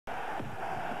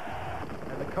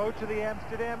coach of the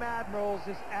Amsterdam Admirals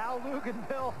is Al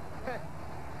Luganville.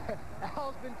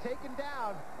 Al's been taken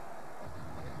down.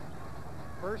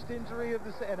 First injury of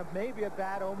this, and maybe a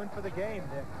bad omen for the game,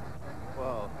 Nick.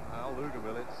 Well, Al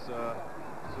Luganville, it's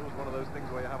always one of those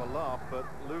things where you have a laugh, but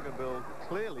Luganville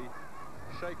clearly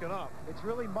shaken up. It's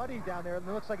really muddy down there, and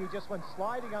it looks like he just went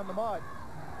sliding on the mud.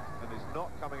 And he's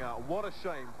not coming out. What a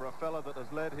shame for a fella that has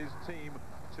led his team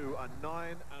to a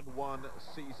 9-1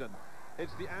 season.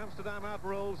 It's the Amsterdam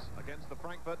Admirals against the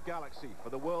Frankfurt Galaxy for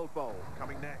the World Bowl,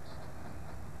 coming next.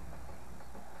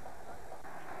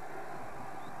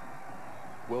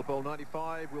 World Bowl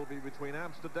 95 will be between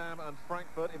Amsterdam and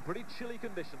Frankfurt in pretty chilly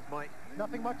conditions, Mike.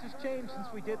 Nothing much has changed since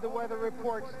we did the weather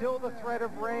report. Still the threat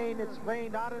of rain. It's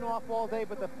rained on and off all day,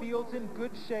 but the field's in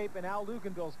good shape, and Al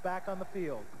Luganville's back on the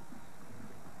field.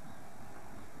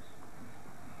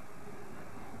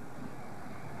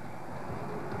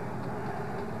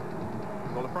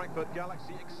 Well, the Frankfurt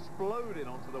Galaxy exploded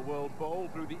onto the World Bowl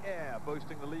through the air,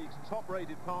 boasting the league's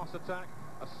top-rated pass attack,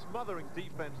 a smothering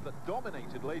defense that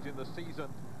dominated late in the season,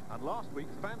 and last week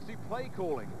fancy play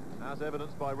calling, as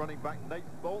evidenced by running back Nate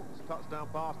Bolton's touchdown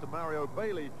pass to Mario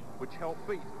Bailey, which helped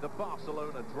beat the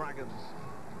Barcelona Dragons.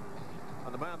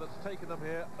 And the man that's taken them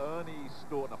here, Ernie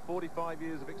Staunton, 45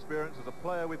 years of experience as a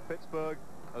player with Pittsburgh,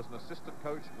 as an assistant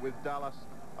coach with Dallas,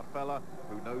 a fella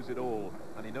who knows it all,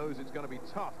 and he knows it's going to be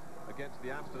tough against the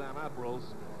Amsterdam Admirals.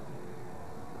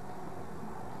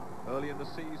 Early in the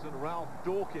season, Ralph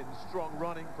Dawkins' strong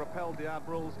running propelled the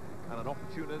Admirals, and an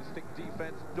opportunistic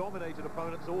defense dominated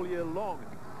opponents all year long,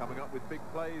 coming up with big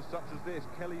plays such as this.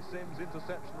 Kelly Sims'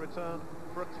 interception return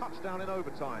for a touchdown in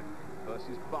overtime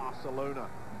versus Barcelona.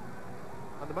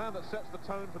 And the man that sets the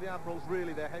tone for the Admirals,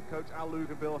 really their head coach, Al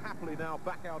Luganville, happily now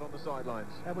back out on the sidelines.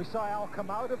 And we saw Al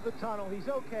come out of the tunnel. He's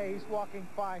okay. He's walking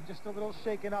fine, just a little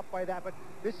shaken up by that. But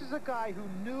this is a guy who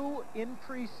knew in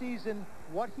preseason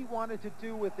what he wanted to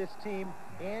do with this team,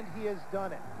 and he has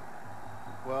done it.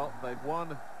 Well, they've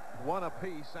won one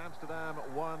apiece. Amsterdam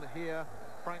won here.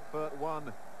 Frankfurt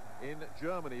won in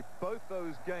Germany. Both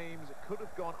those games could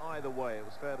have gone either way. It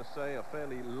was fair to say a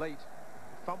fairly late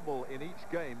fumble in each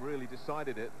game really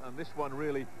decided it, and this one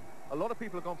really, a lot of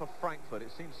people have gone for Frankfurt. It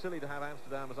seems silly to have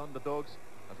Amsterdam as underdogs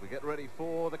as we get ready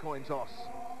for the coin toss.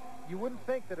 You wouldn't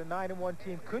think that a 9-1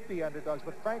 team could be underdogs,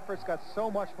 but Frankfurt's got so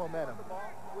much momentum.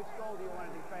 Which goal do you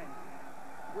want to defend?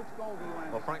 Which goal do you want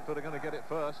to Well, Frankfurt are going to get it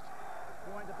first.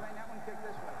 You want to defend that one? Kick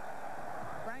this way.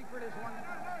 Frankfurt is one.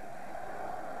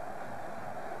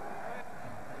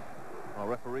 Our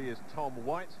referee is Tom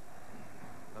White,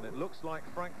 and it looks like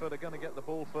Frankfurt are going to get the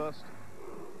ball first.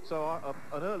 So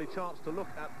an early chance to look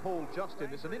at Paul Justin.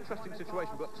 It's an interesting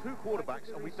situation. We've got two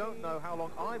quarterbacks, and we don't know how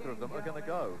long either of them are going to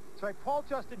go. That's right. Paul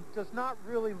Justin does not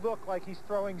really look like he's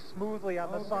throwing smoothly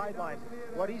on the sideline.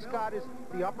 What he's got is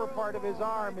the upper part of his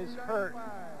arm is hurt.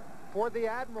 For the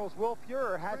Admirals, Will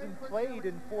Fuhrer hasn't played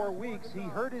in 4 weeks. He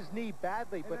hurt his knee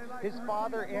badly, but his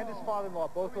father and his father-in-law,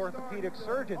 both orthopedic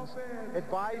surgeons,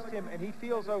 advised him, and he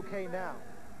feels okay now.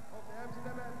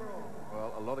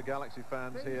 Well, a lot of Galaxy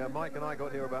fans here. Mike and I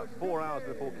got here about 4 hours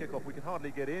before kickoff. We can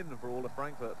hardly get in for all the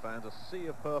Frankfurt fans. A sea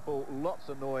of purple, lots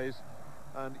of noise,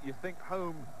 and you think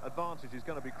home advantage is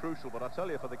going to be crucial, but I tell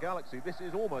you, for the Galaxy, this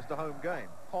is almost a home game.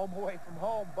 Home away from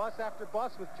home, bus after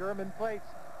bus with German plates,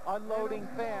 unloading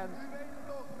fans.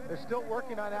 They're still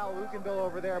working on Al Luganville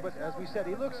over there, but as we said,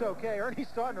 he looks okay. Ernie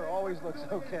Staunton always looks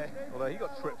okay. Well, he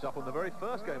got tripped up on the very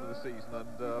first game of the season,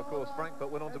 and of course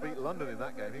Frankfurt went on to beat London in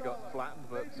that game. He got flattened,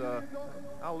 but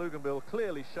Al Luganville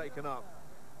clearly shaken up.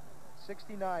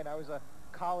 69, I was a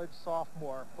college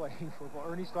sophomore playing football.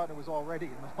 Ernie Staunton was already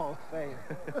in the Hall of Fame.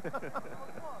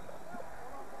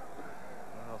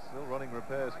 Well, still running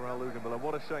repairs for Al Luganville, and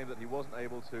what a shame that he wasn't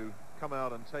able to come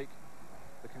out and take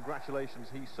the congratulations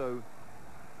he so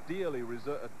dearly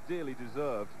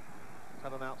deserved.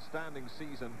 Had an outstanding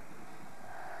season.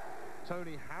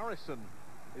 Tony Harrison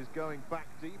is going back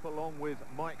deep along with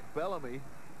Mike Bellamy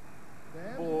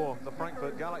for the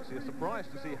Frankfurt Galaxy. A surprise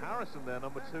to see Harrison there.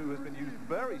 Number 2 has been used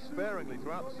very sparingly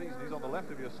throughout the season. He's on the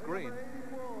left of your screen.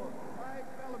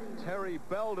 Terry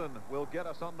Belden will get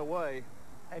us underway.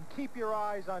 And keep your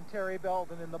eyes on Terry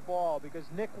Belden in the ball, because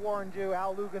Nick warned you,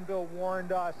 Al Luganville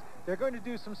warned us. They're going to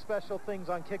do some special things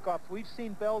on kickoffs. We've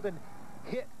seen Belden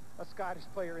hit a Scottish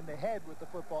player in the head with the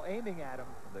football, aiming at him,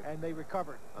 and they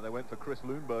recovered. And they went for Chris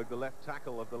Lundberg, the left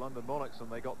tackle of the London Monarchs, and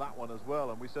they got that one as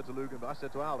well. And we said to Luganville, I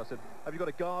said to Al, I said, have you got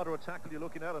a guard or a tackle you're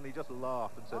looking at? And he just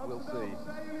laughed and said, we'll see.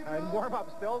 And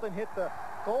warm-ups, Belden hit the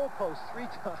goal post 3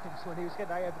 times when he was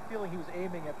hitting. I had the feeling he was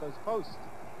aiming at those posts.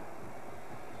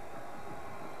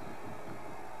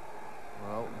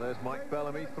 Well, There's Mike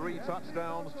Bellamy, 3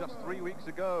 touchdowns just 3 weeks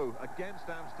ago against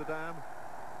Amsterdam.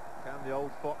 Can the old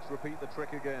fox repeat the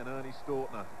trick again? Ernie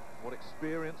Stortner, what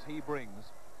experience he brings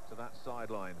to that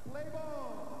sideline.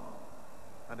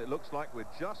 And it looks like we're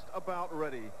just about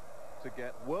ready to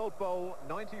get World Bowl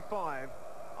 95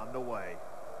 underway.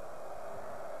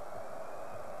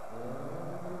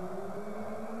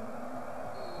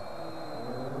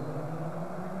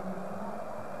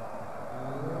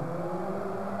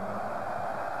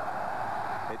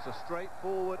 It's a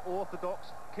straightforward, orthodox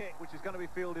kick, which is going to be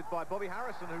fielded by Bobby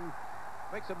Harrison, who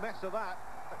makes a mess of that.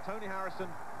 But Tony Harrison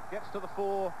gets to the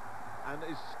 4 and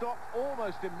is stopped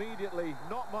almost immediately.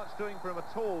 Not much doing for him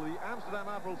at all. The Amsterdam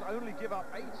Admirals only give up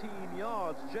 18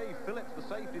 yards. Jay Phillips, the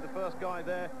safety, the first guy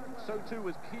there. So too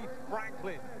was Keith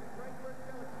Franklin.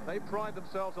 They pride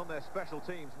themselves on their special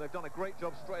teams, and they've done a great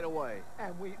job straight away.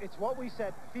 And it's what we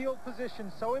said, field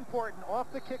position so important. Off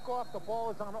the kickoff, the ball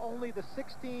is on only the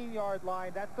 16-yard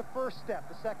line. That's the first step.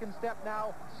 The second step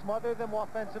now, smother them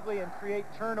offensively and create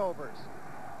turnovers.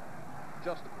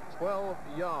 Just 12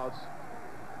 yards.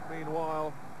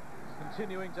 Meanwhile,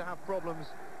 continuing to have problems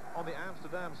on the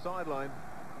Amsterdam sideline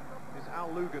is Al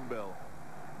Luganbill.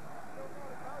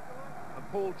 And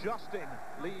Paul Justin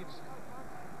leads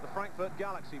the Frankfurt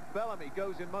Galaxy. Bellamy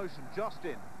goes in motion.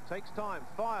 Justin takes time,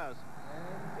 fires.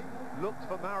 Looked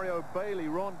for Mario Bailey.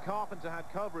 Ron Carpenter had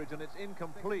coverage, and it's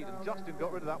incomplete. And Justin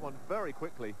got rid of that one very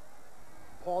quickly.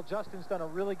 Paul Justin's done a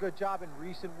really good job in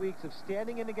recent weeks of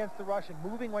standing in against the rush and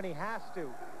moving when he has to,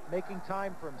 making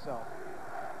time for himself.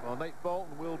 Well, Nate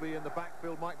Bolton will be in the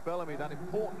backfield. Mike Bellamy, that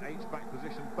important H-back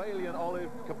position. Bailey and Olive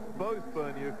can both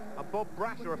burn you. And Bob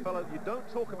Brasher, a fellow that you don't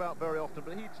talk about very often,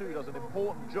 but he too does an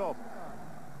important job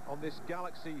on this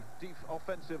Galaxy deep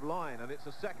offensive line. And it's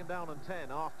a 2nd down and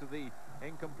 10 after the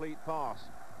incomplete pass.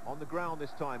 On the ground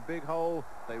this time, big hole.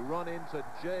 They run into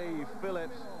Jay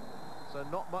Phillips. So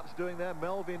not much doing there.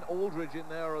 Melvin Aldridge in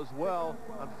there as well.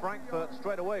 And Frankfurt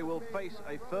straight away will face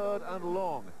a 3rd and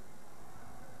long.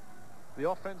 The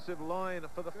offensive line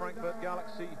for the Frankfurt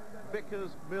Galaxy,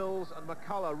 Vickers, Mills and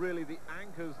McCullough, really the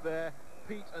anchors there.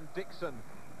 Pete and Dixon,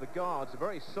 the guards, are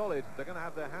very solid. They're going to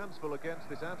have their hands full against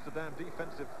this Amsterdam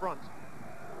defensive front.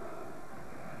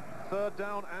 3rd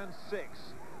down and 6.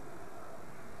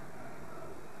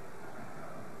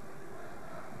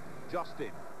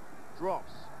 Justin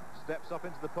drops, steps up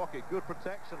into the pocket. Good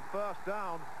protection. 1st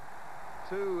down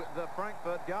to the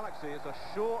Frankfurt Galaxy. It's a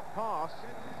short pass.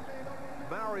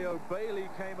 Mario Bailey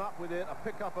came up with it, a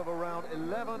pickup of around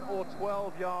 11 or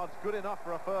 12 yards, good enough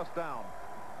for a 1st down.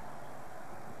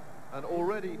 And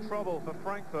already trouble for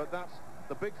Frankfurt. That's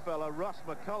the big fella, Russ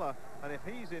McCullough, and if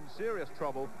he's in serious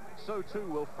trouble, so too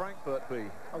will Frankfurt be.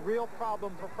 A real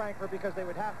problem for Frankfurt because they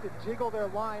would have to jiggle their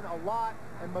line a lot,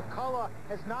 and McCullough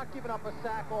has not given up a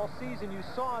sack all season. You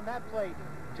saw on that play,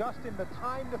 Justin, the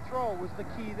time to throw was the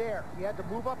key there. He had to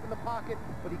move up in the pocket,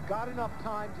 but he got enough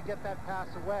time to get that pass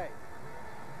away.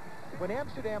 When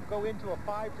Amsterdam go into a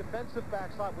 5 defensive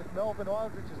back slot with Melvin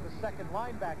Aldridge as the 2nd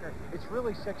linebacker, it's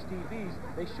really 6 DBs.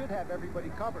 They should have everybody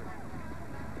covered.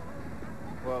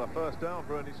 Well, a 1st down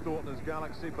for Ernie Stortner's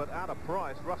Galaxy, but at a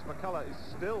price. Russ McCullough is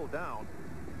still down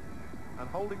and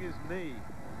holding his knee.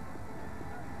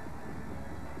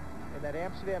 And that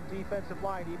Amsterdam defensive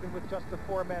line, even with just the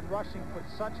 4-man rushing,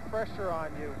 puts such pressure on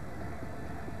you.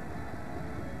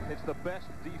 It's the best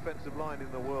defensive line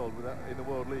in the world, in the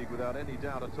World League, without any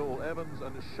doubt at all. Evans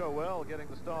and Shoel getting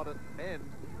the start at end.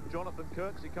 Jonathan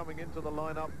Kirksey coming into the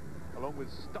lineup, along with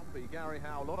Stumpy, Gary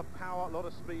Howe. A lot of power, a lot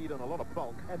of speed, and a lot of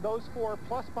bulk. And those 4,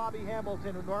 plus Bobby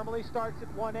Hamilton, who normally starts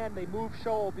at one end, they move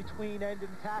Shoel between end and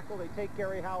tackle. They take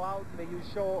Gary Howe out, and they use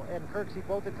Shoel and Kirksey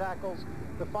both at tackles.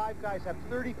 The 5 guys have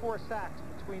 34 sacks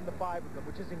between the 5 of them,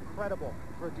 which is incredible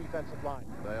for a defensive line.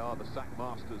 They are the sack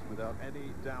masters, without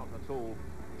any doubt at all.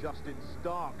 Justin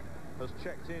Stark has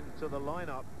checked into the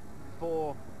lineup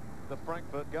for the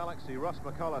Frankfurt Galaxy. Russ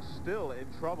McCullough still in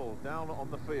trouble down on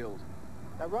the field.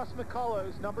 Now Russ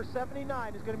McCullough, who's number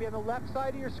 79, is going to be on the left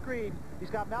side of your screen.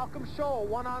 He's got Malcolm Shoal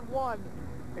one-on-one.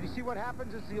 And you see what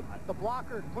happens is the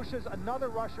blocker pushes another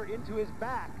rusher into his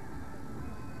back.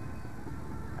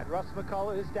 And Russ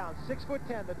McCullough is down.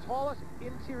 6'10", the tallest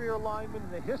interior lineman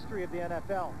in the history of the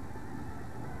NFL.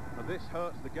 And this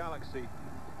hurts the Galaxy,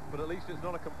 but at least it's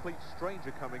not a complete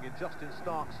stranger coming in. Justin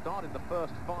Stark started the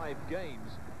first 5 games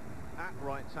at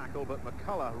right tackle, but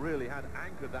McCullough really had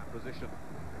anchored that position.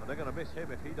 And they're going to miss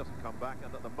him if he doesn't come back,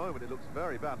 and at the moment it looks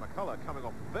very bad. McCullough coming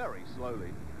off very slowly.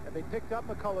 And they picked up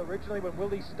McCullough originally when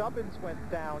Willie Stubbins went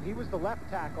down. He was the left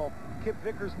tackle. Kip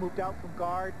Vickers moved out from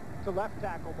guard to left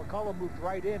tackle. McCullough moved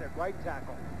right in at right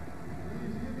tackle.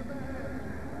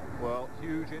 Well,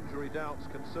 huge injury doubts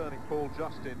concerning Paul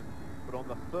Justin, but on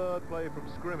the third play from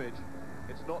scrimmage,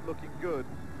 it's not looking good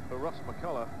for Russ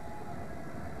McCullough.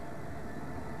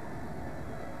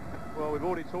 Well, we've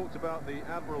already talked about the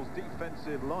Admirals'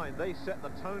 defensive line. They set the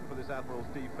tone for this Admirals'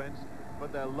 defense,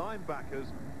 but their linebackers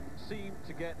seem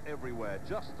to get everywhere.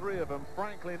 Just three of them,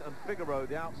 Franklin and Figueroa,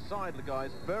 the outside guys,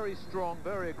 very strong,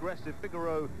 very aggressive.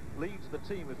 Figueroa leads the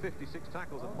team with 56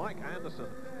 tackles, and Mike Anderson,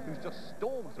 who's just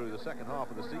stormed through the second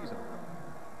half of the season.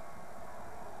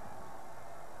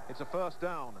 It's a first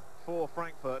down for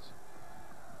Frankfurt.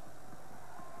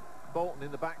 Bolton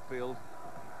in the backfield.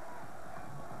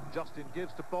 Justin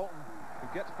gives to Bolton,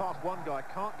 who gets past one guy,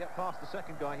 can't get past the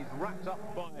second guy. He's wrapped up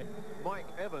by Mike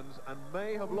Evans and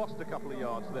may have lost a couple of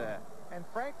yards there. And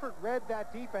Frankfurt read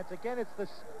that defense. Again, it's the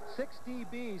 6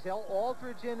 DBs.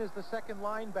 Aldridge in as the second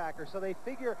linebacker, so they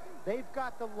figure they've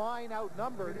got the line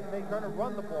outnumbered and they're going to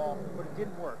run the ball, but it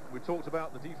didn't work. We talked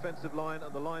about the defensive line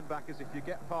and the linebackers. If you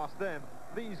get past them,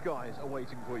 these guys are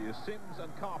waiting for you. Sims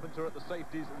and Carpenter at the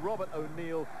safeties, Robert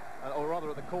O'Neill, or rather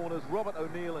at the corners, Robert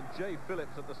O'Neill and Jay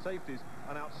Phillips at the safeties.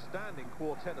 An outstanding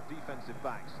quartet of defensive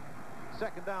backs.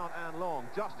 Second down and long.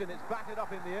 Justin, it's batted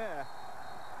up in the air.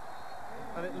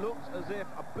 And it looked as if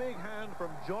a big hand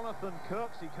from Jonathan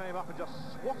Kirksey came up and just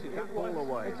swatted that ball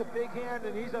away. It's a big hand,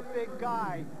 and he's a big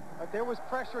guy. There was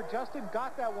pressure. Justin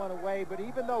got that one away, but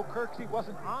even though Kirksey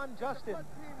wasn't on Justin,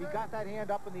 he got that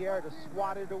hand up in the air to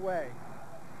swat it away.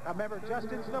 Now remember,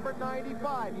 Justin's number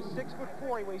 95. He's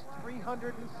 6'4". He weighs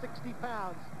 360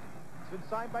 pounds. He's been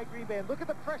signed by Green Bay. And look at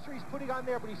the pressure he's putting on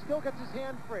there, but he still gets his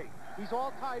hand free. He's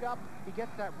all tied up. He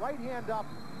gets that right hand up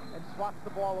and swats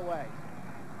the ball away.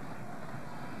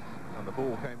 And the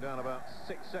ball came down about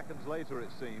 6 seconds later, it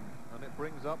seemed, and it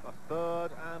brings up a third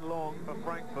and long for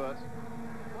Frankfurt,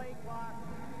 Play clock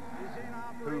is in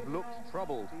operation. who've looked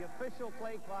troubled. The official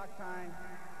play clock time,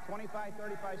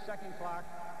 25-35 second clock,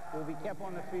 will be kept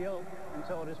on the field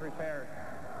until it is repaired.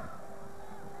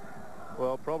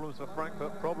 Well, problems for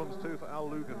Frankfurt, problems too for Al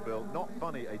Luganville. Not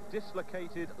funny, a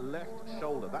dislocated left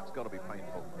shoulder. That's got to be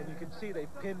painful. And you can see they've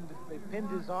pinned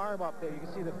his arm up there. You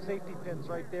can see the safety pins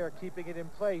right there keeping it in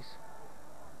place.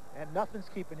 And nothing's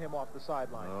keeping him off the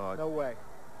sideline. No way.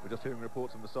 We're just hearing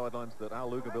reports from the sidelines that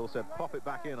Al Luganville said, pop it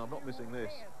back in, I'm not missing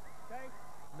this.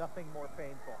 Nothing more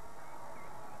painful.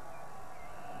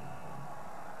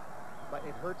 But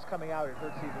it hurts coming out. It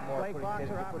hurts even more Play clocks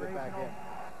are put it back in.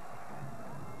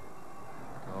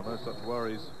 Oh, no such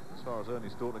worries as far as Ernie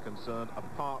Staunton are concerned,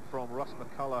 apart from Russ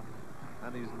McCullough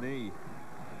and his knee.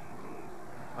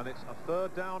 And it's a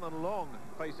third down and long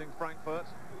facing Frankfurt.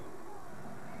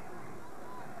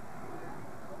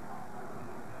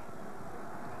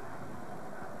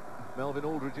 Melvin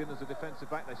Aldridge in as a defensive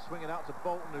back. They swing it out to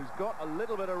Bolton, who's got a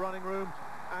little bit of running room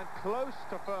and close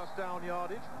to first down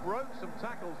yardage. Broke some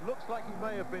tackles. Looks like he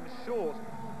may have been short.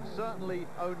 Certainly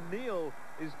O'Neill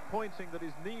is pointing that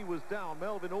his knee was down.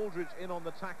 Melvin Aldridge in on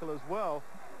the tackle as well.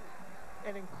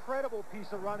 An incredible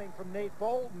piece of running from Nate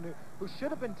Bolton, who should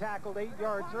have been tackled 8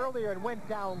 yards earlier and went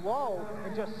down low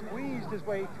and just squeezed his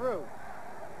way through.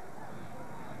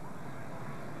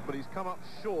 But he's come up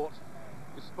short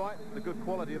despite the good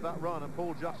quality of that run, and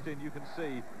Paul Justin, you can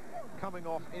see, coming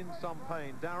off in some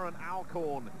pain. Darren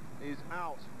Alcorn is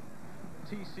out.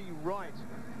 T.C. Wright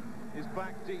is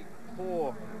back deep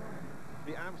for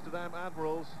the Amsterdam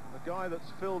Admirals, a guy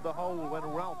that's filled the hole when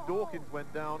Ralph Dawkins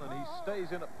went down, and he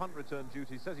stays in at punt return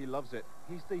duty. Says he loves it.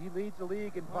 He leads the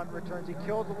league in punt returns. He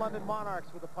killed the London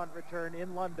Monarchs with a punt return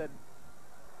in London.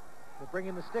 They're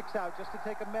bringing the sticks out just to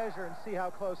take a measure and see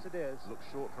how close it is. Looks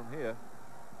short from here.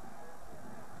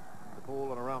 The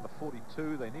ball on around the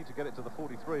 42. They need to get it to the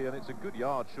 43, and it's a good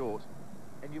yard short.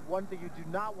 And one thing you do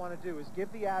not want to do is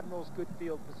give the Admirals good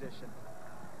field position.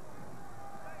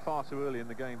 Far too early in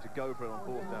the game to go for it on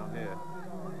fourth down here.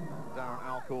 Darren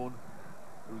Alcorn,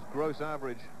 whose gross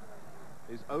average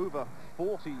is over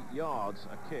 40 yards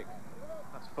a kick.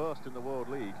 That's first in the World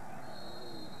League.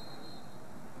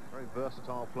 Very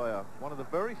versatile player. One of the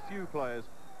very few players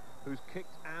who's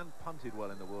kicked and punted well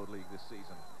in the World League this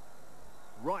season.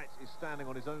 Wright is standing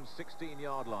on his own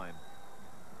 16-yard line.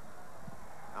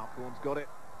 Alcorn's got it.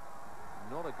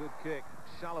 Not a good kick.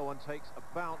 Shallow one takes a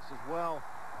bounce as well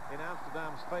in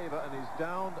Amsterdam's favour and is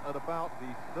down at about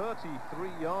the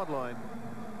 33-yard line.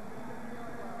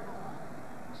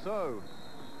 So,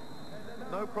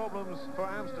 no problems for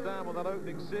Amsterdam on that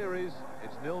opening series.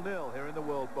 It's 0-0 here in the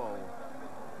World Bowl.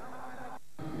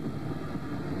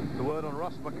 The word on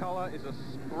Russ McCullough is a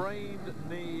sprained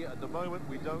knee at the moment.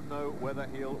 We don't know whether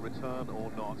he'll return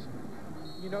or not.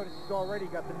 You notice he's already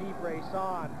got the knee brace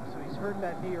on, so he's hurt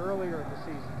that knee earlier in the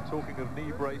season. Talking of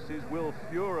knee braces, Will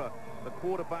Fuhrer, the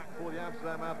quarterback for the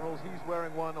Amsterdam Admirals, he's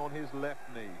wearing one on his left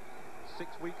knee. 6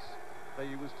 weeks that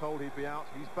he was told he'd be out.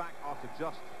 He's back after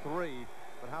just 3.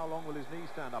 But how long will his knee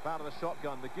stand up? Out of the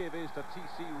shotgun, the give is to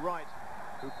T.C. Wright,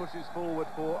 who pushes forward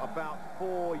for about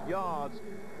 4 yards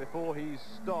before he's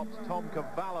stopped. Tom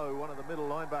Cavallo, one of the middle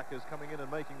linebackers, coming in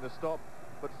and making the stop.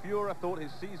 But Fuhrer thought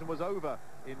his season was over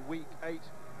in week 8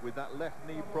 with that left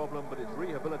knee problem, but it's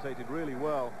rehabilitated really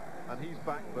well, and he's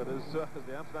back. But as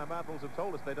the Amsterdam Admirals have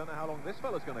told us, they don't know how long this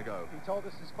fella's going to go. He told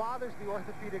us his father's the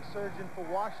orthopedic surgeon for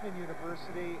Washington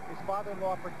University. His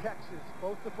father-in-law for Texas.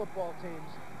 Both the football teams,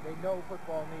 they know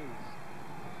football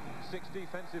needs. 6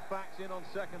 defensive backs in on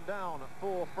second down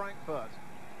for Frankfurt.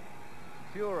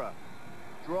 Fuhrer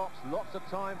drops, lots of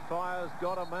time, fires,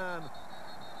 got a man.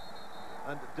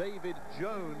 And David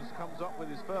Jones comes up with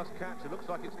his first catch. It looks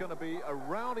like it's going to be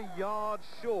around a yard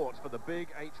short for the big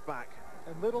H-back.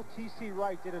 And little T.C.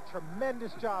 Wright did a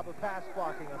tremendous job of pass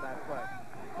blocking on that play.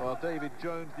 Well, David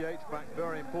Jones, the H-back,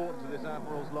 very important to this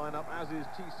Admirals lineup, as is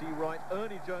T.C. Wright.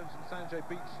 Ernie Jones and Sanjay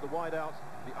Beach, the wideouts.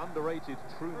 The underrated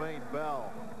Trumaine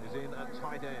Bell is in at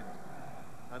tight end.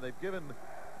 And they've given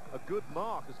a good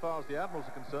mark as far as the Admirals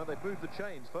are concerned. They've moved the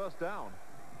chains. First down.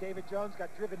 David Jones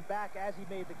got driven back as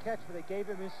he made the catch, but they gave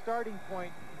him his starting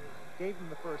point, gave him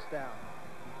the first down.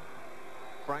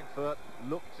 Frankfurt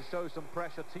looked to show some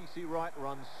pressure. T.C. Wright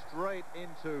runs straight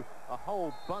into a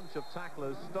whole bunch of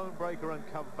tacklers. Stonebreaker and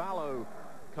Cavallo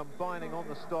combining on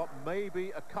the stop,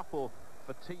 maybe a couple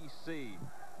for T.C.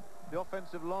 The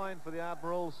offensive line for the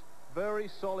Admirals, very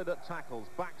solid at tackles.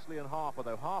 Baxley and Harper,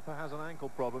 though Harper has an ankle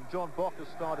problem. John Bock has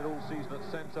started all season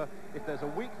at centre. If there's a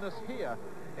weakness here,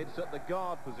 it's at the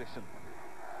guard position.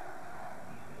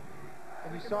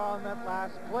 And you saw on that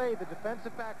last play, the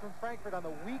defensive back from Frankfurt on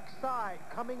the weak side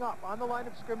coming up on the line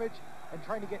of scrimmage and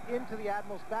trying to get into the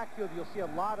Admirals' backfield. You'll see a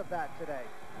lot of that today.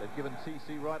 They've given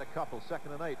T.C. Wright a couple.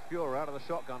 2nd and 8. Fuhrer out of the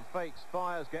shotgun. Fakes,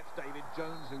 fires, gets David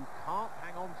Jones, who can't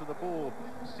hang on to the ball.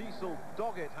 Cecil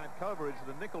Doggett had coverage,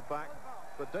 the nickelback,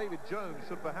 but David Jones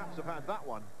should perhaps have had that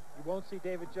one. You won't see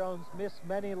David Jones miss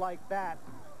many like that.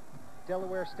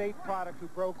 Delaware State product who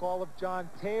broke all of John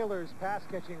Taylor's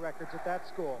pass-catching records at that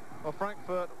school. Well,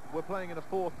 Frankfurt were playing in a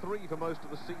 4-3 for most of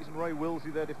the season. Ray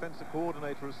Wilsey, their defensive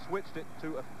coordinator, has switched it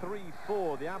to a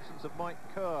 3-4. The absence of Mike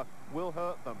Kerr will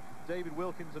hurt them. David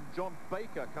Wilkins and John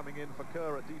Baker coming in for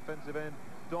Kerr at defensive end.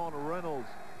 Don Reynolds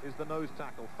is the nose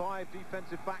tackle. 5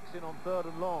 defensive backs in on 3rd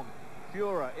and long.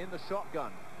 Fuhrer in the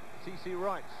shotgun. T.C.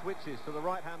 Wright switches to the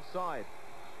right-hand side.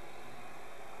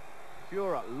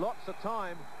 Fuhrer, lots of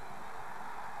time.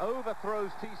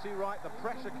 Overthrows T.C. Wright. The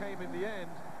pressure came in the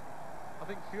end. I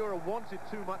think Fuhrer wanted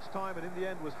too much time and in the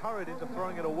end was hurried into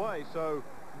throwing it away. So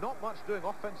not much doing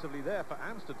offensively there for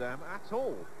Amsterdam at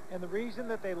all. And the reason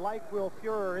that they like Will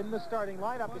Fuhrer in the starting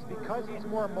lineup is because he's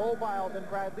more mobile than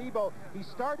Brad Lebo. He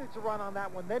started to run on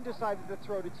that one, then decided to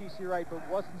throw to T.C. Wright, but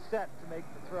wasn't set to make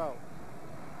the throw.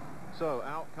 So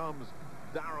out comes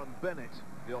Darren Bennett,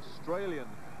 the Australian,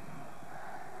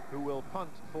 who will punt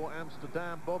for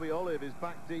Amsterdam. Bobby Olive is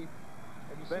back deep.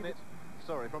 Bennett,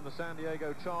 from the San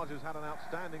Diego Chargers, had an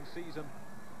outstanding season.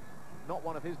 Not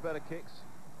one of his better kicks,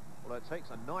 although it takes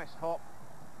a nice hop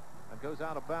and goes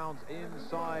out of bounds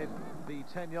inside the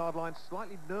 10-yard line.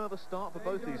 Slightly nervous start for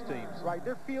both these teams. Right,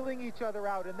 they're feeling each other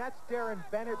out, and that's Darren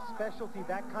Bennett's specialty,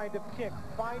 that kind of kick,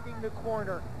 finding the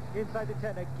corner inside the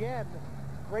 10. Again,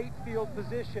 great field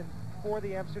position for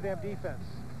the Amsterdam defense.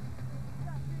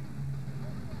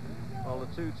 Well,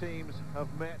 the two teams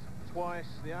have met twice.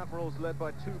 The Admirals led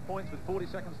by 2 points with 40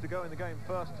 seconds to go in the game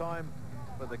first time,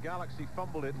 but the Galaxy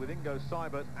fumbled it with Ingo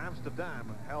Seibert.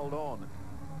 Amsterdam held on.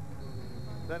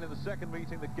 Then in the second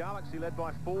meeting, the Galaxy led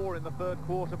by 4 in the 3rd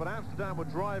quarter, but Amsterdam were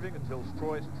driving until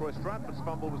Troy Stratford's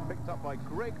fumble was picked up by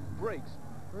Greg Briggs,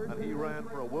 and he ran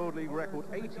for a World League record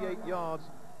 88 yards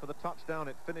for the touchdown.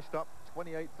 It finished up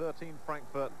 28-13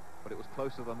 Frankfurt, but it was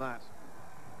closer than that.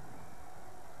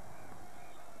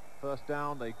 First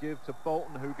down they give to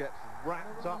Bolton, who gets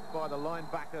wrapped up by the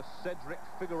linebacker Cedric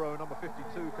Figueroa, number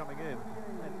 52, coming in.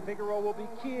 And Figueroa will be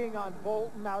keying on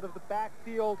Bolton out of the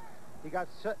backfield. He got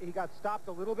stopped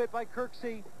a little bit by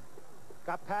Kirksey,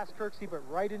 got past Kirksey, but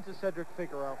right into Cedric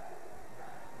Figueroa.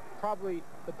 Probably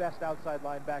the best outside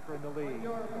linebacker in the league.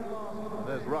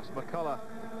 There's Russ McCullough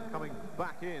coming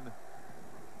back in,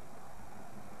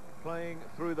 playing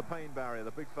through the pain barrier, the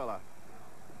big fella.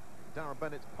 Darren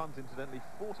Bennett's punt, incidentally,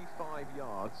 45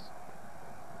 yards.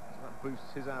 So that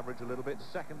boosts his average a little bit.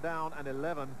 2nd down and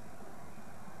 11.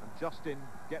 And Justin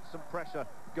gets some pressure.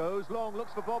 Goes long,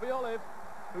 looks for Bobby Olive.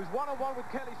 who's one-on-one with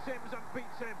Kelly Sims and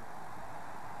beats him.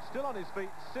 Still on his feet,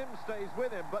 Sims stays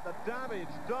with him, but the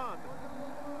damage done.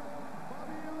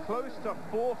 Close to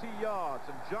 40 yards,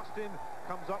 and Justin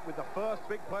comes up with the first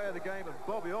big play of the game, and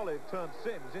Bobby Olive turns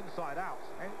Sims inside out.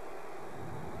 And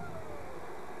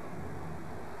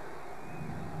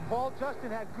Paul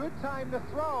Justin had good time to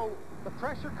throw. The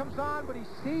pressure comes on, but he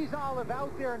sees Olive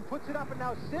out there and puts it up, and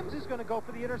now Sims is going to go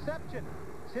for the interception.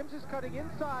 Sims is cutting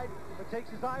inside, but takes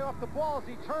his eye off the ball as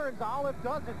he turns. Olive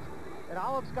doesn't, and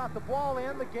Olive's got the ball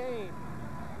and the gain.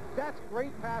 That's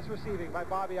great pass receiving by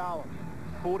Bobby Olive.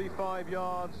 45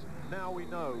 yards. Now we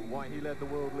know why he led the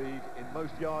World League in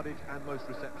most yardage and most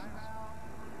receptions.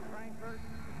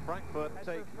 Frankfurt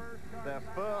take their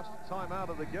first time out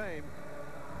of the game,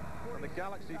 and the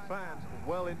Galaxy fans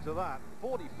well into that.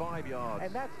 45 yards.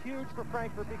 And that's huge for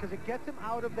Frankfurt because it gets him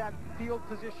out of that field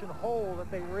position hole that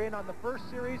they were in on the first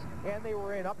series and they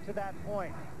were in up to that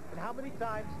point. And how many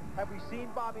times have we seen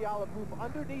Bobby Olive move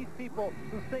underneath people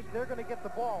who think they're going to get the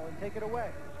ball and take it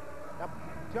away? Now,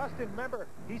 Justin, remember,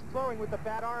 he's throwing with the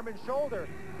bad arm and shoulder.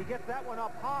 He gets that one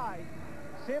up high.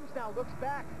 Sims now looks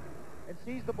back and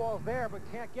sees the ball's there but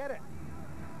can't get it.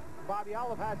 Bobby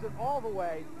Olive has it all the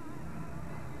way.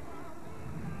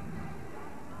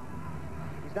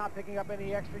 He's not picking up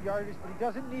any extra yardage, but he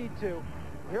doesn't need to.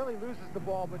 He nearly loses the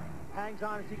ball, but hangs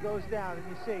on as he goes down. And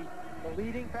you see, the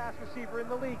leading pass receiver in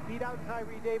the league beat out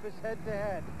Tyree Davis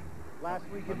head-to-head last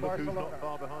week in Barcelona. Who's not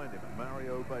far behind him?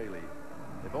 Mario Bailey.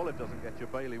 If Olive doesn't get you,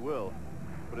 Bailey will.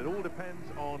 But it all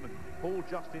depends on Paul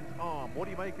Justin's arm. What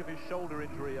do you make of his shoulder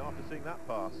injury after seeing that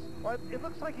pass? Well, it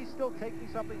looks like he's still taking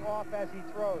something off as he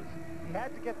throws. He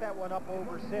had to get that one up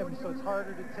over Sims, so it's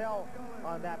harder to tell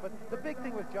on that. But the big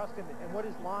thing with Justin and what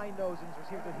his line knows in his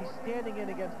receivers, he's standing in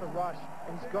against the rush,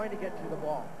 and he's going to get you the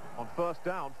ball. On first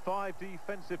down, 5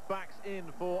 defensive backs in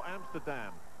for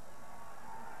Amsterdam.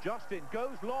 Justin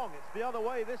goes long. It's the other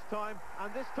way this time,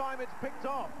 and this time it's picked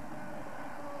off.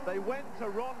 They went to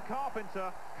Ron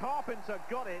Carpenter. Carpenter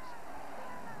got it.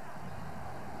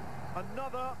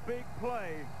 Another big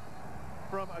play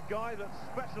from a guy that's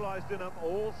specialized in them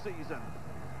all season.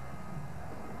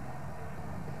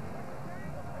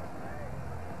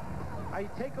 I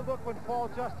take a look when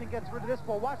Paul Justin gets rid of this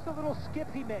ball. Watch the little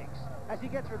skip he makes as he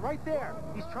gets rid right there.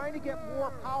 He's trying to get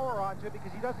more power onto it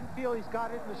because he doesn't feel he's got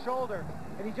it in the shoulder.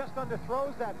 And he just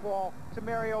underthrows that ball to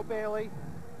Mario Bailey.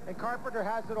 And Carpenter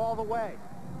has it all the way.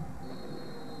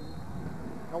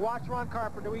 Now watch Ron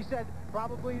Carpenter. He said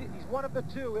probably he's one of the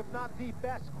two, if not the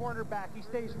best cornerback. He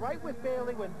stays right with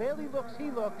Bailey. When Bailey looks,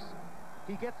 he looks.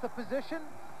 He gets the position.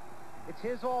 It's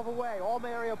his all the way. All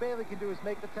Mario Bailey can do is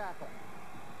make the tackle.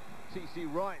 T.C.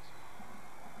 Wright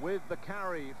with the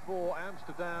carry for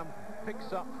Amsterdam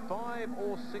picks up 5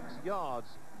 or 6 yards.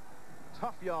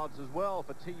 Tough yards as well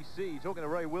for T.C. Talking to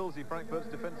Ray Wilsey, Frankfurt's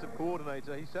defensive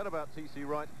coordinator, he said about T.C.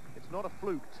 Wright, it's not a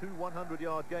fluke. 2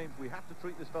 100-yard games. We have to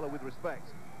treat this fellow with respect.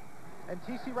 And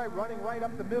T.C. Wright running right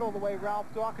up the middle the way Ralph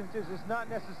Dawkins is not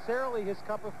necessarily his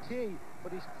cup of tea,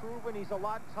 but he's proven he's a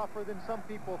lot tougher than some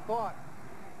people thought.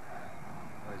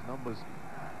 His numbers,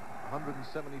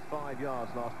 175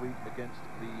 yards last week against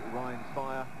the Rhine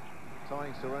Fire,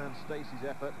 tying Saran Stacey's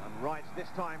effort, and Wright this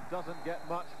time doesn't get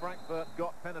much. Frankfurt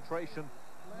got penetration.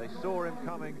 They saw him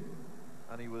coming,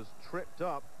 and he was tripped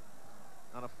up,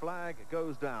 and a flag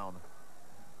goes down.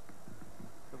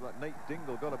 Looks like Nate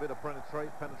Dingle got a bit of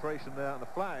penetration there, and the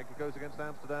flag goes against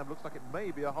Amsterdam. Looks like it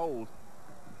may be a hold.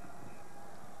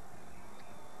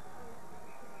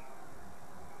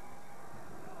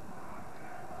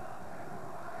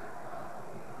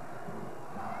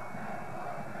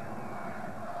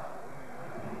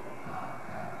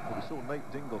 We saw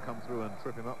Nate Dingle come through and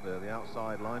trip him up there, the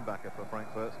outside linebacker for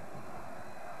Frankfurt.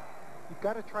 You've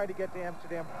got to try to get to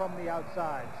Amsterdam from the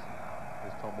outsides.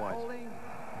 Here's Tom White. Holding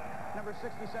number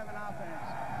 67 offense.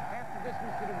 Half the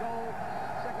distance to the goal,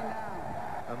 second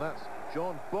down. And that's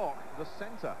John Bock, the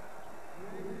center.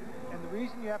 And the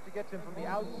reason you have to get to him from the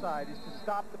outside is to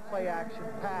stop the play action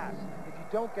pass. If you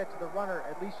don't get to the runner,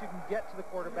 at least you can get to the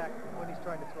quarterback when he's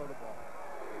trying to throw the ball.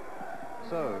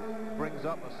 So, brings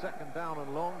up a second down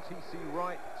and long. T.C.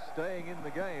 Wright staying in the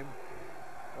game.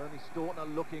 Ernie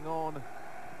Stautner looking on.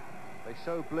 They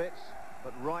show blitz,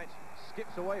 but Wright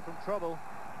skips away from trouble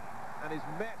and is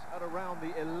met at around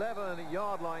the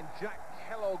 11-yard line. Jack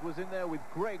Kellogg was in there with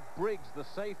Greg Briggs, the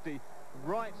safety.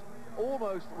 Wright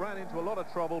almost ran into a lot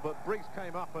of trouble, but Briggs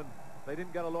came up and they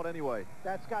didn't get a lot anyway.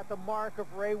 That's got the mark of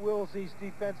Ray Wilsey's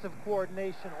defensive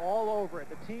coordination all over it.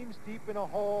 The team's deep in a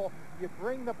hole. You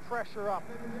bring the pressure up.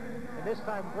 And this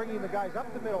time bringing the guys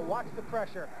up the middle. Watch the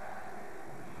pressure.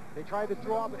 They tried to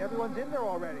draw, but everyone's in there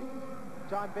already.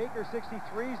 John Baker,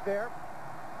 63's there.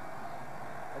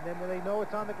 And then when they know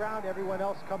it's on the ground, everyone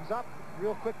else comes up.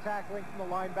 Real quick tackling from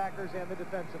the linebackers and the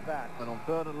defensive backs. And on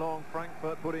 3rd and long,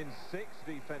 Frankfurt put in 6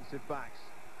 defensive backs.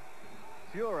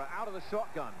 Führer out of the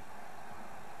shotgun.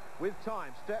 With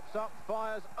time, steps up,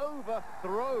 fires,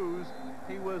 overthrows.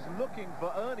 He was looking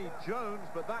for Ernie Jones,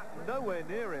 but that nowhere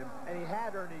near him. And he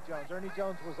had Ernie Jones. Ernie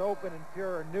Jones was open, and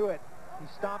Führer knew it. He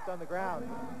stomped on the ground.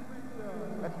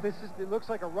 It looks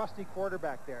like a rusty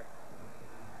quarterback there.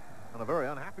 And a very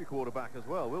unhappy quarterback as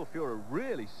well. Will Führer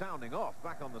really sounding off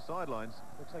back on the sidelines.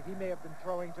 Looks like he may have been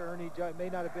throwing to Ernie Jones. It may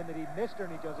not have been that he missed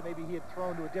Ernie Jones. Maybe he had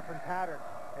thrown to a different pattern,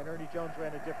 and Ernie Jones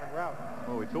ran a different route.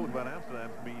 Well, we talked about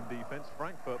Amsterdam's mean defense.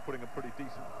 Frankfurt putting a pretty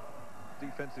decent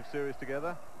defensive series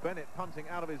together. Bennett punting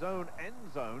out of his own end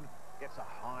zone. Gets a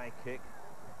high kick,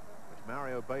 which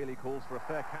Mario Bailey calls for a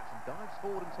fair catch and dives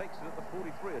forward and takes it at the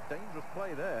 43. A dangerous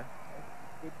play there.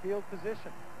 Good field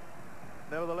position.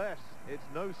 Nevertheless, it's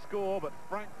no score, but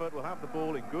Frankfurt will have the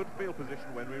ball in good field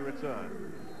position when we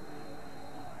return.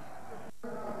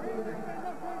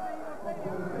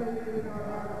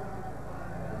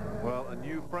 Well, a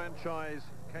new franchise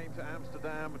came to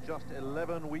Amsterdam just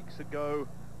 11 weeks ago.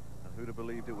 And who'd have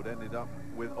believed it would ended up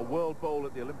with a World Bowl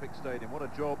at the Olympic Stadium. What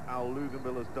a job Al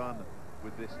Luginbill has done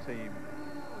with this team.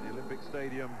 The Olympic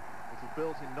Stadium, which was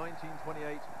built in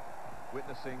 1928,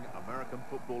 witnessing American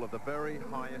football of the very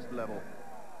highest level.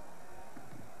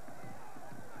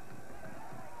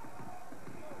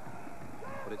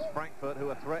 But it's Frankfurt who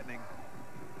are threatening.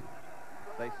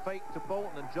 They fake to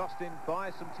Bolton, and Justin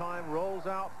buys some time, rolls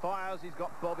out, fires. He's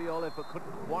got Bobby Olive, but couldn't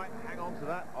quite hang on to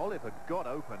that. Olive had got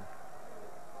open.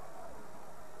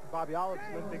 Bobby Olive's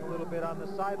limping a little bit on the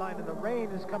sideline, and the rain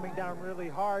is coming down really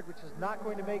hard, which is not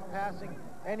going to make passing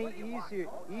any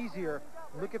easier.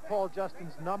 Look at Paul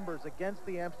Justin's numbers against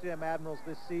the Amsterdam Admirals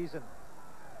this season.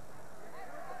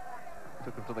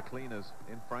 Took him to the cleaners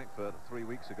in Frankfurt 3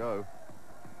 weeks ago.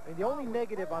 And the only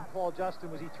negative on Paul Justin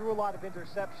was he threw a lot of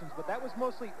interceptions, but that was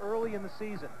mostly early in the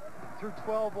season. Threw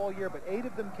 12 all year, but 8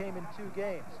 of them came in 2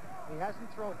 games. He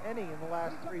hasn't thrown any in the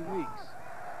last 3 weeks.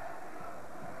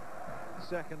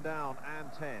 2nd down and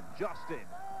 10. Justin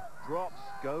drops,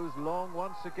 goes long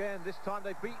once again. This time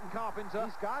they've beaten Carpenter.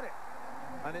 He's got it.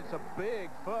 And it's a big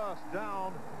 1st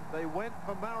down. They went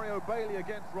for Mario Bailey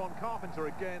against Ron Carpenter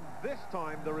again. This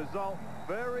time the result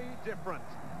very different.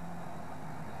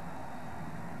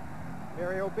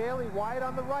 Mario Bailey wide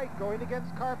on the right, going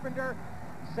against Carpenter.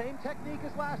 Same technique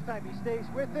as last time. He stays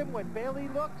with him. When Bailey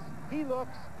looks, he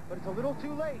looks, but it's a little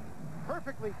too late.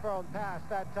 Perfectly thrown pass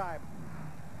that time.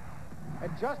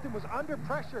 And Justin was under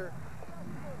pressure.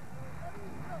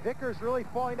 Vickers really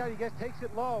falling down. He takes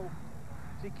it low.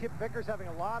 See Kip Vickers having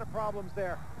a lot of problems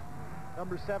there.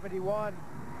 Number 71.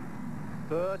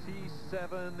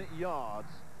 37 yards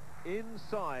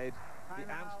inside the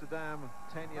Amsterdam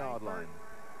 10-yard line.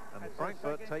 And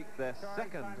Frankfurt take their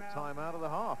 2nd time out of the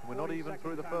half. We're not even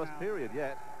through the 1st period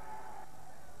yet.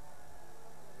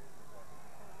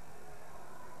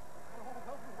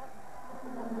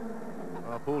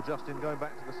 Paul Justin going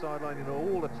back to the sideline. You know,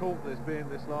 all the talk there's been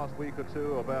this last week or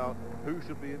two about who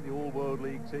should be in the All-World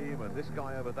League team and this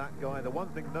guy over that guy. The one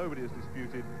thing nobody has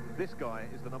disputed, this guy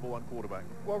is the #1 quarterback.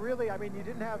 Well, really, I mean, you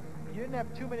didn't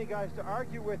have too many guys to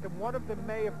argue with, and one of them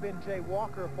may have been Jay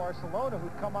Walker of Barcelona,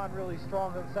 who'd come on really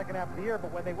strong in the 2nd half of the year,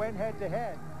 but when they went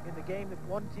head-to-head in the game that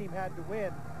one team had to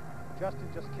win, Justin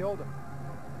just killed him.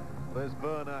 There's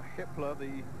Werner Hippler,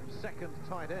 the 2nd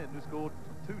tight end, who scored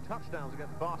 2 touchdowns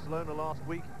against Barcelona last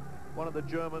week. One of the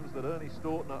Germans that Ernie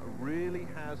Stortner really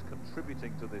has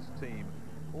contributing to this team.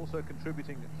 Also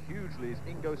contributing hugely is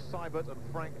Ingo Seibert and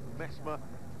Frank Messmer.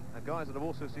 And guys that have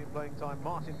also seen playing time,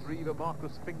 Martin Driever,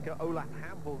 Marcus Finker, Olaf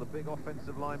Hampel, the big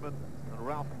offensive lineman, and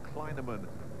Ralph Kleineman,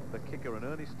 the kicker. And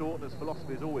Ernie Stortner's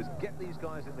philosophy is always get these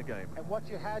guys in the game. And what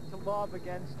you had to love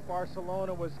against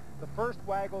Barcelona was the first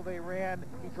waggle they ran,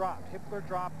 he dropped. Hippler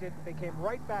dropped it. They came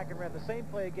right back and ran the same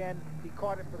play again. He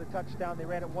caught it for the touchdown. They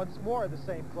ran it once more, the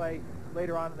same play,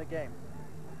 later on in the game.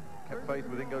 Kept faith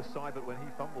with Ingo Seibert when he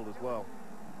fumbled as well.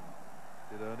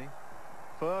 Did Ernie.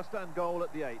 1st and goal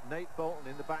at the 8. Nate Bolton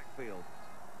in the backfield.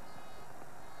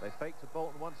 They fake to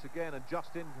Bolton once again, and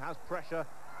Justin has pressure.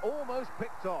 Almost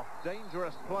picked off.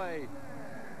 Dangerous play.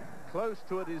 Close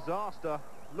to a disaster.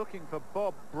 Looking for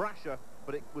Bob Brasher,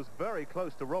 but it was very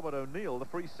close to Robert O'Neill, the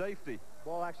free safety.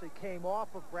 Ball actually came off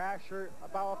of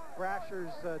about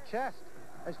Brasher's chest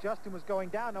as Justin was going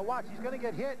down. Now watch, he's going to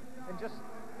get hit and just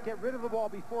get rid of the ball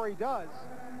before he does.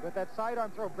 But that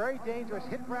sidearm throw, very dangerous.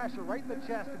 Hit Brasher right in the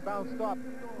chest and bounced up.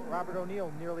 Robert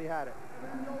O'Neill nearly had it.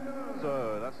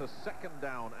 So that's a 2nd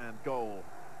down and goal.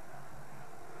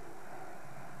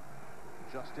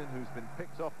 Justin, who's been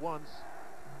picked off once.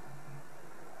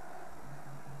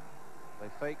 They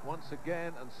fake once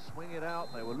again and swing it out.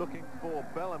 They were looking for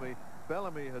Bellamy.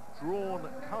 Bellamy had drawn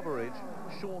coverage.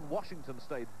 Sean Washington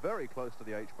stayed very close to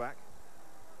the H-back.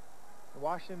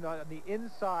 Washington on the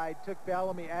inside took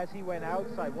Bellamy as he went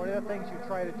outside. One of the things you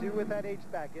try to do with that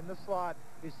H-back in the slot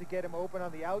is to get him open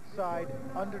on the outside,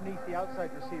 underneath the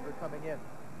outside receiver coming in.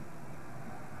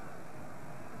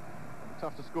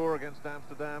 Tough to score against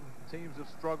Amsterdam. Teams have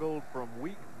struggled from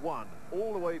week 1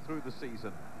 all the way through the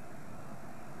season.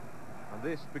 And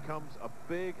this becomes a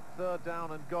big third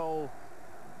down and goal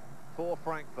for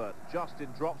Frankfurt. Justin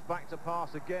drops back to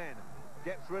pass again.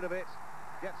 Gets rid of it.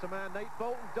 Gets a man. Nate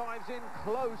Bolton dives in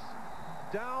close.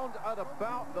 Down at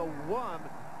about the 1.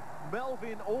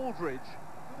 Melvin Aldridge,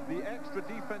 the extra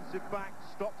defensive back,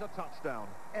 stopped a touchdown.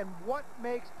 And what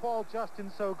makes Paul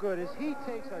Justin so good is he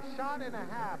takes a shot and a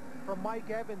half from Mike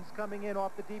Evans coming in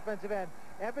off the defensive end.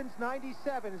 Evans,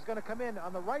 97, is going to come in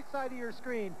on the right side of your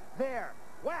screen. There.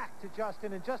 Whack to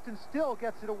Justin, and Justin still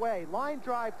gets it away. Line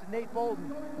drive to Nate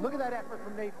Bolton. Look at that effort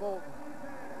from Nate Bolton.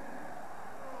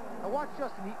 Now watch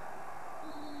Justin.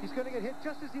 He's going to get hit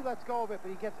just as he lets go of it, but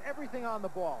he gets everything on the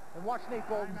ball. And watch Nate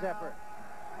Bolton's effort.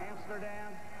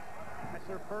 Amsterdam, that's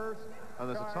their first. And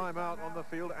there's a timeout on the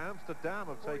field. Amsterdam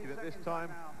have taken it this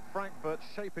time. Frankfurt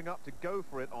shaping up to go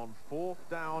for it on 4th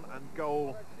down and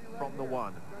goal from the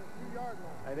 1.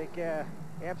 I think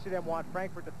Amsterdam want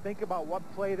Frankfurt to think about what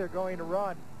play they're going to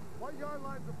run. What yard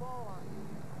line's the ball on?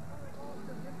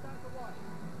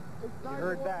 You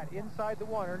heard that. Inside the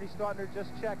 1. Ernie Staudtner just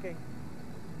checking.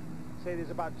 Say there's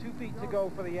about 2 feet to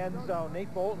go for the end zone.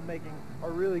 Nate Bolton making a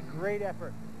really great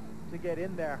effort to get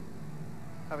in there.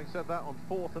 Having said that, on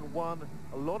 4th and 1,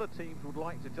 a lot of teams would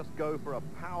like to just go for a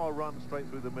power run straight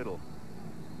through the middle.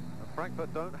 And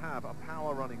Frankfurt don't have a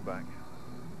power running back.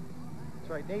 That's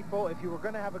right. Nate Bolton, if you were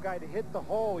going to have a guy to hit the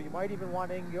hole, you might even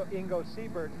want Ingo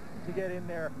Siebert to get in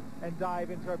there and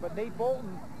dive into it. But Nate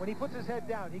Bolton, when he puts his head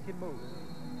down, he can move.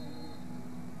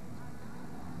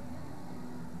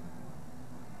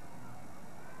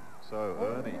 So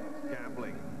Ernie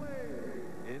gambling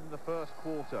in the first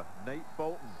quarter. Nate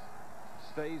Bolton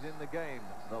stays in the game,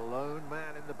 the lone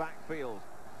man in the backfield.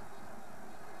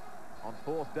 On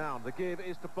 4th down, the give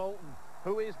is to Bolton,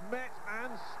 who is met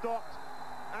and stopped.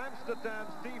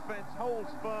 Amsterdam's defense holds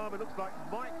firm. It looks like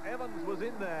Mike Evans was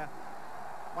in there.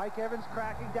 Mike Evans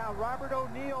cracking down. Robert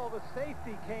O'Neill, the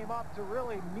safety, came up to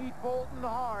really meet Bolton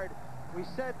hard. We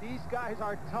said these guys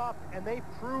are tough, and they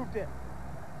proved it.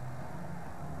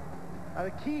 Now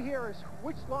the key here is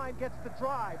which line gets the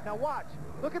drive. Now watch.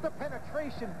 Look at the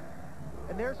penetration.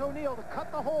 And there's O'Neill to cut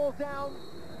the hole down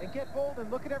and get Bolton.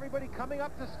 Look at everybody coming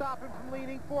up to stop him from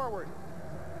leaning forward.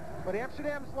 But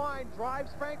Amsterdam's line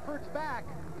drives Frankfurt's back.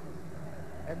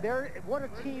 And what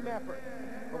a team effort.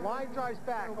 The line drives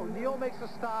back. O'Neill makes a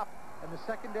stop, and the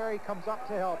secondary comes up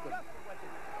to help him.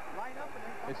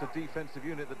 It's a defensive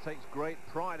unit that takes great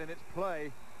pride in its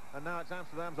play. And now it's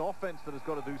Amsterdam's offense that has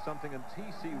got to do something, and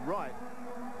T.C. Wright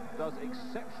does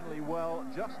exceptionally well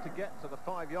just to get to the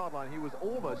 5-yard line. He was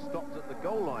almost stopped at the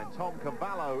goal line. Tom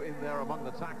Caballo in there among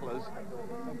the tacklers.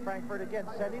 And Frankfurt again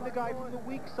sending the guy from the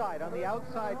weak side on the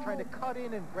outside, trying to cut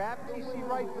in and grab T.C.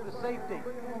 Wright for the safety.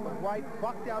 But Wright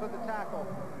bucked out of the tackle,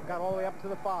 got all the way up to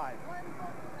the 5.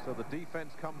 So the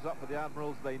defense comes up for the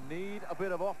Admirals. They need a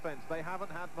bit of offense. They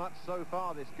haven't had much so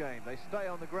far this game. They stay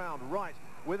on the ground. Wright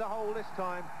with a hole this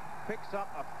time. Picks up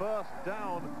a 1st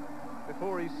down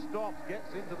before he stopped,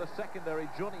 gets into the secondary.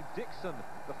 Johnny Dixon,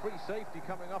 the free safety,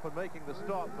 coming up and making the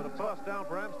stop, but a 1st down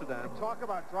for Amsterdam. Talk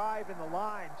about drive in the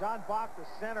line. John Bach, the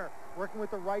center, working with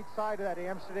the right side of that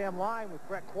Amsterdam line with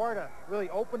Brett Quarta, really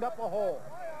opened up a hole.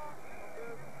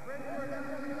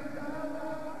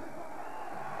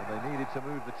 And they needed to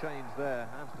move the chains there.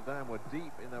 Amsterdam were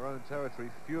deep in their own territory.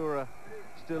 Fuhrer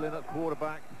still in at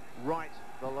quarterback. Wright,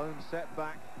 the lone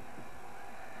setback.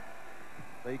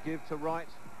 They give to Wright,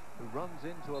 who runs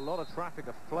into a lot of traffic.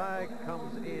 A flag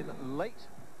comes in late.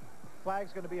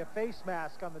 Flag's going to be a face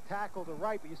mask on the tackle to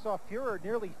Wright, but you saw Fuhrer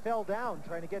nearly fell down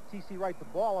trying to get T.C. Wright the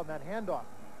ball on that handoff.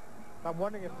 I'm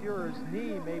wondering if Fuhrer's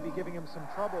knee may be giving him some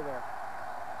trouble there.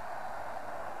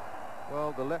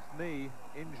 Well, the left knee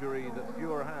injury that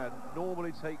Fuhrer had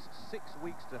normally takes 6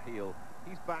 weeks to heal.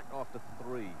 He's back after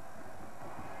 3.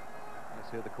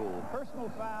 Let's hear the call.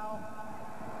 Personal foul,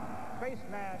 face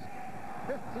mask,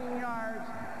 15 yards,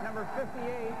 number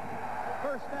 58,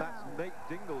 1st down. That's Nate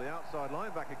Dingle, the outside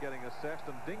linebacker, getting assessed,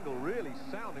 and Dingle really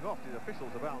sounding off to the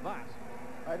officials about that.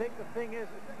 I think the thing is,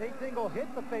 Nate Dingle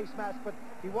hit the face mask, but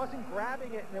he wasn't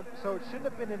grabbing it, so it shouldn't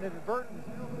have been an inadvertent.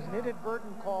 It was an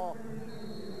inadvertent call.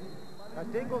 Now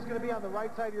Dingle's going to be on the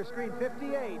right side of your screen,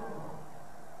 58.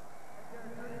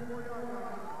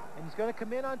 And he's going to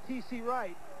come in on TC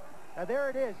right. Now there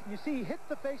it is. You see he hits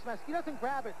the face mask. He doesn't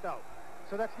grab it though.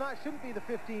 So that's shouldn't be the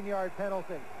 15-yard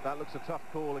penalty. That looks a tough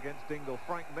call against Dingle.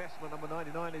 Frank Messmer, number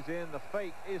 99, is in. The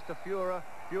fake is to Fuhrer.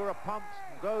 Fuhrer pumps,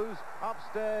 goes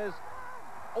upstairs,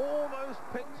 almost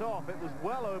picked off. It was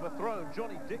well overthrown.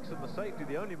 Johnny Dixon, the safety,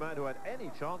 the only man who had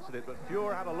any chance at it, but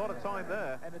Fuhrer had a lot of time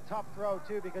there. And a tough throw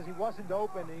too, because he wasn't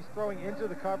open and he's throwing into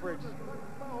the coverage.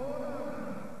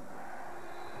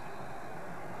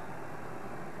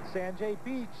 Sanjay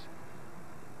Beach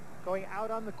going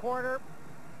out on the corner.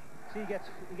 See, he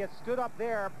gets stood up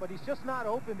there, but he's just not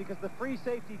open because the free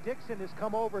safety Dixon has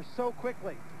come over so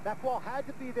quickly. That ball had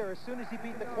to be there as soon as he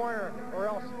beat the corner, or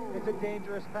else it's a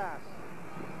dangerous pass.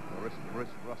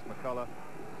 Russ McCullough,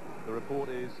 the report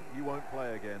is he won't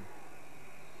play again.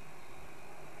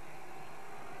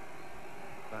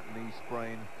 That knee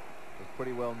sprain has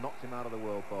pretty well knocked him out of the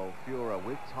World Bowl. Fuhrer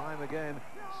with time again,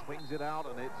 swings it out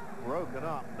and it's broken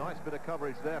up. Nice bit of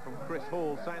coverage there from Chris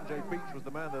Hall. Sanjay Beach was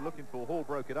the man they're looking for. Hall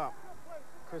broke it up.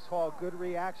 Chris Hall, good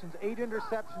reactions. 8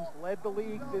 interceptions, led the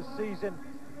league this season.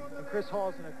 And Chris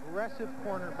Hall's an aggressive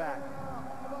cornerback.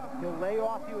 He'll lay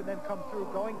off you and then come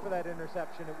through going for that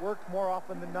interception. It worked more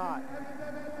often than not.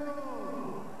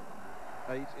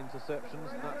 8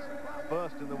 interceptions. That's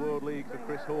first in the World League for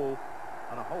Chris Hall.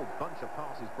 And a whole bunch of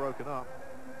passes broken up.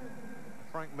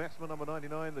 Frank Messmer, number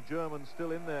 99, the German,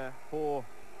 still in there for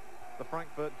the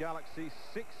Frankfurt Galaxy.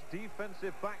 6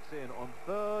 defensive backs in on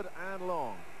 3rd and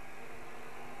long.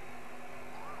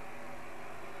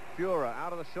 Fuhrer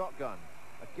out of the shotgun.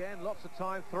 Again, lots of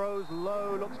time, throws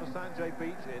low, looks for Sanjay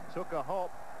Beach. It took a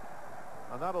hop,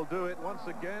 and that'll do it once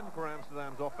again for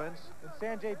Amsterdam's offense. And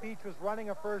Sanjay Beach was running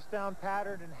a first down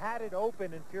pattern and had it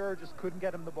open, and Fuhrer just couldn't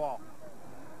get him the ball.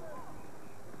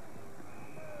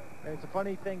 And it's a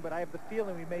funny thing, but I have the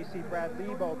feeling we may see Brad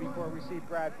Lebo before we see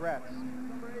Brad Bretz.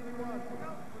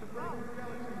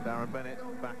 Darren Bennett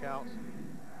back out.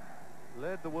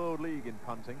 Led the World League in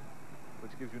punting,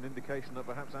 which gives you an indication that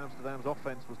perhaps Amsterdam's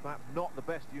offense was perhaps not the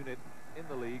best unit in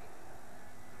the league.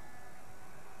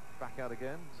 Back out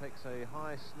again, takes a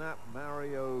high snap.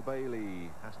 Mario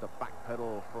Bailey has to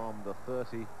backpedal from the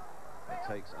 30. It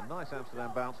takes a nice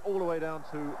Amsterdam bounce all the way down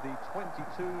to the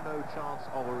 22. No chance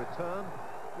of a return.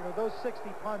 You know, those 60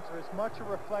 punts are as much a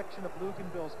reflection of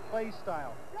Luganville's play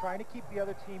style, trying to keep the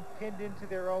other team pinned into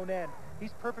their own end.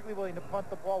 He's perfectly willing to punt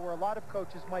the ball where a lot of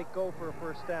coaches might go for a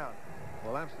first down.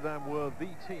 Well, Amsterdam were the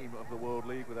team of the World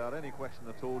League without any question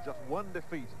at all. Just one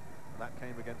defeat. That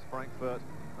came against Frankfurt.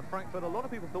 And Frankfurt, a lot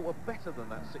of people thought were better than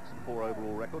that 6-4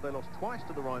 overall record. They lost twice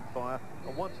to the Rhine Fire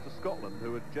and once to Scotland,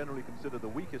 who are generally considered the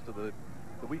weakest of the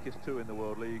weakest 2 in the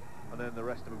World League, and then the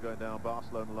rest of them going down: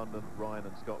 Barcelona, London, Rhine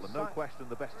and Scotland. No question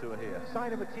the best 2 are here.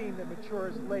 Sign of a team that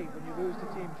matures late when you lose to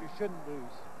teams you shouldn't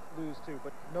lose to,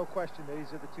 but no question that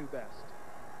these are the 2 best.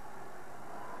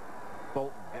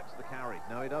 Bolton gets the carry.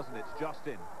 No, he doesn't. It's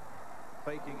Justin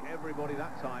faking everybody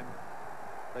that time.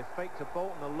 They faked to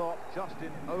Bolton a lot.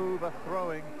 Justin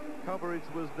overthrowing. Coverage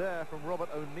was there from Robert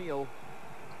O'Neill.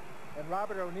 And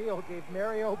Robert O'Neill gave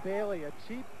Mario Bailey a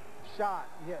cheap shot,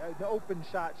 an open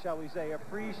shot, shall we say, a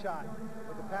free shot.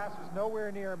 But the pass was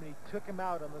nowhere near him, and he took him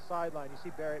out on the sideline. You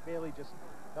see Bailey just,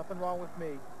 nothing wrong with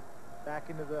me, back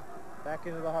into the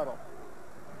huddle.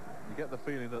 You get the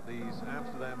feeling that these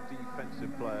Amsterdam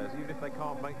defensive players, even if they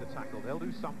can't make the tackle, they'll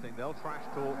do something. They'll trash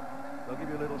talk. They'll give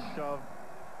you a little shove.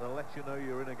 They'll let you know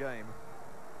you're in a game.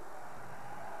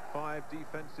 5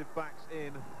 defensive backs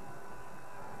in.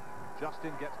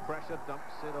 Justin gets pressure,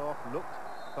 dumps it off, looked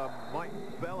for Mike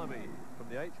Bellamy from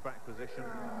the H-back position,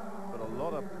 but a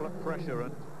lot of pressure,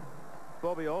 and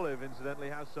Bobby Olive, incidentally,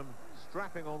 has some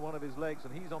strapping on one of his legs,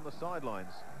 and he's on the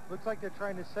sidelines. Looks like they're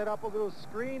trying to set up a little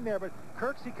screen there, but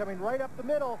Kirksey coming right up the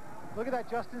middle. Look at that,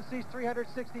 Justin sees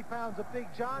 360 pounds of Big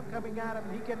John coming at him,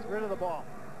 and he gets rid of the ball.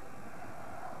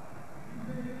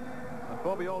 And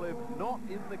Bobby Olive not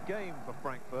in the game for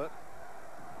Frankfurt,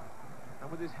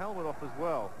 and with his helmet off as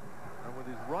well, and with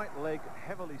his right leg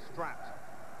heavily strapped.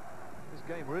 This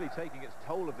game really taking its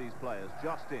toll of these players.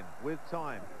 Justin with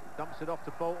time dumps it off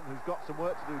to Bolton, who's got some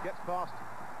work to do. Gets past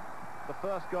the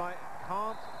first guy,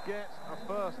 can't get a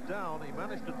first down. He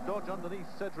managed to dodge underneath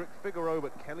Cedric Figueroa,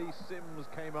 but Kelly Sims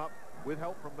came up with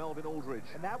help from Melvin Aldridge.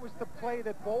 And that was the play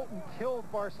that Bolton killed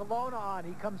Barcelona on.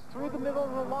 He comes through the middle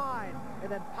of the line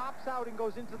and then pops out and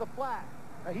goes into the flat.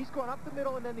 He's going up the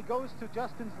middle, and then he goes to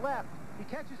Justin's left. He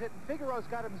catches it, and Figueroa's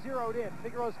got him zeroed in.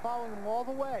 Figueroa's following him all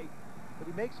the way, but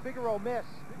he makes Figueroa miss,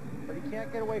 but he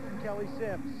can't get away from Kelly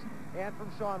Sims and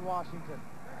from Sean Washington.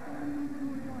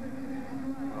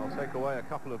 I'll take away a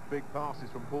couple of big passes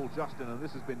from Paul Justin, and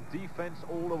this has been defense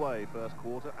all the way first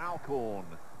quarter. Alcorn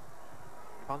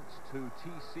punts to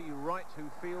T.C. Wright, who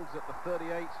fields at the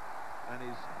 38 and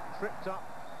is tripped up.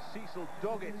 Cecil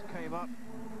Doggett came up.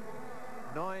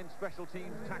 9 special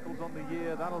teams tackles on the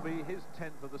year. That'll be his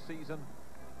 10th of the season.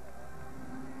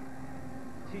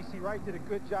 T.C. Wright did a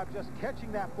good job just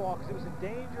catching that ball, because it was a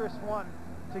dangerous one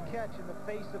to catch in the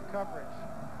face of coverage.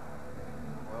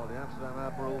 Well, the Amsterdam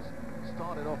Admirals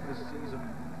started off this season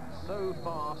so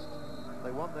fast.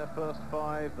 They won their first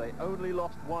 5. They only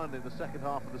lost 1 in the second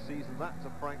half of the season. That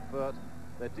to Frankfurt.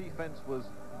 Their defense was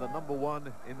the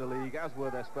 #1 in the league, as were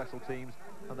their special teams,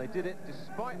 and they did it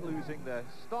despite losing their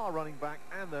star running back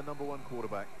and their #1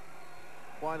 quarterback.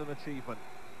 Quite an achievement.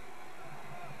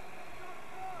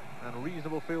 And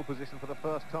reasonable field position for the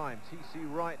first time. T.C.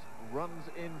 Wright runs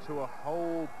into a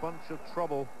whole bunch of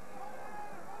trouble.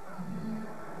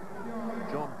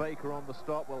 John Baker on the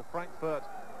stop. Well, Frankfurt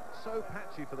so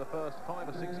patchy for the first 5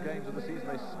 or 6 games of the season.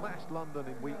 They smashed London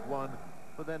in week 1,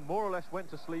 but then more or less went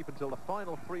to sleep until the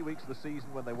final 3 weeks of the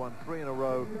season, when they won 3 in a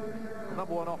row. The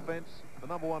 #1 offense, the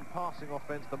 #1 passing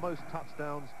offense, the most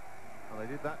touchdowns, and they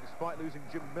did that despite losing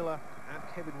Jim Miller and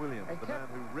Kevin Williams, the man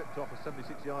who ripped off a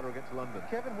 76-yarder against London.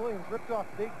 Kevin Williams ripped off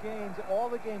big gains, all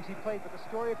the games he played, but the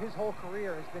story of his whole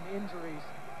career has been injuries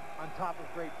on top of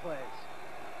great plays.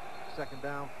 Second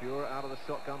down, Fuhrer out of the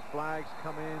shotgun. Flags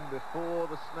come in before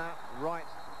the snap. Wright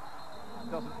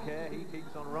doesn't care, he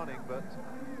keeps on running, but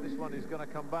this one is going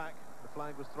to come back. The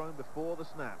flag was thrown before the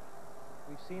snap.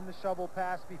 We've seen the shovel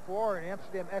pass before, and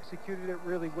Amsterdam executed it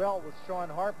really well with Sean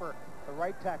Harper, the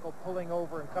right tackle, pulling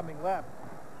over and coming left.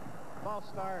 False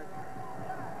start.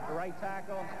 The right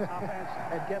tackle, offense.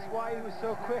 And guess why he was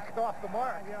so quick off the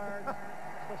mark? 5 yards.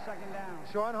 Still second down.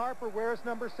 Sean Harper wears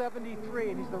number 73,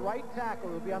 and he's the right tackle.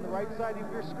 He'll be on the right side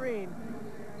of your screen.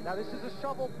 Now this is a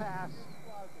shovel pass,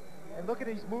 and look at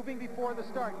it, he's moving before the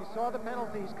start. You saw the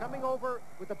penalty. He's coming over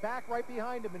with the back right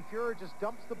behind him, and Fuhrer just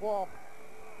dumps the ball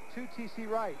to T.C.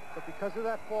 Wright. But because of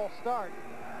that false start,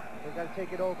 they've got to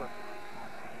take it over.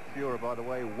 Fuhrer, by the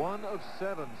way, 1 of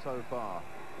 7 so far.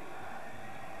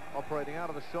 Operating out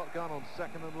of the shotgun on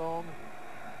 2nd and long.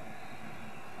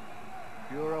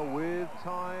 Fuhrer with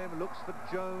time, looks for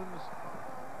Jones.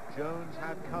 Jones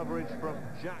had coverage from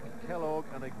Jack Kellogg,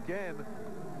 and again,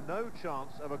 no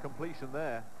chance of a completion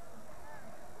there.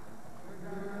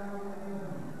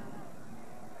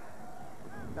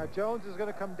 Now Jones is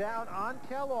going to come down on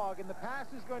Kellogg, and the pass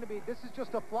is going to be, this is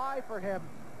just a fly for him,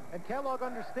 and Kellogg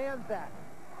understands that.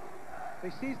 He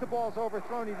sees the ball's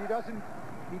overthrown, and he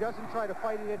doesn't try to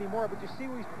fight it anymore, but you see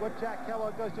what Jack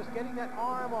Kellogg does, just getting that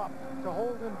arm up to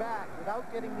hold him back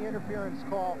without getting the interference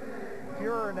call.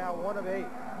 Fuhrer now 1 of 8.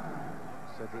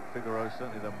 Cedric Figueroa,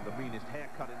 certainly the meanest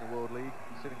haircut in the World League,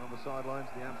 sitting on the sidelines,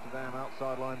 the Amsterdam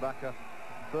outside linebacker.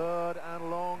 3rd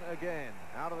and long again,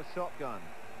 out of the shotgun.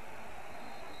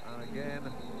 And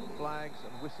again, flags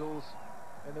and whistles.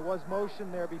 And there was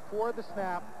motion there before the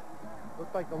snap.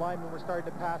 Looked like the linemen were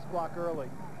starting to pass block early.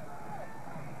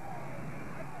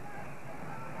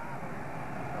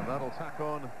 And that'll tack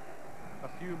on a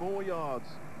few more yards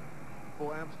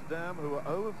for Amsterdam, who are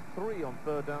 0 of 3 on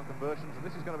 3rd down conversions, and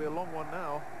this is going to be a long one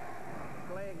now.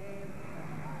 Play a game,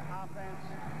 offense,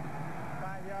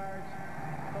 5 yards,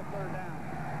 till 3rd down.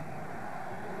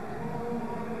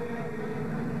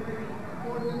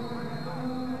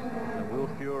 And Will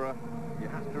Fuhrer, you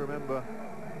have to remember,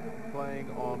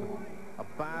 playing on a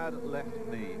bad left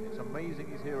knee. It's amazing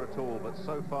he's here at all, but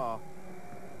so far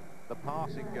the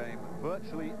passing game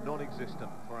virtually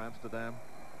non-existent for Amsterdam.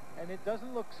 And it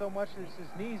doesn't look so much as his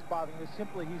knees bothering him,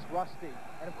 simply he's rusty.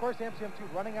 And of course Amsterdam too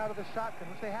running out of the shotgun,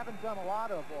 which they haven't done a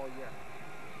lot of all year.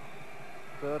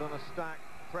 3rd on a stack,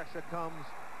 pressure comes.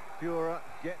 Fuhrer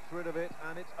gets rid of it,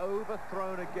 and it's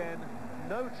overthrown again.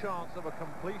 No chance of a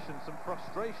completion. Some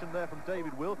frustration there from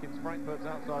David Wilkins, Frankfurt's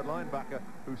outside linebacker,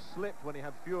 who slipped when he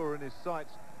had Fuhrer in his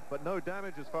sights, but no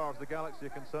damage as far as the Galaxy are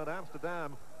concerned.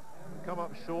 Amsterdam come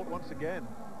up short once again.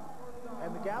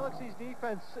 And the Galaxy's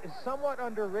defense is somewhat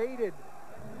underrated.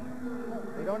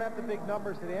 They don't have the big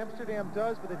numbers that Amsterdam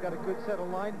does, but they've got a good set of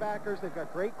linebackers. They've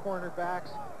got great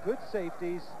cornerbacks, good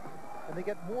safeties, and they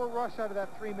get more rush out of that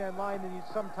 3-man line than you'd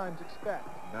sometimes expect.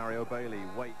 Mario Bailey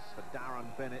waits for Darren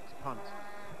Bennett's punt.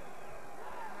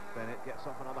 Bennett gets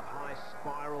off another high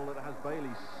spiral that has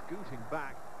Bailey scooting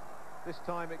back. This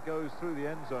time it goes through the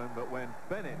end zone, but when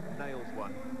Bennett nails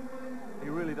one, he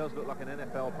really does look like an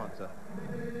NFL punter.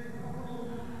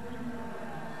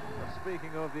 But speaking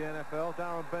of the NFL,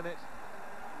 Darren Bennett,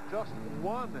 just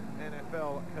one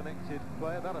NFL-connected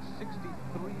player. That a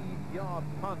 63-yard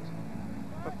punt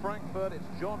for Frankfurt, it's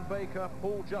John Baker,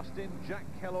 Paul Justin, Jack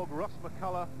Kellogg, Russ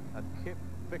McCullough and Kip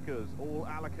Vickers, all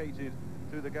allocated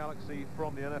to the Galaxy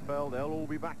from the NFL. They'll all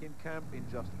be back in camp in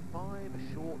just 5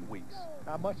 short weeks.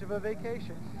 Not much of a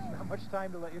vacation, not much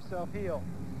time to let yourself heal.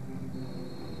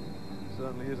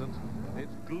 Certainly isn't.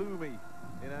 It's gloomy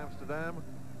in Amsterdam.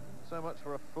 So much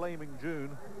for a flaming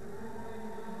June.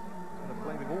 And a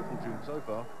flaming awful June so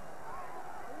far.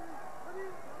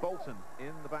 Bolton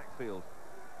in the backfield.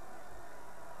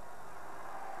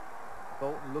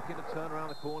 Bolton looking to turn around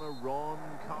the corner. Ron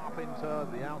Carpenter,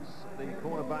 the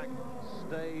cornerback,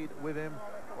 stayed with him.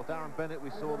 Well, Darren Bennett,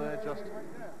 we saw there, just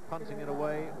punting it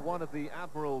away. One of the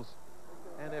Admirals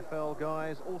NFL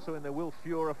guys, also in there, Will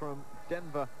Fuhrer from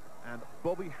Denver, and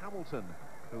Bobby Hamilton,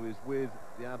 who is with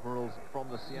the Admirals from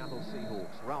the Seattle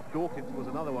Seahawks. Ralph Dawkins was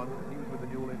another one. He was with the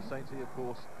New Orleans Saints. He, of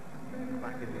course,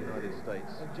 back in the United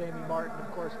States. And Jamie Martin,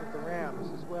 of course, with the Rams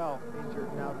as well,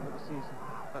 injured and out for the season.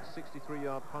 That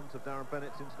 63-yard punt of Darren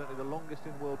Bennett's incidentally the longest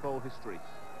in World Bowl history.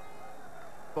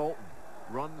 Bolton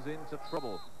runs into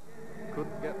trouble.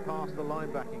 Couldn't get past the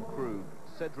linebacking crew.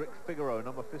 Cedric Figaro,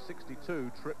 number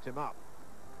 62, tripped him up.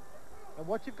 And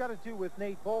what you've got to do with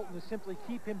Nate Bolton is simply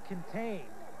keep him contained.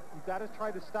 You've got to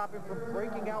try to stop him from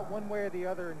breaking out one way or the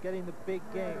other and getting the big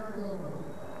games.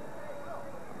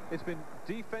 It's been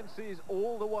defenses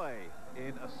all the way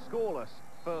in a scoreless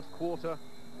first quarter.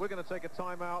 We're going to take a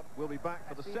timeout. We'll be back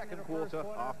for the second quarter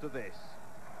after this.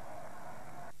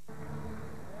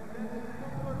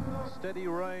 Steady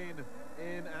rain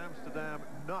in Amsterdam.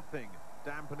 Nothing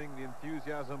dampening the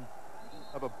enthusiasm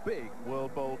of a big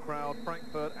World Bowl crowd.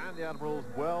 Frankfurt and the Admirals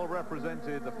well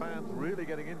represented. The fans really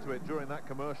getting into it during that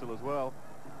commercial as well,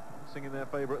 singing their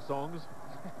favorite songs.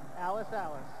 Alice,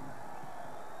 Alice.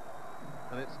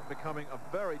 And it's becoming a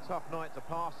very tough night to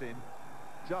pass in.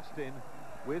 Justin,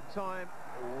 with time,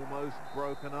 almost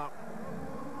broken up.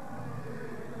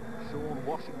 Sean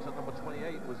Washington, number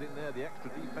 28, was in there. The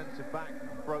extra defensive back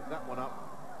broke that one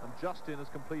up. And Justin has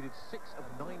completed 6 of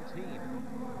 19.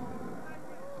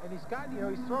 And he's gotten, you know,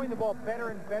 he's throwing the ball better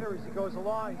and better as he goes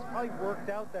along. He's probably worked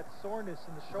out that soreness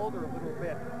in the shoulder a little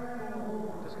bit.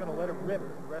 Just going to let him rip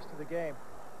for the rest of the game.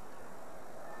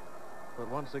 But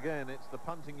once again, it's the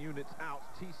punting units out.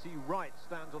 T.C. Wright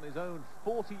stands on his own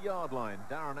 40-yard line.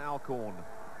 Darren Alcorn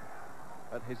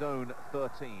at his own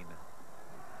 13.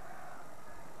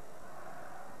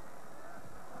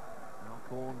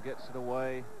 Alcorn gets it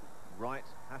away. Wright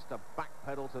has to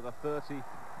backpedal to the 30.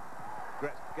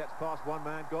 Gets past one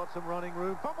man, got some running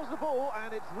room, fumbles the ball,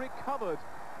 and it's recovered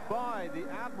by the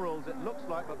Admirals, it looks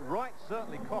like, but Wright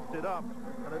certainly coughed it up,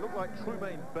 and it looked like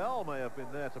Trumaine Bell may have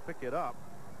been there to pick it up.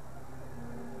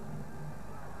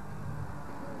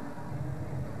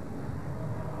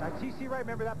 Now, T.C. Wright,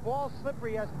 remember, that ball's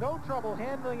slippery. He has no trouble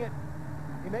handling it.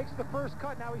 He makes the first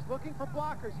cut. Now he's looking for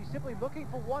blockers. He's simply looking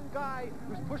for one guy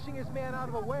who's pushing his man out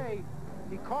of the way.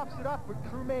 He coughs it up, but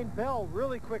Trumaine Bell,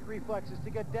 really quick reflexes to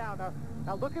get down.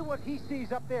 Now look at what he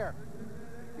sees up there.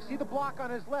 You see the block on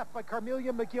his left by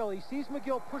Carmelian McGill. He sees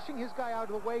McGill pushing his guy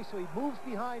out of the way, so he moves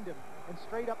behind him and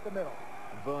straight up the middle.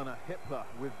 Werner Hippler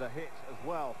with the hit as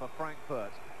well for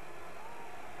Frankfurt.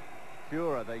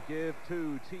 Fuhrer they give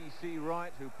to T.C.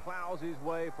 Wright, who plows his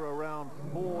way for around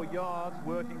 4 yards,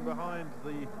 working behind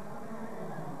the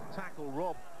tackle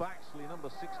Rob Baxley, number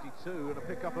 62, and a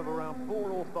pickup of around 4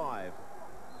 or 5.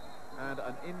 And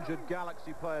an injured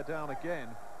Galaxy player down again.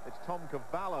 It's Tom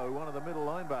Cavallo, one of the middle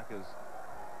linebackers.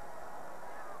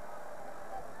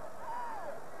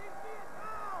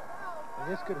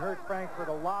 And this could hurt Frankfurt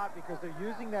a lot because they're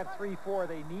using that 3-4.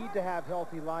 They need to have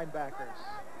healthy linebackers.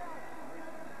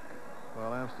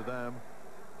 Well, Amsterdam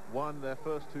won their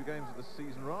first 2 games of the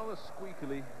season rather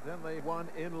squeakily. Then they won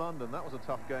in London. That was a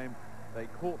tough game. They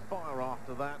caught fire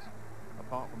after that.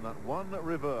 Apart from that one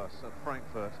reverse at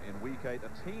Frankfurt in week 8,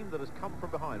 a team that has come from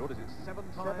behind. What is it, 7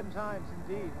 times? 7 times,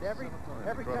 indeed.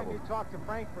 Every time you talk to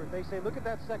Frankfurt, they say, look at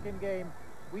that second game.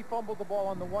 We fumbled the ball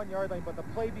on the 1-yard line, but the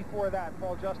play before that,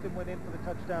 Paul Justin went in for the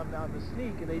touchdown down the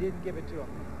sneak, and they didn't give it to him.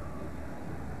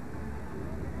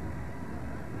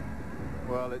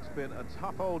 Well, it's been a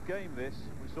tough old game, this.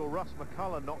 We saw Russ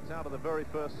McCullough knocked out of the very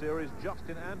first series.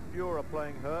 Justin and Fuhrer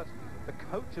playing hurt. The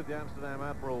coach of the Amsterdam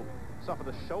Admiral suffered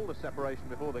a shoulder separation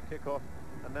before the kickoff,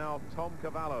 and now Tom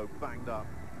Cavallo banged up.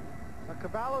 Now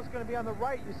Cavallo's going to be on the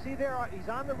right. You see there, he's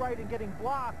on the right and getting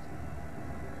blocked.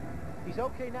 He's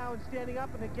okay now and standing up,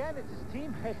 and again, it's his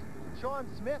teammate, Sean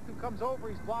Smith, who comes over.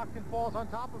 He's blocked and falls on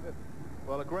top of him.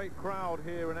 Well, a great crowd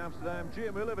here in Amsterdam.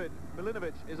 Gia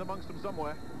Milinovic is amongst them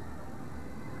somewhere.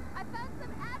 I found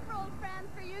some Admirals fans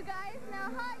for you guys.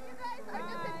 Now, hi, you guys are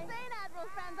just insane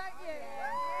Admirals fans, aren't you?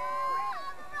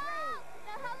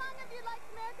 Now, hello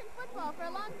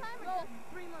long time or just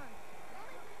 3 months?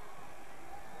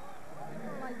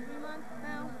 Like 3 months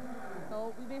now.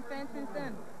 So we've been fans since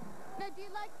then. Now, do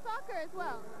you like soccer as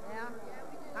well? Yeah.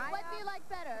 What do you like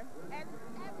better?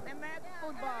 American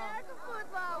football. American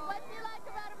football. What do you like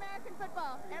about American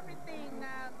football? Everything.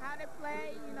 How they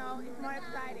play, you know, it's more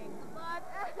exciting. But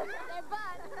their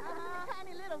butt,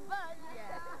 tiny little butt.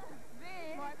 Yeah.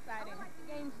 Big. More exciting. I like the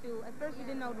games too. At first we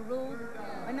didn't know the rules,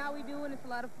 but now we do, and it's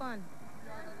a lot of fun.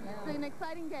 It's an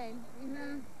exciting game.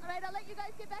 All right, I'll let you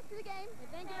guys get back to the game.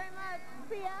 Thank you very much.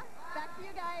 See ya. Back to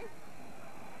you guys.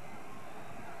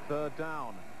 Third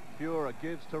down. Fura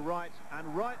gives to Wright,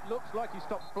 and Wright looks like he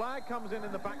stopped. Flag comes in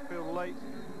the backfield late,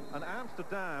 and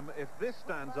Amsterdam, if this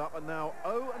stands up, are now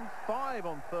 0-5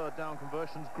 on third down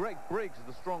conversions. Greg Briggs,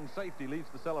 the strong safety, leads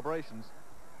the celebrations.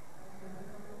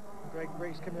 Greg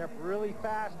Briggs coming up really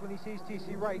fast when he sees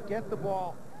T.C. Wright get the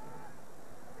ball.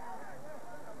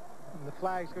 And the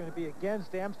flag's going to be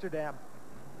against Amsterdam.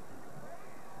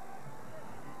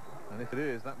 And if it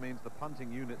is, that means the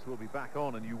punting units will be back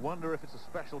on, and you wonder if it's a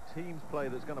special teams play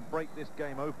that's going to break this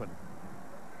game open.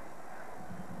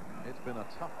 It's been a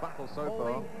tough battle so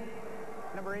far.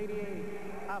 Number 88,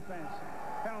 offense.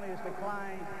 Penalty is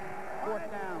declined.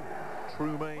 Fourth down.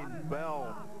 Trumaine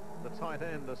Bell, the tight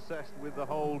end, assessed with the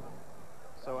hold.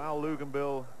 So Al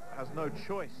Luganbill has no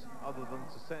choice other than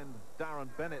to send Darren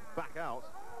Bennett back out.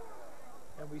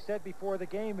 And we said before the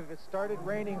game, if it started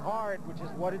raining hard, which is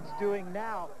what it's doing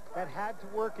now, that had to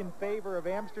work in favor of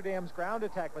Amsterdam's ground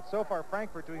attack. But so far,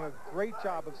 Frankfurt doing a great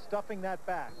job of stuffing that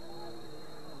back.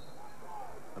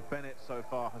 And Bennett so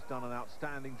far has done an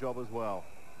outstanding job as well.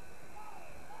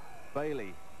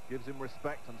 Bailey gives him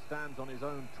respect and stands on his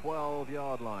own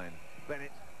 12-yard line.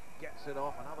 Bennett gets it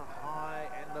off. Another high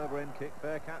end-over-end kick.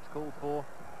 Fair catch called for.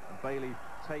 And Bailey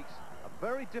takes a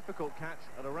very difficult catch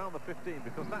at around the 15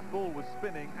 because that ball was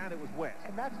spinning and it was wet.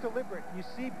 And that's deliberate. You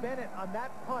see Bennett on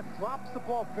that punt drops the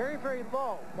ball very, very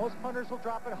low. Most punters will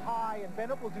drop it high, and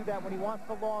Bennett will do that when he wants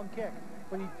the long kick.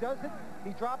 When he does it,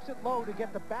 he drops it low to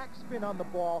get the backspin on the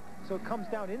ball, so it comes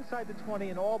down inside the 20,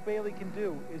 and all Bailey can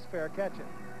do is fair catch it.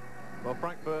 Well,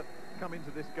 Frankfurt come into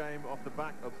this game off the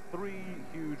back of 3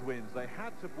 huge wins. They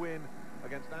had to win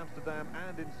against Amsterdam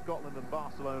and in Scotland and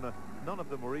Barcelona. None of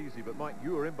them were easy, but Mike,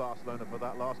 you were in Barcelona for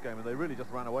that last game, and they really just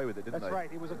ran away with it, didn't they? That's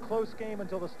right. It was a close game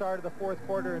until the start of the fourth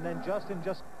quarter, and then Justin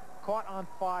just caught on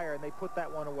fire, and they put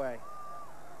that one away.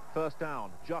 First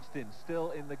down. Justin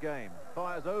still in the game.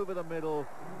 Fires over the middle.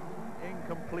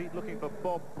 Incomplete, looking for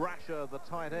Bob Brasher, the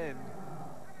tight end.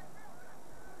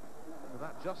 But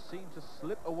that just seemed to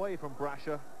slip away from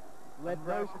Brasher. Led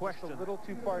No Brasher question. just a little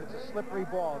too far. It's a slippery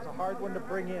ball. It's a hard one to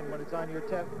bring in when it's on your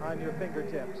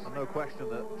fingertips. And no question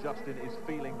that Justin is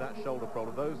feeling that shoulder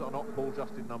problem. Those are not Paul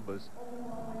Justin numbers.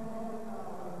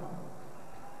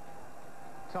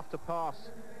 Tough to pass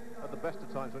at the best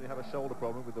of times when you have a shoulder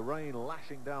problem. With the rain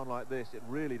lashing down like this, it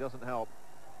really doesn't help.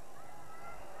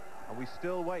 And we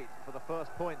still wait for the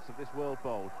first points of this World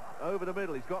Bowl. Over the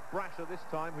middle, he's got Brasher this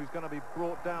time, who's going to be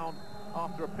brought down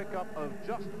after a pickup of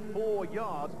just 4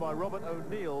 yards by Robert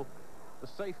O'Neill, the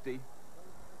safety.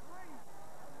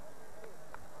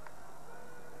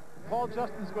 Paul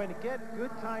Justin's going to get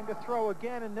good time to throw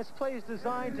again, and this play is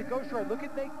designed to go short. Look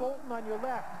at Nate Bolton on your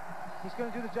left. He's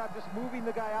going to do the job just moving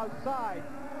the guy outside.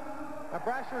 Now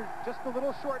Brasher, just a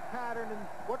little short pattern,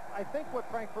 and I think what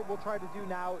Frankfurt will try to do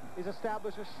now is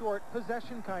establish a short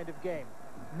possession kind of game.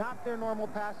 Not their normal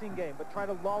passing game, but try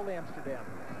to lull Amsterdam.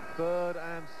 3rd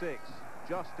and 6.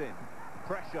 Justin,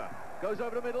 pressure, goes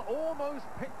over the middle, almost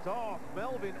picked off.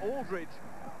 Melvin Aldridge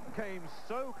came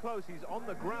so close. He's on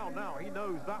the ground now. He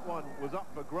knows that one was up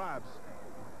for grabs.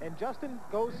 And Justin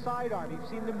goes sidearm. You've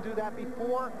seen him do that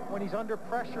before when he's under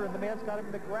pressure and the man's got him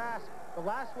in the grasp. The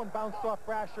last one bounced off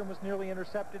Brasher and was nearly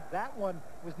intercepted. That one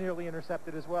was nearly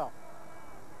intercepted as well.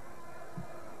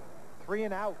 3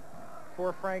 and out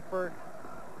for Frankfurt.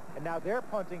 And now they're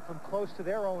punting from close to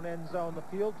their own end zone.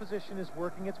 The field position is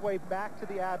working its way back to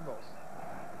the Admirals.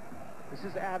 This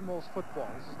is Admirals football.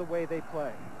 This is the way they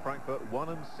play. Frankfurt 1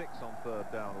 and 6 on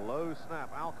 3rd down. Low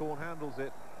snap. Alcorn handles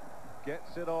it.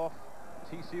 Gets it off.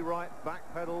 T.C. Wright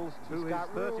backpedals to his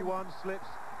 31, slips,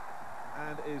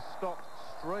 and is stopped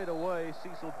straight away.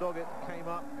 Cecil Doggett came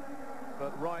up,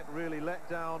 but Wright really let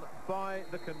down by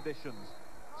the conditions.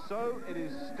 So it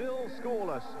is still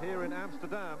scoreless here in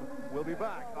Amsterdam. We'll be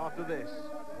back after this.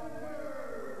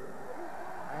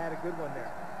 I had a good one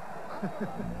there.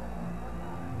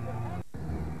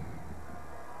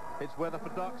 It's weather for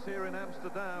ducks here in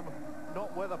Amsterdam,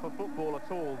 not weather for football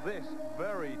at all. This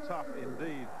very tough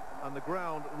indeed, and the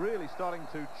ground really starting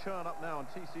to churn up now, and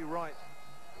T.C. Wright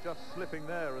just slipping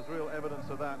there is real evidence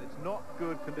of that. It's not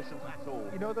good conditions at all.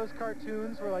 You know those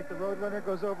cartoons where like the Roadrunner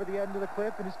goes over the end of the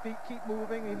cliff and his feet keep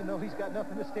moving even though he's got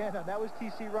nothing to stand on? That was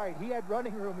T.C. Wright. He had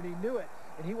running room and he knew it,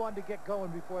 and he wanted to get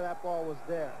going before that ball was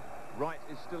there. Wright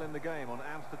is still in the game on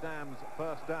Amsterdam's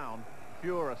first down.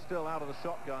 Fuhrer still out of the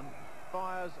shotgun.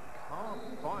 Fires,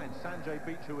 can't find Sanjay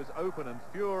Beach, who is open, and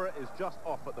Fuhrer is just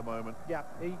off at the moment. Yeah,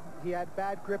 he had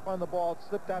bad grip on the ball. It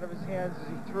slipped out of his hands as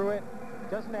he threw it.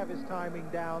 Doesn't have his timing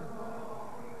down.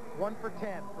 1 for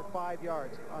 10 for 5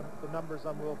 yards on the numbers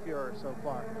on Will Fuhrer so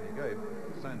far. He gave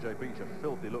Sanjay Beach a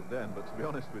filthy look then, but to be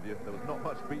honest with you, there was not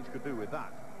much Beach could do with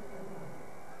that.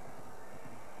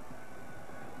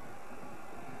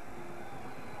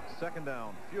 Second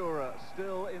down, Fuhrer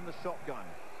still in the shotgun.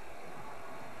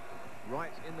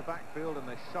 Wright in the backfield, and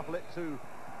they shuffle it to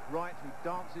Wright, who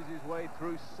dances his way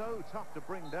through. So tough to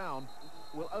bring down.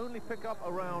 Will only pick up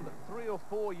around 3 or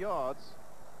 4 yards.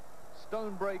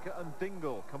 Stonebreaker and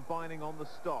Dingle combining on the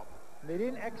stop. They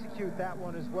didn't execute that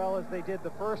one as well as they did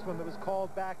the first one that was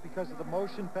called back because of the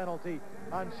motion penalty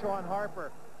on Sean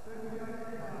Harper.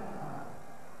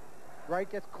 Wright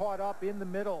gets caught up in the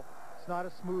middle. It's not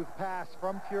a smooth pass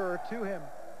from Fuhrer to him.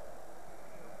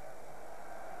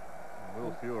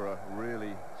 Will Fuhrer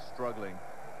really struggling.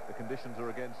 The conditions are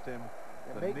against him.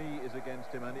 The knee is against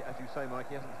him, and as you say, Mike,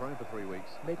 he hasn't thrown for 3 weeks.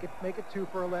 Make it 2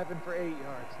 for 11 for 8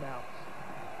 yards now.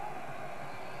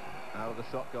 Out of the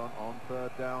shotgun on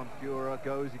third down. Fuhrer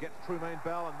goes. He gets Trumaine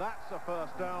Bell, and that's a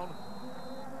first down.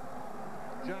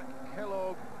 Jack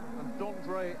Kellogg and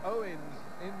Dondre Owens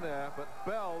in there, but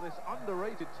Bell, this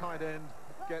underrated tight end,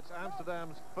 gets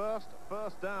Amsterdam's first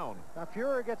down. Now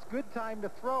Fuhrer gets good time to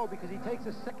throw because he takes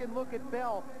a second look at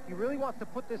Bell. He really wants to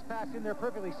put this pass in there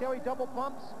perfectly. See how he double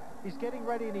pumps? He's getting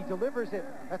ready and he delivers it.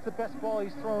 That's the best ball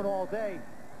he's thrown all day.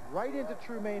 Right into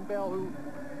Trumaine Bell, who,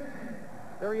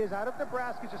 there he is out of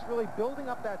Nebraska, just really building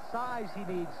up that size he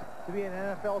needs to be an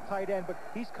NFL tight end, but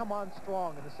he's come on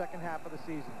strong in the second half of the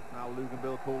season. Now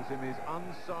Luganville calls him his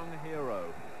unsung hero.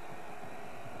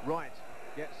 Wright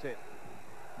gets it.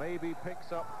 Maybe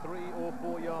picks up 3 or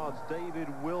 4 yards. David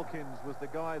Wilkins was the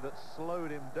guy that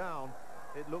slowed him down.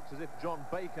 It looks as if John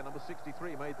Baker, number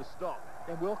 63, made the stop.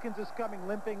 And Wilkins is coming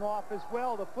limping off as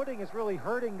well. The footing is really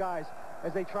hurting guys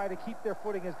as they try to keep their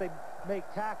footing as they make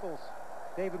tackles.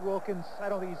 David Wilkins, I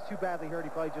don't think he's too badly hurt. He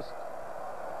probably just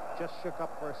shook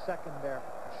up for a second there.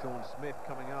 Sean Smith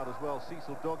coming out as well.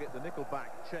 Cecil Doggett, the nickelback,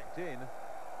 checked in.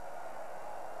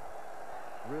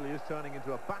 Really is turning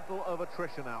into a battle of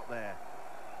attrition out there.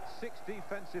 6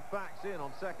 defensive backs in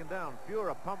on second down.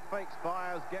 Fuhrer pump fakes,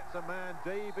 fires, gets a man.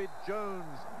 David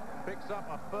Jones picks up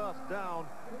a first down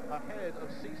ahead of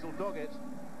Cecil Doggett.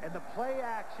 And the play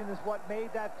action is what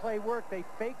made that play work. They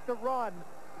faked the run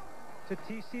to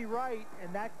T.C. Wright,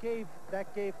 and that gave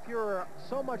Fuhrer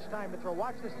so much time to throw.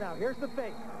 Watch this now. Here's the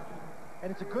fake.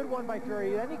 And it's a good one by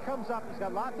Fuhrer. Then he comes up. He's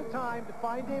got lots of time to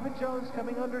find David Jones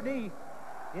coming underneath.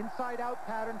 Inside-out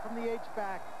pattern from the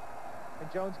H-back.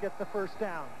 And Jones gets the first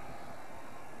down.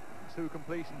 2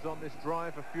 completions on this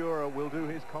drive for Fuhrer will do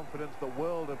his confidence the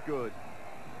world of good.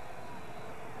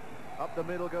 Up the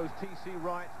middle goes T.C.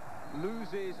 Wright.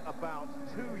 Loses about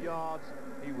 2 yards.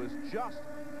 He was just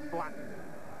flattened.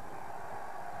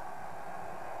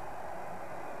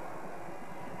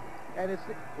 And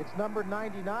it's number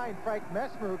 99, Frank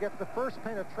Messmer, who gets the first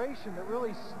penetration that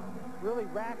really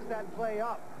racks that play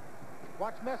up.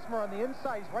 Watch Messmer on the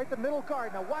inside. He's right the middle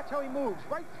guard. Now watch how he moves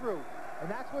right through. And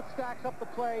that's what stacks up the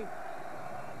play.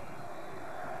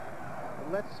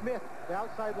 And let Smith, the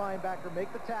outside linebacker,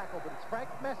 make the tackle. But it's Frank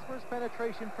Messmer's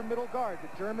penetration from middle guard,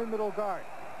 the German middle guard,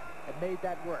 that made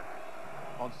that work.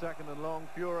 On second and long,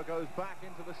 Fuhrer goes back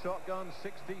into the shotgun.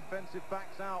 6 defensive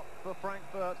backs out for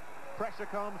Frankfurt. Pressure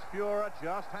comes. Fuhrer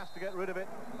just has to get rid of it.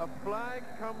 A flag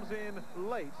comes in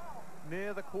late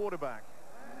near the quarterback.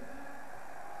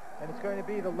 And it's going to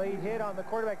be the late hit on the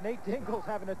quarterback. Nate Dingle's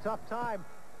having a tough time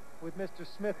with Mr.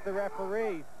 Smith, the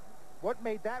referee. What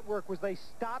made that work was they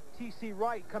stopped T.C.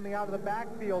 Wright coming out of the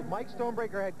backfield. Mike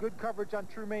Stonebreaker had good coverage on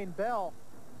Trumaine Bell,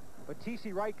 but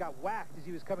T.C. Wright got whacked as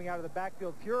he was coming out of the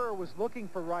backfield. Fuhrer was looking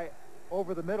for Wright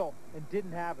over the middle and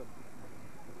didn't have him.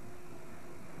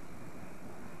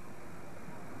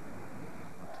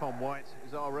 Tom White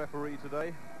is our referee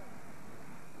today.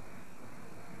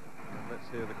 And let's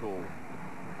hear the call.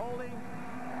 Holding,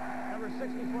 number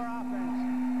 64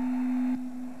 offense.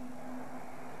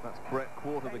 That's Brett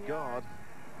Quarter, the guard.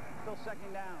 Still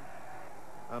second down.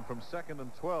 And from second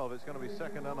and 12, it's going to be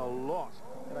second and a lot.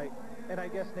 And I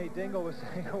guess Nate Dingle was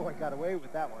saying, oh, I got away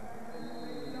with that one.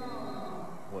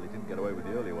 Well, he didn't get away with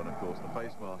the earlier one, of course, the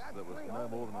face mask that was no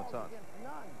more than a touch.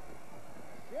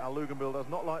 Al Luganbill does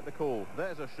not like the call.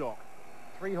 There's a shock.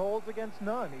 3 holds against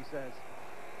none, he says.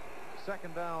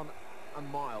 Second down and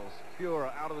miles.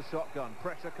 Fura out of the shotgun.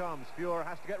 Pressure comes. Fura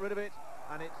has to get rid of it.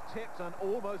 And it's tipped and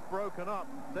almost broken up.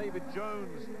 David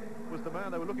Jones was the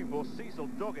man they were looking for. Cecil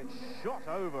Doggett shot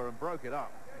over and broke it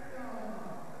up.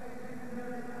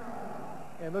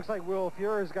 And it looks like Will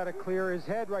Fura's got to clear his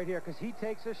head right here because he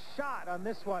takes a shot on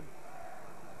this one.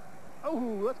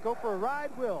 Oh, let's go for a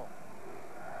ride, Will.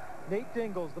 Nate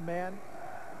Dingle's the man.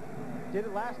 Did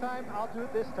it last time, I'll do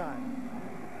it this time.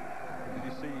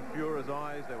 Did you see Fura's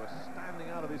eyes? They were standing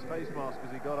out of his face mask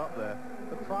as he got up there.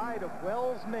 The pride of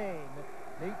Wells, Maine,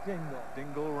 Nate Dingle.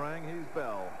 Dingle rang his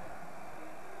bell.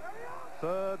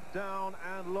 Third down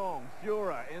and long.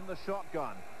 Fura in the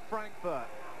shotgun. Frankfurt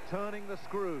turning the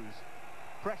screws.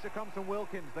 Pressure comes from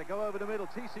Wilkins. They go over the middle.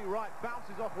 T.C. Wright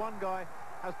bounces off one guy,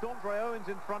 has Dondre Owens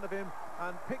in front of him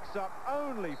and picks up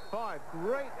only 5.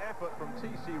 Great effort from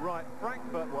T.C. Wright.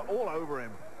 Frankfurt were all over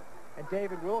him. And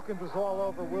David Wilkins was all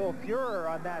over Will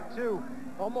Fura on that too.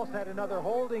 Almost had another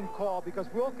holding call because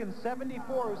Wilkins,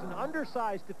 74, who's an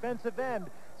undersized defensive end,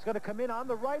 is going to come in on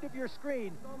the right of your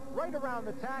screen, right around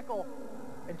the tackle,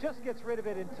 and just gets rid of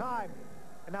it in time.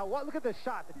 And now look at the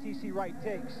shot that T.C. Wright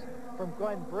takes from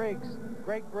Greg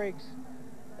Briggs.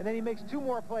 And then he makes 2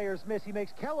 more players miss. He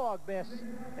makes Kellogg miss,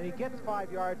 and he gets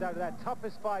 5 yards out of that.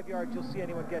 Toughest 5 yards you'll see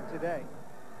anyone get today.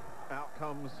 Out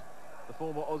comes the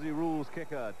former Aussie rules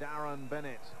kicker, Darren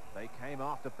Bennett. They came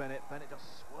after Bennett. Bennett just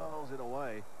swirls it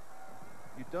away.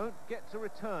 You don't get to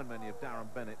return many of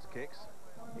Darren Bennett's kicks.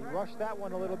 He rushed that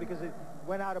one a little because it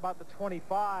went out about the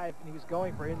 25, and he was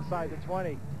going for inside the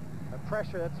 20.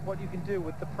 Pressure, that's what you can do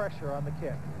with the pressure on the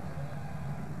kick.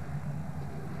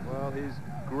 Well, his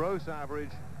gross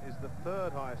average is the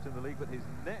 3rd highest in the league, but his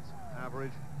net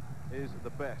average is the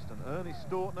best. And Ernie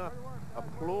Stortner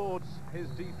applauds his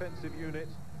defensive unit.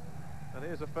 And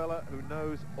here's a fella who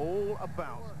knows all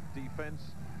about defense.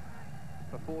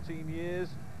 For 14 years,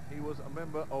 he was a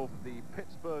member of the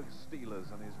Pittsburgh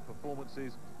Steelers, and his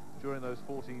performances during those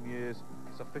 14 years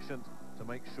sufficient to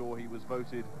make sure he was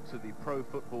voted to the Pro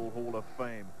Football Hall of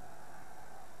Fame.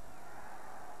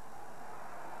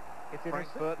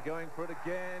 Frankfurt going for it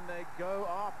again. They go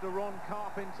after Ron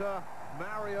Carpenter.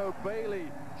 Mario Bailey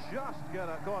just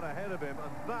got ahead of him,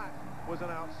 and that was an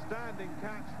outstanding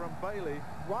catch from Bailey.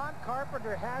 Ron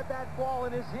Carpenter had that ball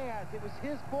in his hands. It was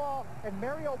his ball, and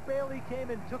Mario Bailey came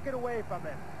and took it away from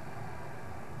him.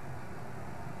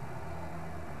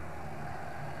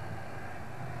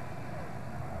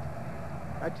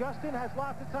 Now Justin has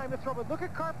lots of time to throw, but look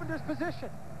at Carpenter's position.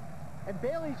 And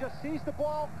Bailey just sees the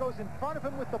ball, goes in front of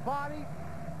him with the body.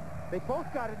 They both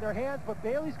got it in their hands, but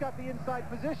Bailey's got the inside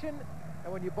position.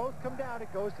 And when you both come down,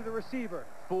 it goes to the receiver.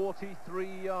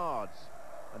 43 yards.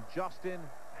 And Justin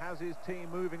has his team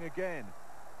moving again.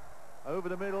 Over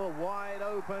the middle, wide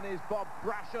open is Bob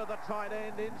Brasher, the tight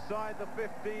end, inside the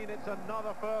 15. It's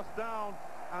another first down.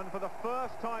 And for the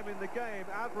first time in the game,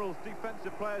 Admirals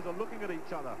defensive players are looking at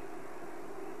each other.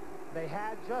 They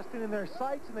had Justin in their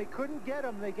sights, and they couldn't get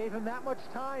him. They gave him that much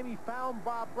time. He found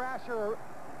Bob Brasher.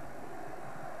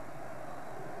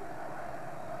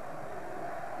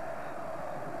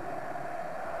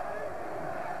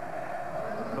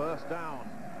 First down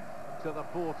to the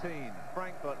 14.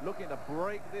 Frankfurt looking to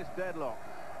break this deadlock.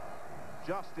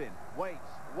 Justin waits,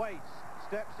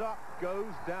 steps up,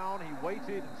 goes down. He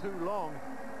waited too long.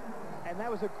 And that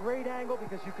was a great angle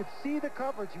because you could see the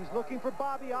coverage. He was looking for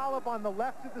Bobby Olive on the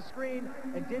left of the screen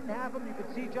and didn't have him. You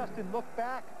could see Justin look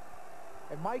back.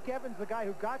 And Mike Evans, the guy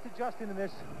who got to Justin in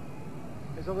this,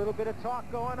 there's a little bit of talk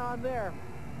going on there.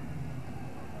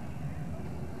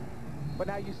 But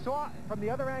now you saw, from the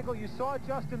other angle, you saw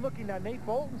Justin looking. Now Nate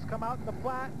Bolton's come out in the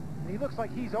flat, and he looks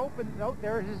like he's open. Note,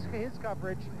 there is his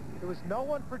coverage. There was no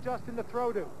one for Justin to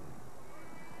throw to.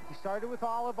 He started with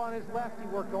Olive on his left. He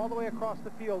worked all the way across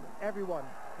the field. Everyone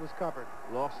was covered.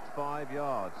 Lost 5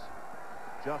 yards.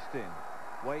 Justin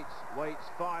waits,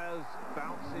 fires,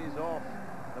 bounces off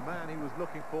the man he was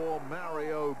looking for,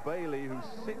 Mario Bailey, who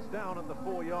sits down at the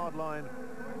 4-yard line.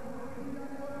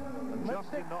 And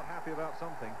Justin not happy about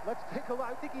something. Let's take a look.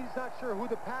 I think he's not sure who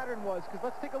the pattern was, because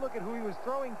let's take a look at who he was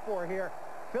throwing for here.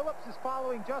 Phillips is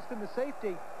following Justin, the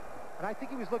safety. And I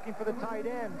think he was looking for the tight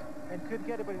end and couldn't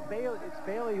get it, but it's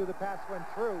Bailey who the pass went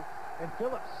through. And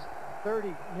Phillips,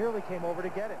 30, nearly came over to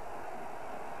get it.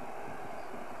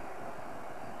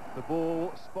 The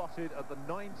ball spotted at the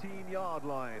 19-yard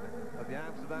line of the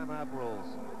Amsterdam Admirals.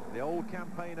 The old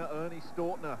campaigner Ernie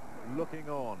Stortner looking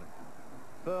on.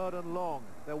 3rd and long.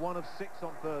 They're 1 of 6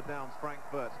 on 3rd downs,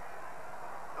 Frankfurt.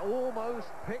 almost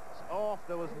picked off.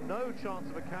 There was no chance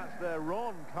of a catch there.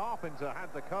 Ron Carpenter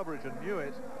had the coverage and knew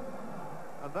it.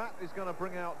 And that is going to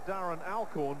bring out Darren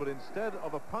Alcorn, but instead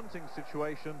of a punting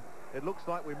situation, it looks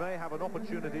like we may have an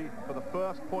opportunity for the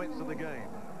first points of the game.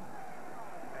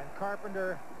 And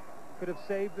Carpenter could have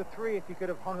saved the 3 if he could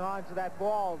have hung on to that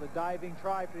ball, the diving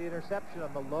try for the interception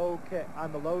on the low kick,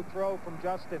 on the low throw from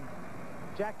Justin.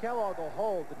 Jack Kellogg will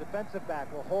hold, the defensive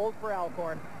back will hold for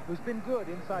Alcorn, who's been good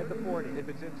inside the 40. If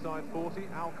it's inside 40,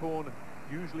 Alcorn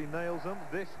usually nails them.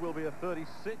 This will be a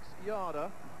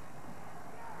 36-yarder.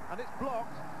 And it's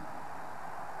blocked.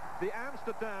 The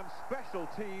Amsterdam special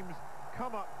teams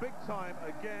come up big time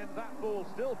again. That ball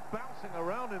still bouncing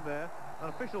around in there. An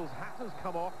official's hat has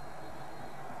come off.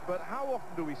 But how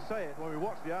often do we say it when we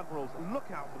watch the Admirals?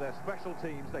 Look out for their special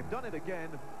teams. They've done it again.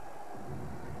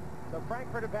 So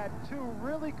Frankfurt have had 2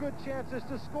 really good chances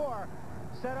to score,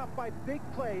 set up by big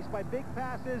plays, by big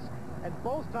passes, and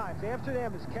both times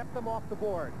Amsterdam has kept them off the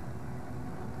board.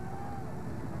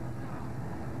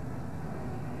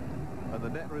 And the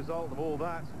net result of all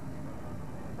that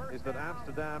is that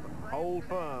Amsterdam hold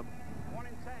firm. 1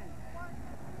 and 10.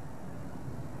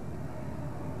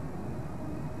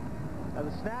 Now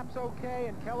the snap's okay,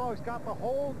 and Kellogg's got the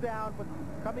hold down, but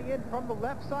coming in from the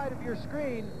left side of your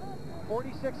screen,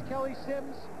 46 Kelly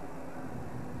Sims,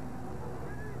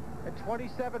 and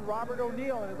 27 Robert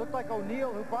O'Neill, and it looked like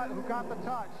O'Neill who got the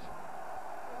touch.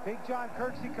 Big John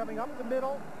Kirksey coming up the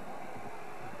middle,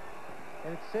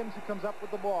 and it's Sims who comes up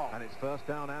with the ball. And it's first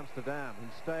down Amsterdam, who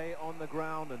stay on the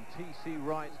ground, and T.C.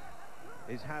 Wright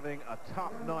is having a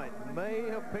tough night. May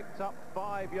have picked up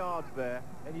 5 yards there.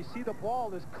 And you see the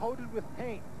ball is coated with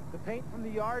paint. The paint from the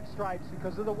yard stripes,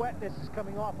 because of the wetness, is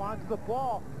coming off onto the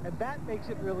ball, and that makes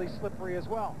it really slippery as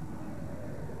well.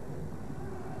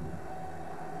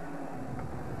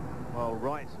 Well,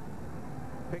 Wright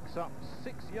picks up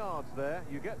 6 yards there.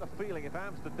 You get the feeling if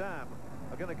Amsterdam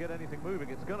are going to get anything moving,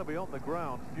 it's going to be on the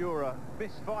ground. Führer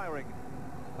misfiring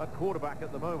at quarterback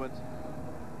at the moment.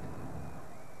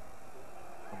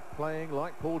 And playing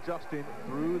like Paul Justin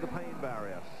through the pain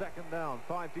barrier. Second down,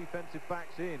 5 defensive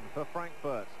backs in for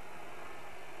Frankfurt.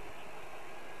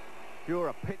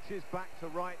 Führer pitches back to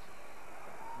Wright.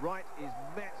 Wright is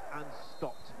met and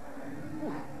stopped.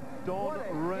 Oof. Don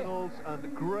Reynolds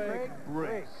and Greg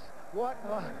Briggs. What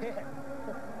a hit.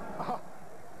 Oh.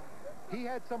 He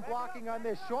had some blocking on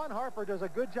this. Sean Harper does a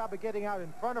good job of getting out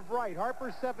in front of Wright.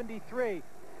 Harper's 73.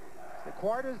 The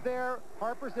Quarter's there.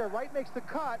 Harper's there. Wright makes the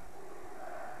cut.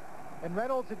 And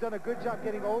Reynolds had done a good job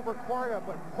getting over Quarter,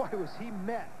 but boy, was he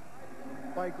met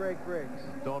by Greg Briggs.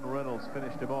 Don Reynolds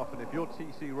finished him off, and if you're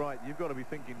T.C. Wright, you've got to be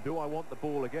thinking, do I want the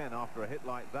ball again after a hit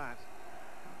like that?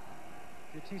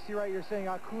 If you're T.C. Wright, you're saying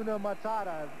Hakuna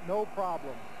Matata, no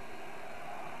problem.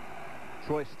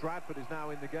 Troy Stratford is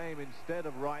now in the game instead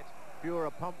of Wright.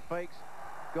 Führer pump fakes,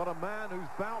 got a man who's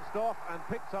bounced off and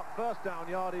picks up first down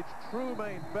yardage.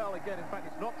 Trumaine Bell again. In fact,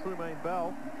 it's not Trumaine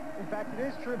Bell. In fact, it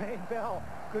is Trumaine Bell.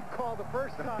 Good call the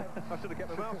first time. I should have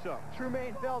kept my mouth shut.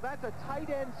 Trumaine Bell, that's a tight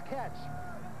end's catch,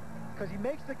 because he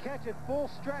makes the catch at full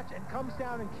stretch and comes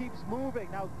down and keeps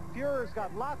moving. Now, Führer's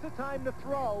got lots of time to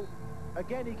throw.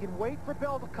 Again, he can wait for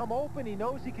Bell to come open. He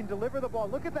knows he can deliver the ball.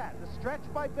 Look at that, the stretch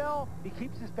by Bell. He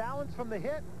keeps his balance from the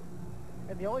hit.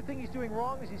 And the only thing he's doing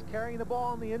wrong is he's carrying the ball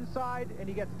on the inside, and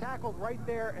he gets tackled right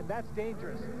there, and that's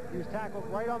dangerous. He was tackled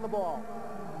right on the ball.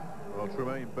 Well,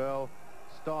 Trumaine Bell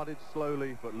started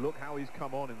slowly, but look how he's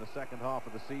come on in the second half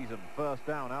of the season. First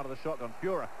down out of the shotgun.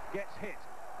 Führer gets hit,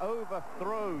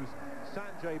 overthrows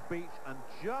Sanjay Beach, and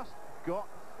just got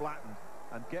flattened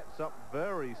and gets up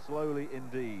very slowly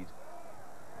indeed.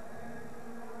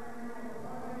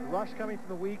 Rush coming from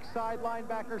the weak side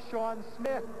linebacker, Sean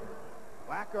Smith.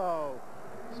 Wacko.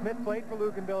 Smith played for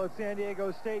Luganville at San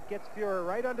Diego State, gets Führer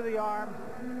right under the arm.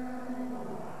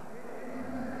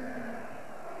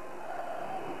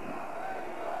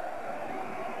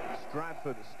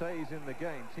 Stratford stays in the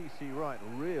game. T.C. Wright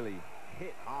really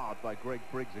hit hard by Greg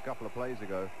Briggs a couple of plays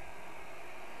ago.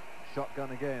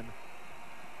 Shotgun again.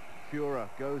 Führer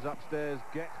goes upstairs,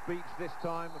 gets Beach this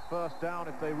time. First down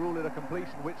if they rule it a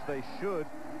completion, which they should.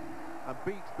 And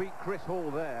Beach beat Chris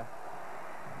Hall there.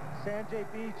 Sanjay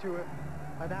Beach, who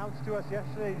announced to us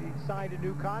yesterday he signed a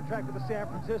new contract with the San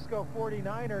Francisco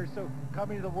 49ers, so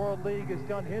coming to the World League has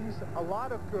done him a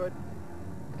lot of good.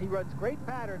 He runs great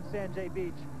patterns, Sanjay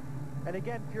Beach. And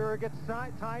again, Führer gets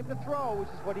time to throw, which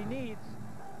is what he needs.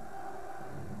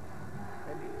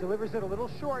 And he delivers it a little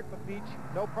short, but Beach,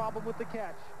 no problem with the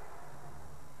catch.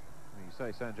 You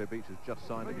say Sanjay Beach has just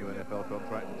signed a new NFL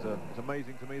contract. It's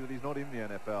amazing to me that he's not in the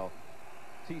NFL.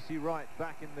 T.C. Wright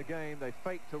back in the game. They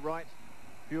fake to Wright.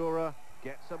 Führer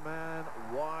Gets a man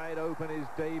wide open is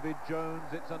David Jones.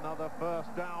 It's another first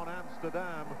down,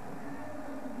 Amsterdam.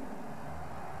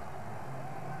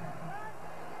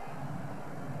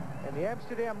 And the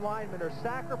Amsterdam linemen are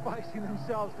sacrificing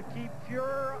themselves to keep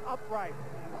Fuhrer upright.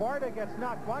 Quarta gets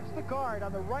knocked. Watch the guard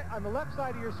on the left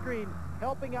side of your screen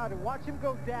helping out, and watch him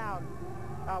go down.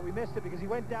 We missed it because he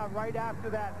went down right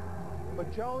after that.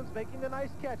 But Jones making the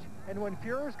nice catch, and when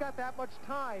Fuhrer's got that much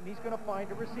time, he's going to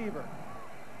find a receiver.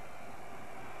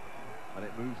 And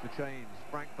it moves the chains.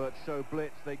 Frankfurt show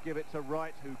blitz. They give it to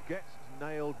Wright, who gets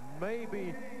nailed,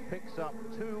 maybe picks up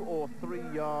 2 or 3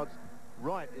 yards.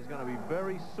 Wright is going to be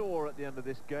very sore at the end of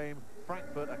this game.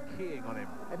 Frankfurt are keying on him.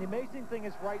 And the amazing thing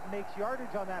is Wright makes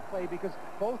yardage on that play because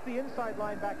both the inside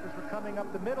linebackers were coming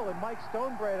up the middle, and Mike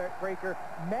Stonebreaker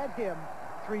met him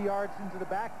 3 yards into the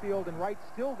backfield, and Wright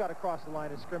still got across the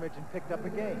line of scrimmage and picked up a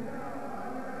gain.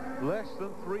 Less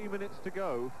than 3 minutes to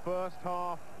go. First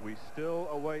half. We still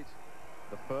await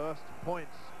the first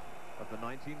points of the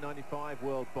 1995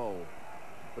 World Bowl.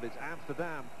 But it's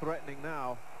Amsterdam threatening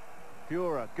now.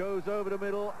 Fuhrer goes over the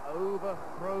middle,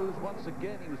 overthrows once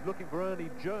again. He was looking for Ernie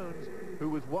Jones, who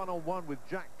was one-on-one with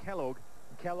Jack Kellogg.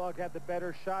 Kellogg had the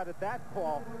better shot at that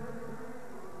ball.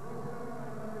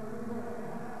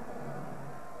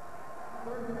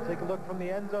 Take a look from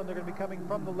the end zone. They're going to be coming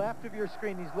from the left of your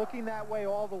screen. He's looking that way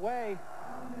all the way.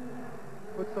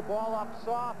 Puts the ball up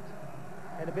soft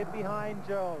and a bit behind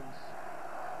Jones.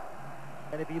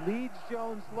 And if he leads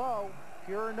Jones low,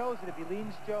 Fuhrer knows it. If he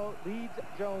leads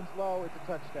Jones low, it's a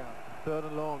touchdown. 3rd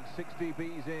and long, 6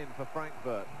 DBs in for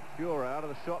Frankfurt. Fuhrer out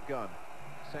of the shotgun.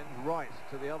 Sends Wright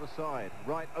to the other side.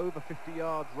 Wright over 50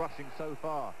 yards rushing so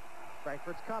far.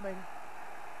 Frankfurt's coming.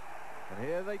 And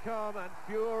here they come, and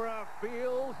Fuhrer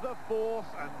feels the force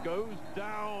and goes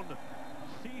down.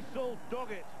 Cecil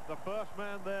Doggett, the first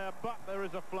man there, but there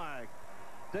is a flag.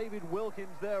 David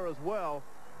Wilkins there as well.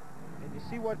 And you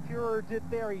see what Fuhrer did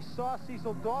there. He saw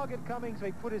Cecil Doggett coming, so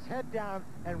he put his head down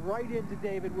and right into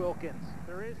David Wilkins.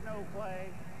 There is no play.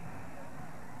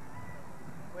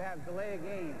 We have delay of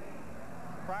game.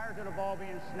 Prior to the ball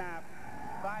being snapped,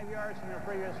 5 yards from the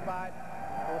previous spot,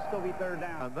 it will still be 3rd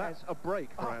down. And that's a break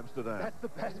for Amsterdam. That's the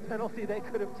best penalty they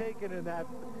could have taken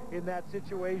in that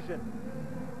situation.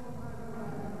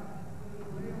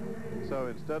 So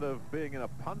instead of being in a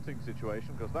punting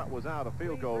situation, because that was out of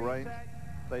field goal range,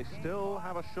 they still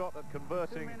have a shot at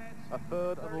converting a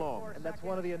 3rd and long. And that's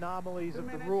one of the anomalies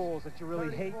of the rules that you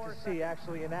really hate to see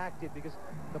actually enacted, because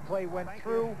the play went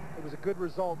through. It was a good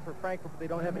result for Frankfurt, but they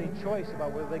don't have any choice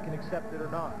about whether they can accept it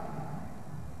or not.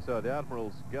 So the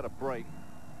Admirals get a break.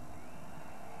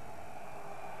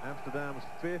 Amsterdam's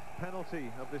 5th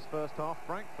penalty of this first half.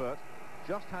 Frankfurt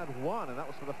just had 1, and that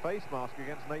was for the face mask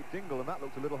against Nate Dingle, and that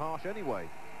looked a little harsh anyway.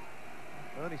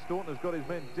 Ernie Staunton has got his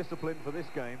men disciplined for this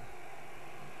game.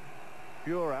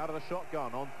 Fuhrer out of the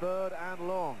shotgun on 3rd and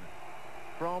long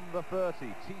from the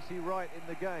 30. T.C. Wright in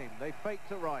the game. They fake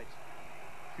to Wright.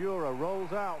 Fuhrer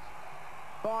rolls out,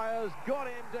 fires, got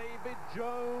him. David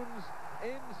Jones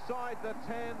inside the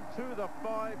 10 to the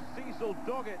 5. Cecil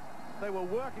Doggett. They were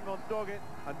working on Doggett,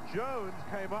 and Jones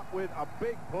came up with a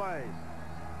big play.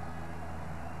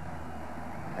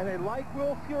 And they like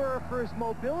Will Fuhrer for his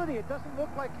mobility. It doesn't look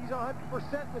like he's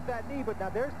 100% with that knee, but now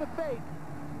there's the fake.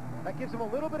 That gives him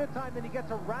a little bit of time, then he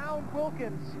gets around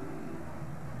Wilkins.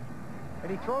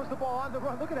 And he throws the ball on the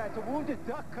run. Look at that, it's a wounded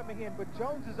duck coming in, but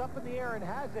Jones is up in the air and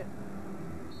has it.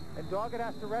 And Doggett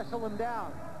has to wrestle him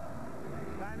down.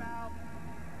 Timeout.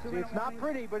 See, it's not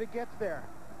pretty, but it gets there.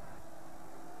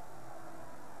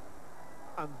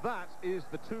 And that is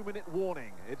the 2-minute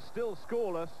warning. It's still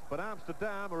scoreless, but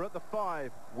Amsterdam are at the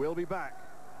 5. We'll be back.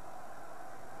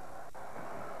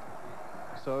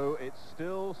 So it's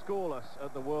still scoreless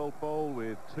at the World Bowl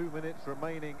with 2 minutes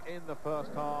remaining in the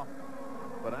first half.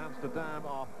 But Amsterdam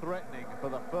are threatening for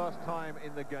the first time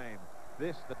in the game.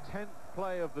 This, the 10th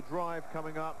play of the drive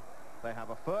coming up. They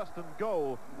have a 1st and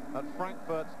goal at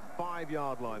Frankfurt's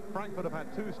 5-yard line. Frankfurt have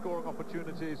had 2 scoring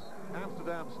opportunities.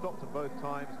 Amsterdam stopped at both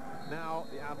times. Now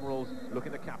the Admirals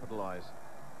looking to capitalize.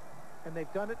 And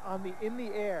they've done it in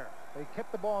the air. They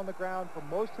kept the ball on the ground for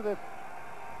most of the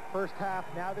first half.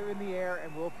 Now they're in the air,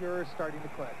 and Will Fuhrer is starting to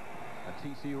click. And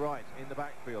T.C. Wright in the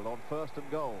backfield on 1st and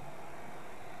goal.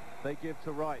 They give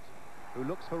to Wright, who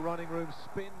looks for running room,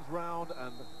 spins round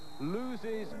and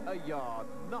loses a yard.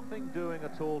 Nothing doing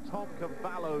at all. Tom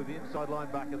Cavallo, the inside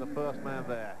linebacker, the first man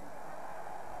there.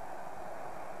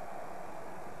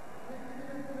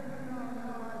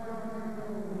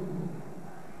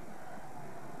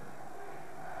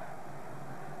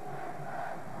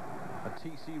 And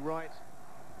T.C. Wright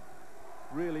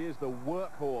really is the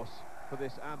workhorse for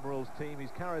this Admirals team.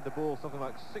 He's carried the ball something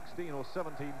like 16 or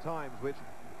 17 times, which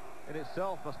in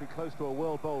itself must be close to a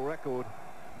World Bowl record.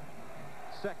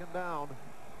 Second down.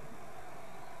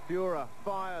 Führer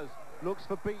fires, looks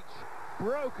for Beach,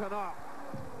 broken up.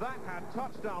 That had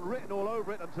touchdown written all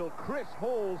over it until Chris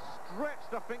Hall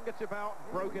stretched a fingertip out,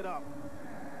 broke it up.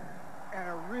 And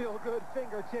a real good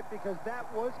fingertip, because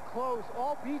that was close.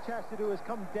 All Beach has to do is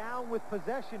come down with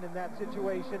possession in that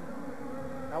situation.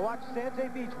 Now watch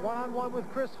Sanjay Beach one-on-one with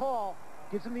Chris Hall.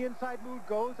 Gives him the inside move,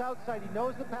 goes outside. He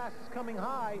knows the pass is coming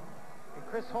high. And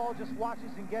Chris Hall just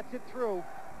watches and gets it through.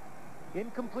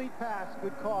 Incomplete pass,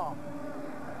 good call.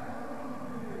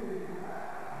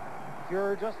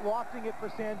 Führer just lofting it for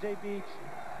Sanjay Beach.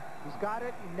 He's got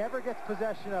it, he never gets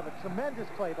possession of it. Tremendous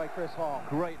play by Chris Hall.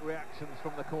 Great reactions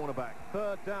from the cornerback.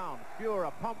 Third down,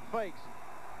 Führer pump fakes.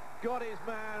 Got his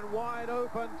man wide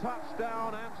open,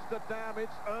 touchdown Amsterdam,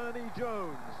 it's Ernie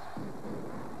Jones.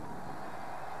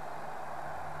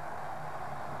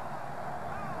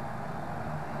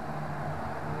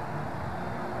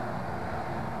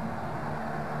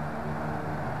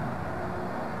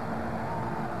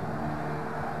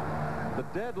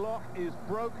 The deadlock is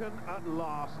broken at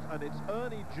last, and it's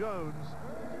Ernie Jones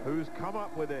who's come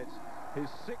up with it. His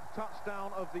 6th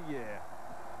touchdown of the year.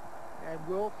 And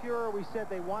Will Führer, we said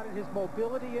they wanted his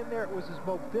mobility in there. It was his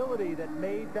mobility that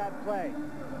made that play.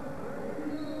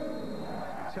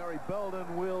 Terry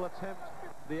Belden will attempt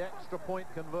the extra point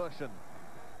conversion.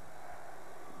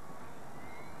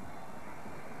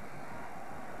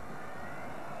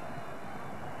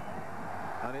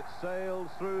 And it sails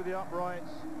through the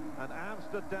uprights, and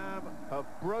Amsterdam have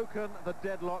broken the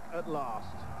deadlock at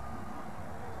last.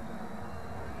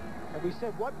 And we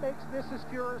said, what makes this is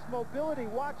Führer's mobility.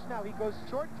 Watch now, he goes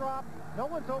short drop, no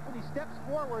one's open, he steps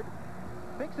forward,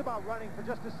 thinks about running for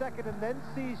just a second, and then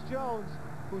sees Jones,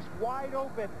 who's wide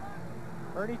open.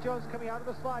 Ernie Jones coming out of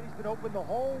the slot, he's been open the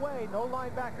whole way. No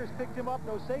linebackers picked him up,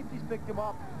 no safeties picked him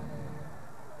up.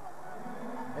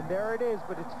 And there it is,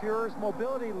 but it's Führer's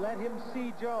mobility let him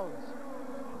see Jones.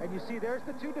 And you see there's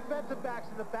the two defensive backs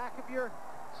in the back of your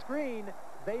screen.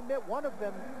 One of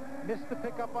them missed the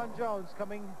pickup on Jones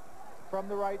coming from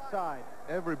the right side.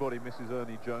 Everybody misses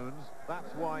Ernie Jones.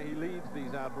 That's why he leads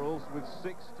these Admirals with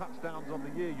 6 touchdowns on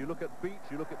the year. You look at Beach,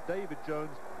 you look at David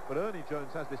Jones, but Ernie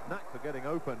Jones has this knack for getting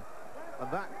open.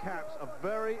 And that caps a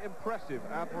very impressive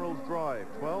Admirals drive.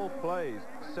 12 plays,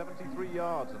 73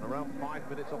 yards, and around 5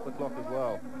 minutes off the clock as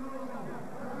well.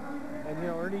 And, you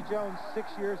know, Ernie Jones, 6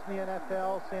 years in the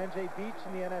NFL, Sanjay Beach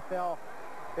in the NFL.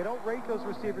 They don't rate those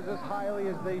receivers as highly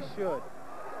as they should.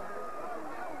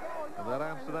 And that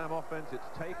Amsterdam offense,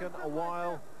 it's taken a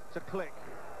while to click.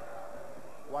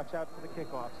 Watch out for the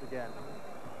kickoffs again.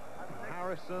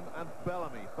 Harrison and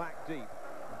Bellamy back deep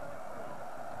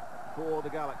for the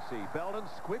Galaxy. Belden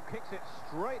squib kicks it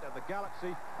straight at the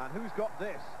Galaxy, and who's got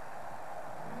this?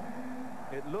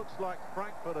 It looks like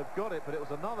Frankfurt have got it, but it was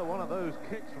another one of those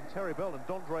kicks from Terry Belden.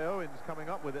 Dondre Owens coming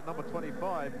up with it, number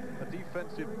 25, a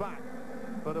defensive back.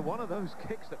 But one of those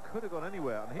kicks that could have gone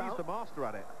anywhere, and he's the master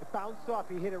at it. It bounced off.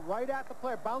 He hit it right at the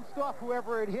player. Bounced off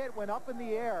whoever it hit, went up in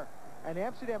the air. And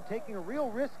Amsterdam taking a real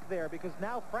risk there, because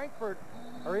now Frankfurt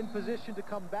are in position to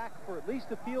come back for at least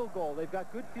a field goal. They've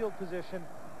got good field position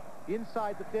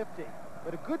inside the 50.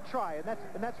 But a good try,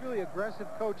 and that's really aggressive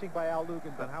coaching by Al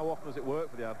Lugan. And how often does it work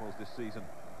for the Admirals this season?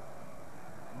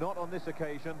 Not on this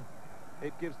occasion.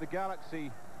 It gives the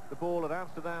Galaxy the ball at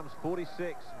Amsterdam's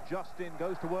 46. Justin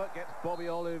goes to work, gets Bobby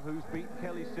Olive, who's beaten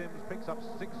Kelly Sims, picks up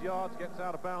 6 yards, gets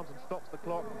out of bounds and stops the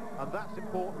clock. And that's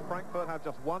important. Frankfurt have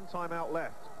just 1 timeout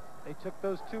left. They took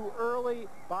those 2 early.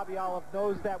 Bobby Olive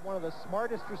knows that, one of the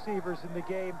smartest receivers in the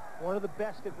game, one of the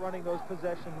best at running those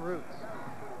possession routes.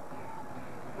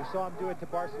 We saw him do it to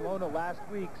Barcelona last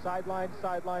week. Sidelines,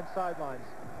 sidelines, sidelines.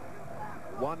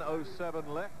 1:07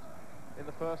 left in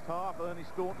the first half. Ernie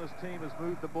Staunton's team has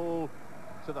moved the ball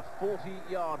to the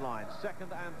 40-yard line.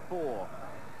 2nd and 4.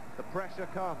 The pressure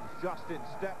comes. Justin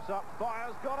steps up,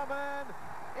 fires, got a man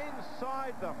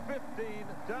inside the 15,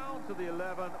 down to the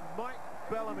 11. Mike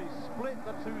Bellamy split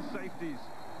the 2 safeties.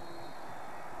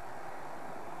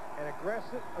 And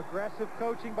aggressive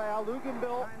coaching by Al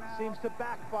Luganbill seems to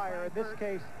backfire in this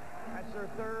case. That's their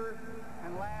 3rd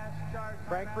and last charge.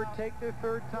 Frankfurt take their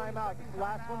 3rd timeout. It's the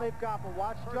last one they've got, but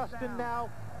watch Justin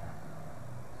now.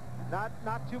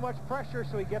 Not too much pressure,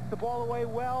 so he gets the ball away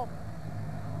well.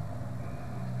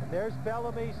 And there's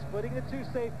Bellamy splitting the 2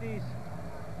 safeties,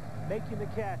 making the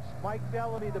catch. Mike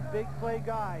Bellamy, the big play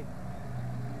guy.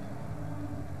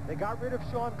 They got rid of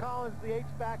Sean Collins, the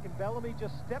H-back, and Bellamy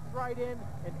just stepped right in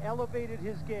and elevated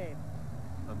his game.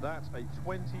 And that's a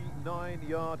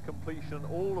 29-yard completion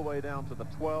all the way down to the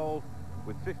 12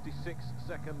 with 56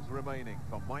 seconds remaining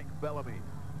from Mike Bellamy.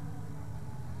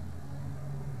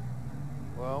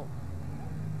 Well,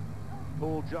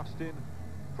 Paul Justin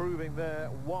proving there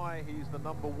why he's the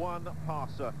 #1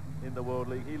 passer in the World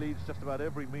League. He leads just about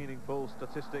every meaningful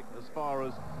statistic as far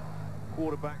as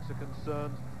quarterbacks are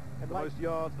concerned. And the most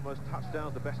yards, the most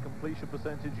touchdowns, the best completion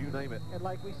percentage, you name it. And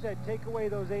like we said, take away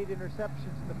those 8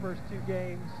 interceptions in the first 2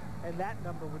 games, and that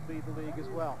number would lead the league as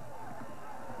well.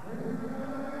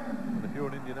 And if you're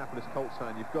an Indianapolis Colts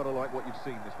fan, you've got to like what you've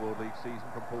seen this World League season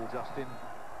from Paul Justin.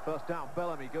 First down,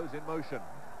 Bellamy goes in motion.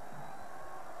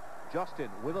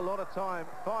 Justin, with a lot of time,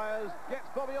 fires, gets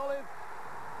Bobby Olive.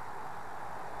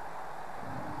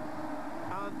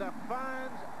 And the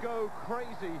fans go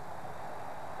crazy.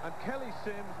 And Kelly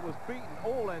Sims was beaten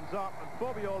all ends up, and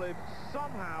Bobby Olive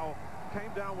somehow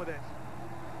came down with it.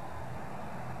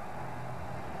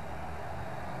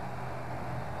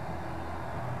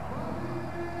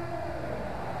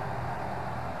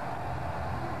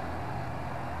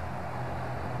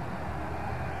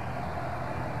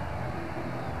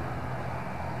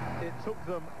 It took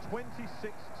them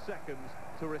 26 seconds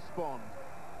to respond.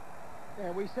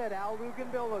 And we said Al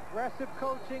Luganville, aggressive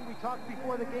coaching. We talked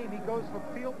before the game, he goes from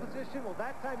field position. Well,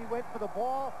 that time he went for the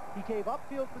ball. He gave up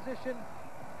field position.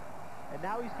 And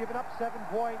now he's given up 7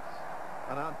 points.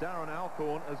 And now Darren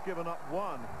Alcorn has given up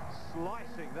 1,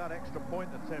 slicing that extra point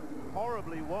attempt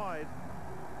horribly wide.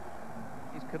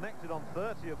 He's connected on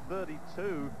 30 of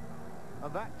 32.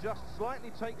 And that just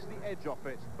slightly takes the edge off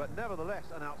it. But nevertheless,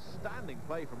 an outstanding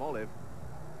play from Olive.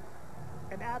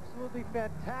 An absolutely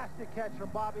fantastic catch from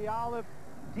Bobby Olive.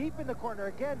 Deep in the corner.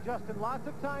 Again, Justin, lots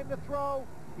of time to throw.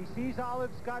 He sees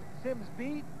Olive's got Sims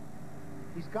beat.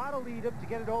 He's got to lead him to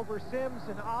get it over Sims,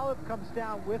 and Olive comes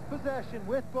down with possession,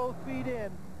 with both feet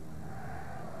in.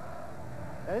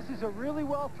 Now, this is a really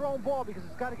well-thrown ball because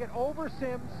it's got to get over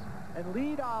Sims and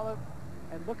lead Olive.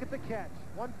 And look at the catch.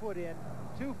 1 foot in,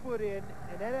 2 foot in,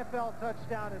 an NFL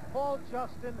touchdown, and Paul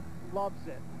Justin loves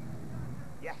it.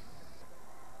 Yes.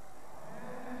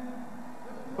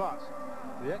 But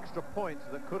the extra point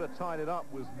that could have tied it up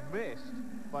was missed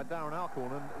by Darren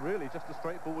Alcorn, and really just a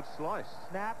straightforward slice.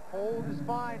 Snap, hold is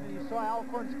fine, and you saw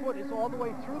Alcorn's foot is all the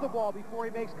way through the ball before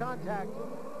he makes contact.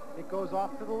 It goes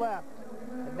off to the left,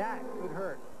 and that could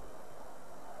hurt.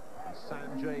 And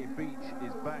Sanjay Beach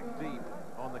is back deep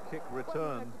on the kick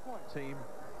return team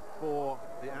for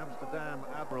the Amsterdam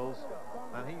Admirals,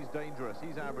 and he's dangerous.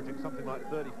 He's averaging something like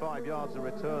 35 yards a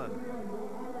return.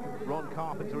 Ron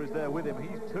Carpenter is there with him. He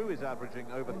too is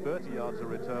averaging over 30 yards a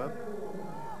return.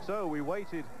 So we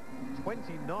waited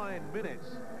 29 minutes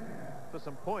for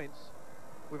some points.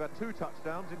 We've had 2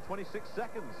 touchdowns in 26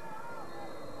 seconds.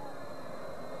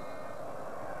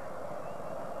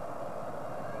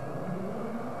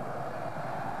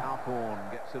 Alcorn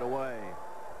gets it away.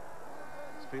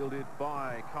 It's fielded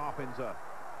by Carpenter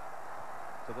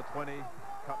to the 20.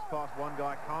 Cuts past one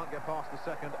guy, can't get past the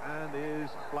second, and is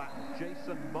flattened.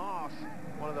 Jason Marsh,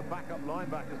 one of the backup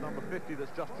linebackers, number 50, that's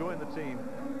just joined the team,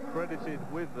 credited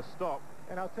with the stop.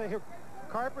 And I'll tell you,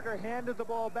 Carpenter handed the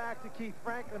ball back to Keith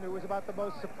Franklin, who was about the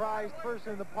most surprised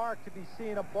person in the park to be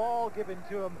seeing a ball given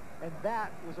to him, and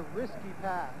that was a risky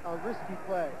pass, a risky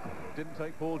play. Didn't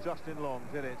take Paul Justin long,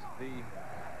 did it? The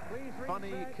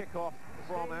funny kickoff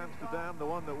from Amsterdam, the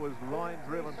one that was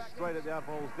line-driven straight at the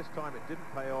Admirals. This time it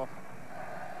didn't pay off,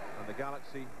 and the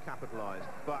Galaxy capitalized.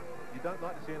 But you don't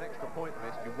like to see an extra point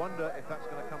missed. You wonder if that's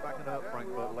going to come back and hurt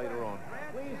Frankfurt later on.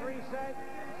 Please reset.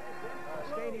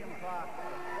 Stadium clock.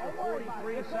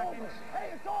 43 seconds.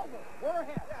 Hey, it's over. We're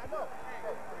ahead. Yeah, I know.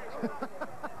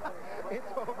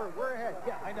 It's over. We're ahead.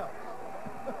 Yeah, I know.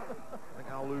 I think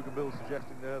Al Luganville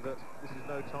suggesting there that this is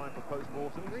no time for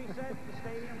post-mortem. Reset the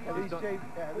stadium At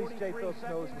least Jay Phillips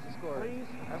knows what the score is.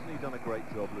 Hasn't he done a great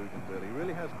job, Luganville? He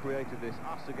really has created this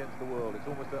us against the world. It's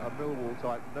almost a Millwall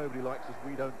type, nobody likes us,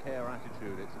 we don't care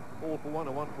attitude. It's all for one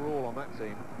and one for all on that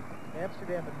team.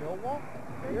 Amsterdam and Millwall?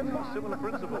 Similar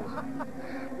principles.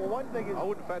 Well, one thing is... I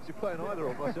wouldn't fancy playing either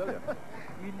of them, I tell you.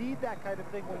 You need that kind of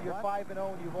thing when you're 5-0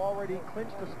 and you've already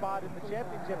clinched a spot in the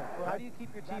championship. How do you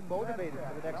keep your team motivated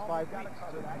for the next 5 weeks?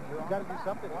 You've got to do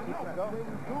something to keep them going.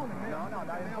 No, not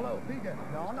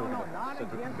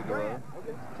against Grant.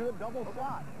 To a double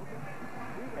slot.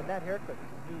 And that haircut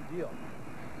is a new deal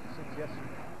since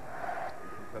yesterday.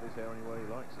 He can cut his hair any way he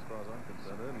likes, as far as I'm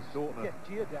concerned. Ernie Stautner. Get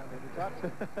Gia down there to talk to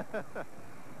him.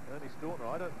 Ernie Stautner,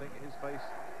 I don't think his face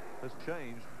has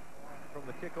changed from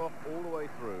the kickoff all the way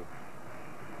through.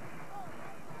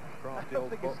 I don't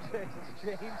think it's changed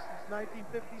since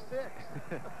 1956.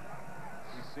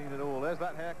 He's seen it all. There's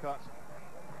that haircut.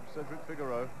 Cedric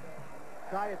Figueroa.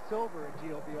 Diet silver and G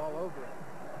will be all over it.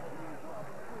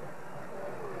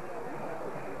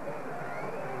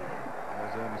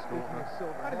 There's Ernie Staunton.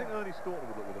 How do you think Ernie Staunton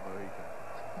would look with a Mohican?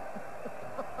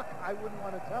 I wouldn't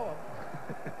want to tell him.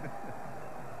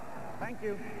 Thank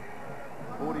you.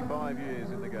 45 years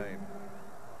in the game,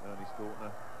 Ernie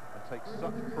Staunton, and takes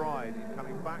such pride in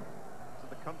coming back to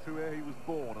the country where he was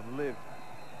born and lived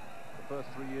the first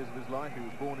 3 years of his life. He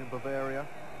was born in Bavaria.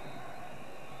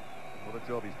 What a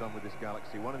job he's done with this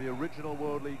Galaxy. One of the original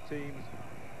World League teams.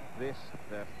 This,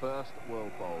 their first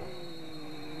World Bowl.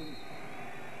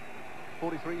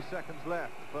 43 seconds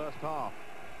left, first half.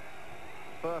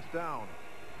 First down.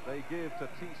 They give to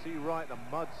T.C. Wright, the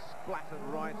mud-splattered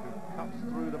Wright, who cuts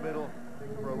through the middle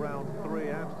for around 3.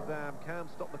 Amsterdam can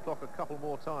stop the clock a couple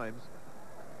more times,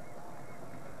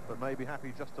 but may be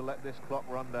happy just to let this clock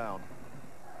run down.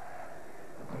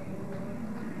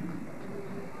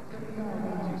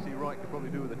 T.C. Wright could probably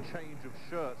do with a change of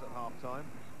shirts at half-time.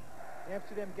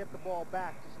 Amsterdam get the ball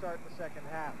back to start the second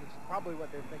half, which is probably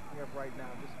what they're thinking of right now.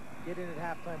 Just get in at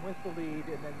halftime with the lead,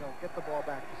 and then they'll get the ball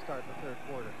back to start the third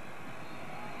quarter.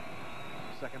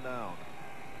 Second down.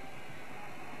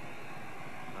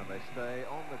 And they stay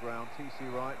on the ground. T.C.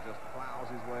 Wright just plows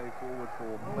his way forward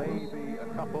for maybe a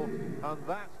couple, and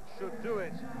that should do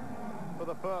it for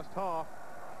the first half.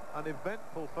 An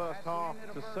eventful first half,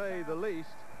 to say the least.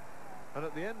 And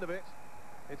at the end of it,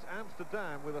 it's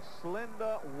Amsterdam with a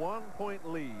slender 1-point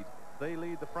lead. They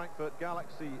lead the Frankfurt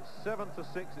Galaxy 7-6.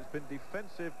 It's been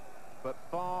defensive, but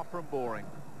far from boring.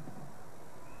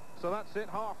 So that's it,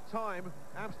 half-time.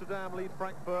 Amsterdam lead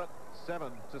Frankfurt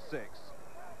 7-6.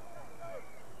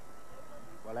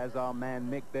 Well, as our man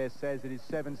Mick there says, it is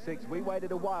 7-6. We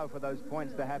waited a while for those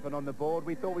points to happen on the board.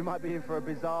 We thought we might be in for a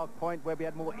bizarre point where we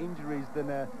had more injuries than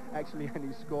actually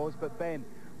any scores. But Ben,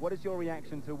 what is your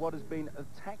reaction to what has been a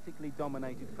tactically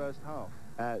dominated first half?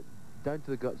 Down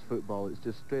to the guts football. It's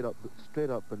just straight up,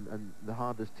 and the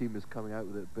hardest team is coming out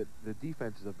with it. But the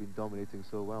defenses have been dominating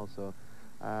so well. So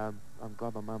I'm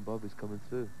glad my man Bobby's coming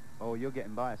through. Oh, you're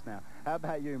getting biased now. How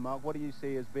about you, Mark? What do you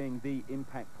see as being the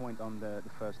impact point on the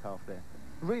first half there?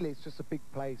 Really, it's just the big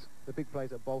plays. The big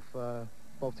plays that both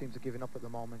teams are giving up at the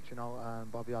moment, you know.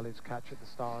 Bobby Ollie's catch at the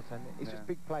start, and it's just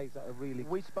big plays that are really...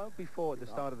 We spoke before at the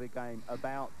start of the game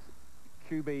about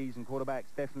QBs and quarterbacks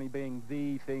definitely being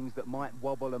the things that might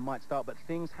wobble and might start, but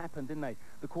things happened, didn't they?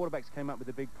 The quarterbacks came up with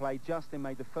a big play. Justin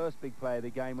made the first big play of the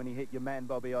game when he hit your man,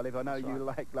 Bobby Olive. I know you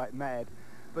like mad,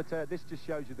 but this just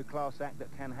shows you the class act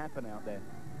that can happen out there.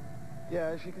 Yeah,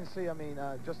 as you can see, I mean,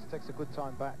 Justin takes a good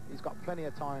time back. He's got plenty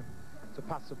of time to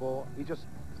pass the ball. He just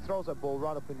throws that ball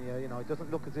right up in the air, you know. It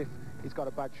doesn't look as if he's got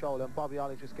a bad shoulder, and Bobby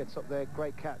Olive just gets up there.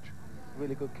 Great catch.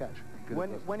 Really good catch.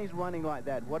 When he's running like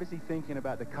that, what is he thinking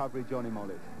about the coverage on him,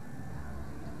 Olive?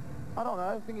 I don't know.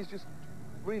 I think he's just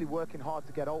really working hard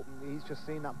to get open. He's just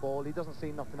seen that ball. He doesn't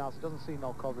see nothing else. He doesn't see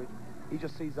no coverage. He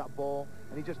just sees that ball,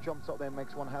 and he just jumps up there and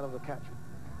makes one hell of a catch.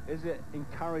 Is it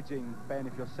encouraging, Ben,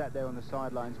 if you're sat there on the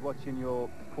sidelines watching your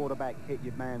quarterback hit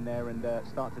your man there and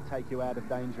start to take you out of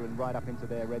danger and right up into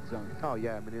their red zone? Oh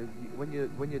yeah, I mean, when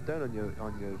you're down on your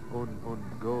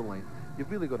own goal line,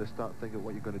 you've really got to start thinking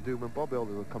what you're going to do. When Bobby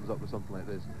Oliver comes up with something like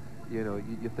this, you know,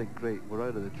 you think, great, we're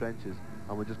out of the trenches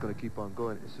and we're just going to keep on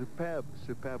going. It's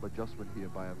superb adjustment here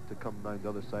by him to come down the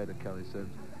other side of Kelly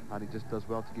Sims, and he just does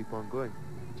well to keep on going.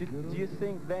 Do you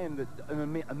think then that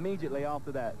immediately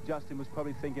after that, Justin was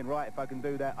probably thinking, right, if I can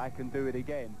do that, I can do it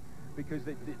again? Because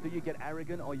do you get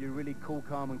arrogant, or are you really cool,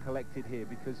 calm and collected here?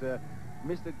 Because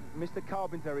Mr.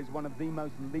 Carpenter is one of the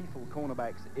most lethal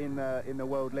cornerbacks in the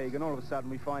World League, and all of a sudden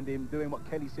we find him doing what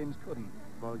Kelly Sims couldn't.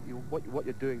 Well, what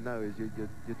you're doing now is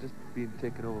you're just being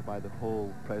taken over by the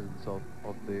whole presence of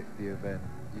the event.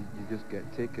 You just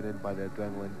get taken in by the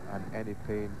adrenaline, and any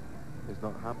pain is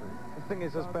not happening. The thing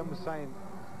is, as Ben was saying,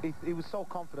 he was so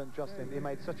confident, Justin. He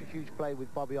made such a huge play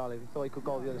with Bobby Olive. He thought he could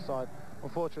go the other side.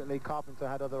 Unfortunately, Carpenter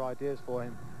had other ideas for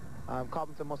him.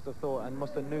 Carpenter must have thought and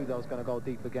must have knew that was going to go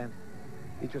deep again.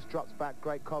 He just drops back,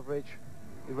 great coverage.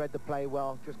 He read the play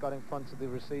well, just got in front of the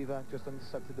receiver, just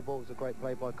intercepted the ball. It was a great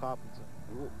play by Carpenter.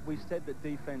 We said that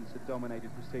defense had dominated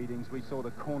proceedings. We saw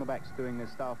the cornerbacks doing their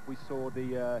stuff. We saw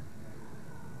the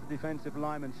defensive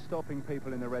linemen stopping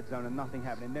people in the red zone and nothing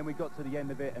happening. Then we got to the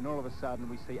end of it, and all of a sudden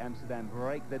we see Amsterdam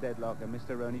break the deadlock and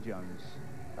Mr. Ernie Jones.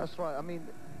 That's right. I mean,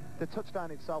 the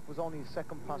touchdown itself was only his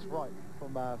second pass right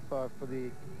from for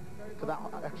that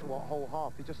actual whole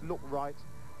half. He just looked right.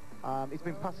 He's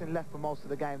been passing left for most of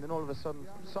the game. Then all of a sudden,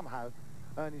 somehow,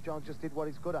 Ernie Jones just did what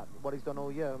he's good at, what he's done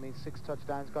all year. I mean, 6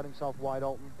 touchdowns, got himself wide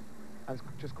open, and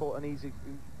just caught an easy.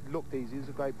 Looked easy. It was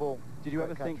a great ball. Did you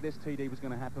ever think this TD was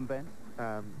going to happen, Ben?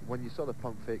 when you saw the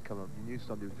pump fake come up, you knew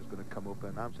somebody was just going to come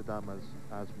open. Amsterdam,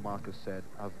 as Marcus said,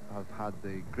 have had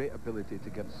the great ability to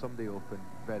get somebody open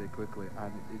very quickly,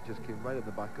 and it just came right at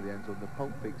the back of the end zone. The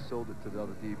pump fake sold it to the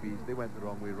other DBs. They went the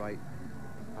wrong way right,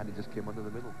 and he just came under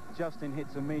the middle. Justin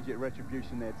hits immediate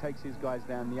retribution there, takes his guys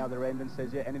down the other end and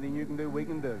says, yeah, anything you can do, we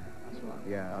can do. That's right.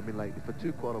 Yeah, I mean, like, for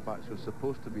two quarterbacks who are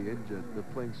supposed to be injured, they're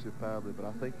playing superbly, but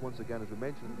I think, once again, as we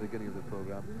mentioned at the beginning of the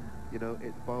program, you know,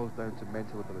 it boils down to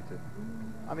mental ability.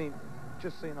 I mean,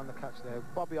 just seeing on the catch there,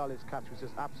 Bobby Olive's catch was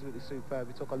just absolutely superb.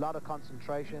 He took a lot of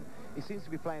concentration. He seems to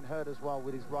be playing hurt as well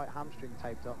with his right hamstring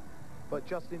taped up. But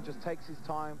Justin just takes his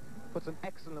time, puts an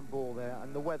excellent ball there,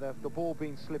 and the weather, the ball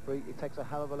being slippery, it takes a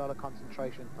hell of a lot of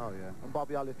concentration. Oh, yeah. And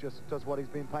Bobby Olive just does what he's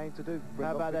been paying to do.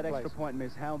 How about that extra point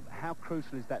miss? How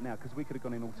crucial is that now? Because we could have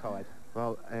gone in all tied.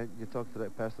 Well, you talked to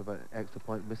that person about extra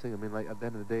point missing. I mean, like, at the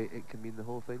end of the day, it can mean the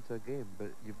whole thing to a game,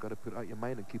 but you've got to put out your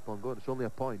mind and keep on going. It's only a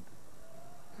point.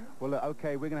 Well, look,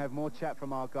 okay, we're going to have more chat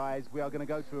from our guys. We are going to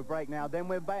go to a break now. Then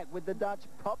we're back with the Dutch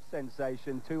pop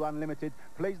sensation, 2 Unlimited.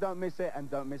 Please don't miss it, and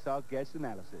don't miss our guest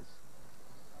analysis.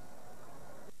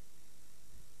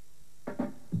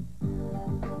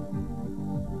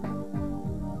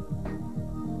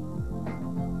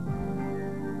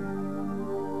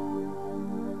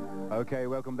 Okay,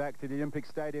 welcome back to the Olympic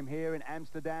Stadium here in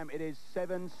Amsterdam. It is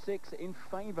 7-6 in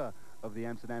favour of the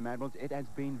Amsterdam Admirals. It has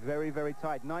been very, very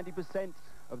tight. 90%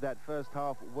 of that first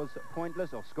half was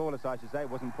pointless, or scoreless, I should say. It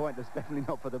wasn't pointless, definitely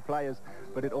not for the players,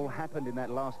 but it all happened in that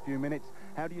last few minutes.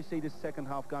 How do you see this second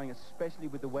half going, especially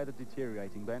with the weather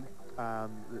deteriorating, Ben?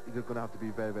 They're going to have to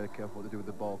be very, very careful what they do with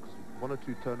the ball, because 1 or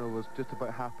 2 turnovers just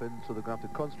about happened, so they're going to have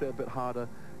to concentrate a bit harder,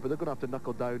 but they're going to have to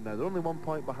knuckle down now. They're only 1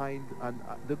 point behind, and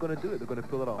they're going to do it. They're going to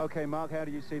pull it off. Okay, Mark, how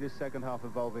do you see this second half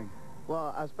evolving?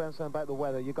 Well, as Ben said about the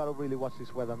weather, you've got to really watch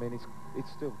this weather. I mean,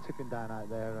 it's still tipping down out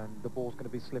there, and the ball's going to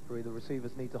be slippery. The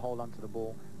receivers need to hold on to the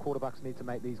ball. Quarterbacks need to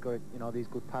make these good, these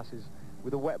good passes.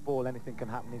 With a wet ball, anything can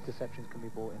happen. Interceptions can be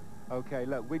brought in. Okay,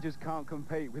 look, we just can't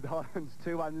compete with Ireland's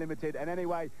 2 Unlimited. And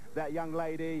anyway, that young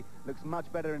lady looks much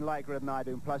better in Lycra than I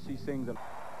do, and plus she sings a...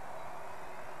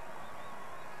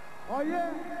 Oh,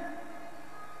 yeah?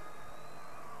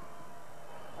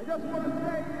 I just want to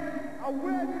say I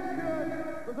wear this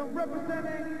shirt because I'm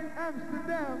representing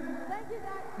Amsterdam. Thank you,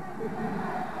 guys. Thank you very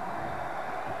much.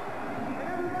 And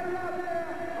everybody out there,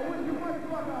 I wish you much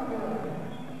luck out there.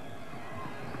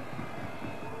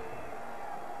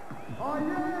 Oh,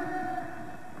 yeah?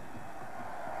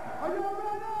 Are you ready?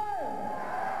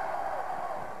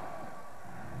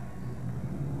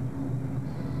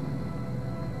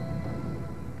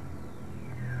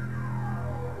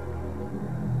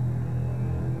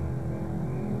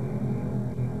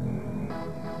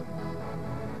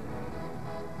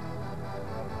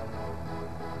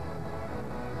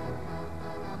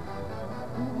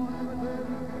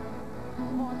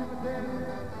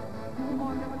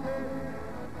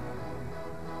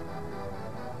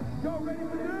 Y'all ready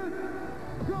for this?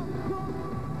 Jump, jump,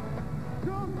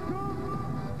 jump, jump.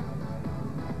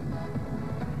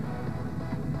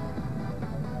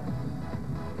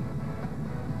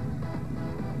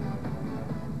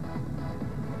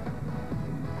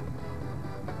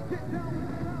 Get down with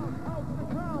the sound, out to the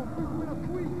ground. This with a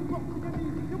squeeze, drop to your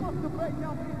knees. You must obey,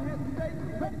 y'all be here today.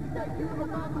 Ready to take you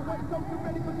around the way, so you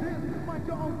ready for this? Mind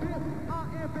your own biz. I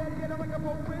am ready, and I'm like a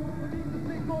rope with. Believe the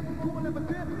thing called the 2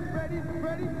 Unlimited. Ready,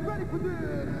 ready, ready for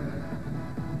this.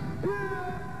 Yeah,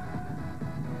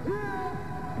 yeah, yeah,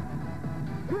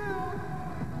 yeah,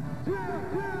 yeah,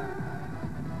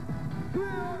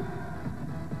 yeah,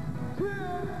 yeah,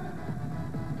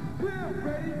 yeah.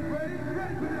 Ready, ready,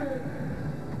 ready for this.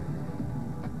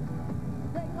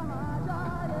 Take my heart,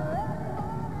 daughter,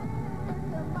 everybody,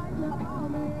 to find your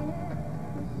army.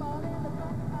 Fall in the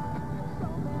front,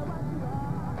 show me what you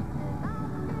are, and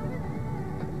I'm living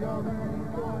it. Y'all ready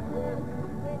for this?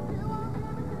 When you want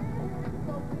everything,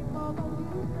 so people gon'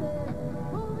 use it.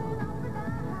 Moving up and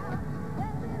down,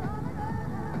 dancing on the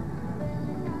ground, feeling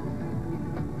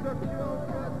kind of Secure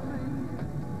destiny.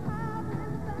 I've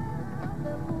been down,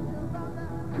 they're moving from the...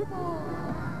 Come on.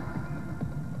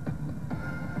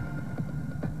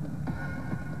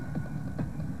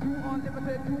 Two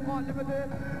Unlimited, 2 Unlimited.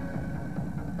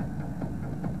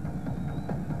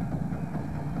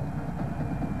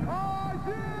 Oh,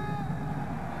 yeah!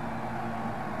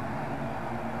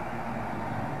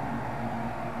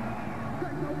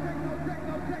 Techno, techno,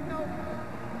 techno, techno.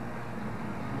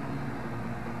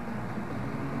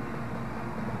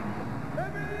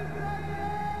 Everybody's ready!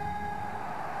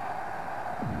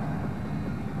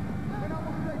 And I'm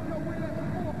gonna take your wheel at the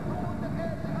fork. I'm on the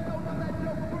edge. I know not that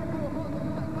joke. We're real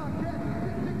hustle like my cat.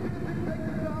 Tick, tick, tick, tick, take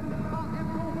the time.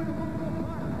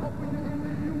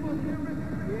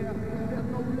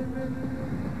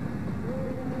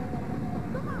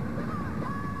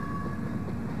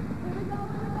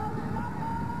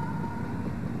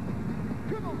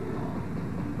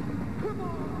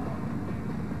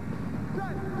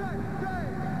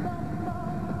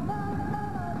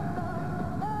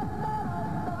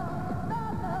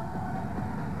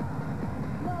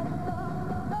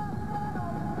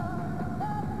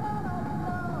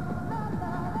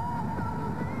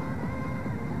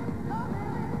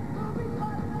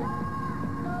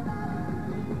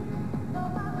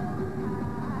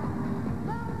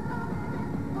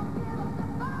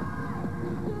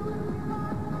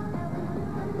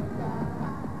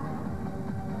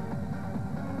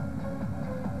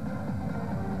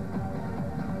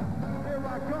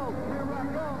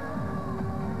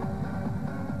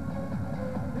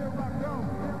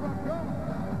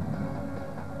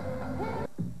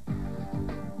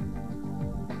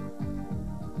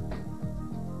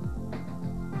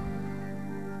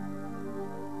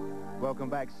 welcome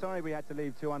back. Sorry we had to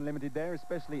leave too unlimited there,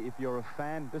 especially if you're a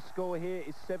fan. The score here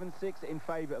is 7-6 in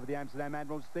favour of the Amsterdam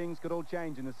Admirals. Things could all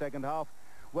change in the second half.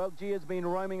 Well, Gia's been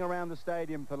roaming around the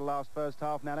stadium for the last first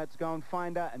half. Now let's go and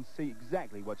find her and see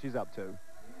exactly what she's up to.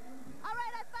 All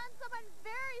right, I found someone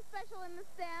very special in the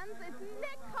stands. It's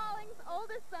Nick Collings'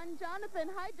 oldest son, Jonathan.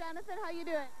 Hi, Jonathan. How you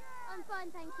doing? I'm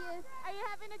fine, thank you. Are you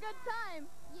having a good time?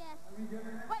 Yes.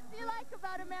 What do you like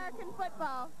about American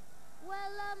football?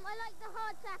 Well, I like the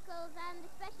hard tackles and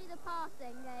especially the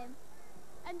passing game.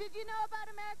 And did you know about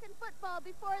American football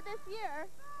before this year?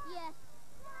 Yes.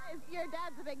 Your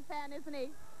dad's a big fan, isn't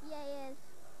he? Yeah, he is.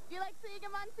 Do you like seeing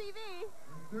him on TV?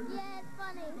 Yeah, it's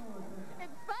funny.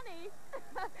 It's funny?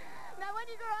 Now, when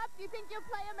you grow up, do you think you'll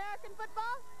play American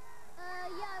football?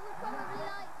 Yeah, I would probably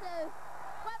like to.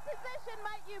 What position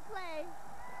might you play?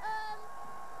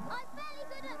 I'm fairly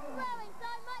good at throwing, so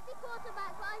I might be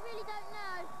quarterback, but I really don't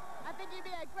know. I think you'd be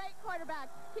a great quarterback.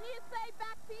 Can you say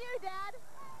back to you, Dad?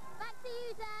 Back to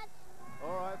you, Dad.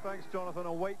 All right, thanks, Jonathan.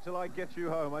 I'll wait till I get you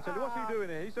home. I tell you, what's he doing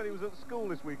here? He said he was at school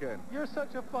this weekend. You're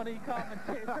such a funny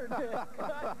commentator,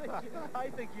 Nick. I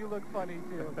think you look funny,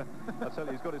 too. I tell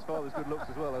you, he's got his father's good looks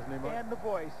as well, hasn't he, Mike? And the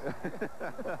voice.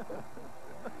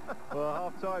 Well,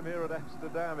 half-time here at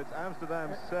Amsterdam. It's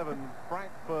Amsterdam 7,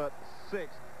 Frankfurt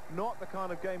 6. Not the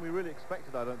kind of game we really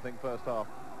expected, I don't think, first half.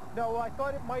 No, I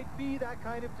thought it might be that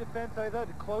kind of defense. I thought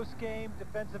a close game,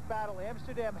 defensive battle.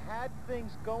 Amsterdam had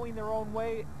things going their own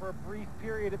way for a brief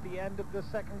period at the end of the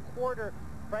second quarter.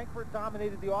 Frankfurt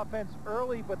dominated the offense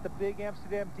early, but the big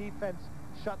Amsterdam defense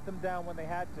shut them down when they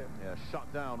had to. Yeah,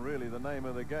 shut down, really, the name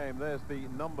of the game. There's the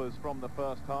numbers from the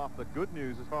first half. The good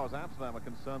news, as far as Amsterdam are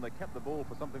concerned, they kept the ball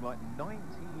for something like 19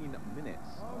 minutes.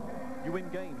 You win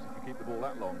games if you keep the ball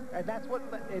that long. And that's what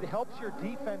it helps your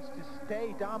defense to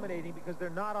stay dominating because they're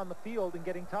not on the field and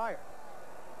getting tired.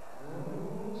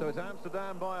 So it's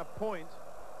Amsterdam by a point.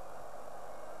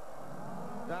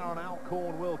 Darren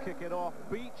Alcorn will kick it off.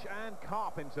 Beach and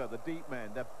Carpenter, the deep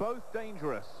men. They're both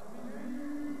dangerous.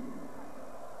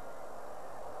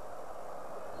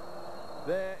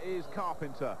 There is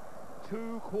Carpenter.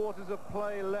 2 quarters of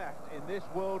play left in this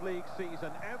World League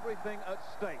season. Everything at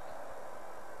stake.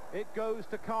 It goes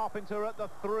to Carpenter at the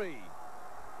 3.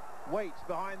 Waits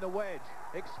behind the wedge.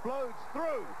 Explodes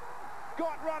through.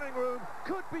 Got running room.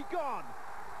 Could be gone.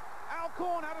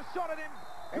 Alcorn had a shot at him.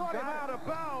 Got him out of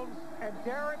bounds. And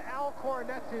Darren Alcorn,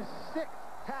 that's his 6th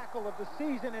tackle of the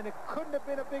season, and it couldn't have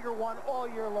been a bigger one all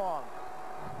year long.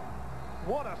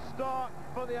 What a start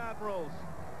for the Admirals.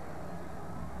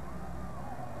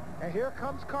 And here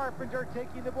comes Carpenter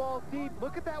taking the ball deep.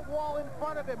 Look at that wall in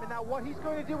front of him. And now what he's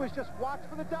going to do is just watch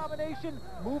for the domination,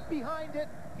 move behind it.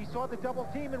 He saw the double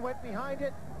team and went behind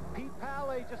it. Pete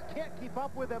Palais just can't keep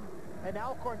up with him. And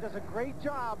Alcorn does a great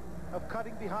job of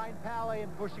cutting behind Palais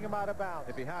and pushing him out of bounds.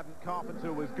 If he hadn't,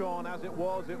 Carpenter was gone. As it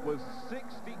was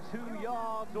 62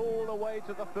 yards all the way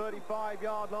to the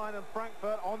 35-yard line, and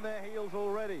Frankfurt on their heels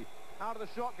already. Out of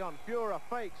the shotgun, Führer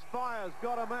fakes, fires,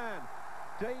 got a man.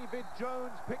 David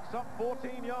Jones picks up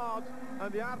 14 yards,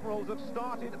 and the Admirals have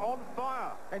started on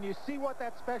fire. And you see what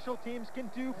that special teams can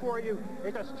do for you.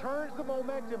 It just turns the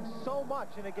momentum so much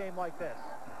in a game like this.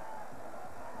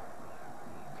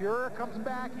 Führer comes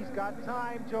back. He's got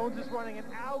time. Jones is running an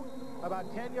out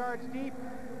about 10 yards deep.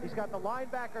 He's got the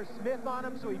linebacker Smith on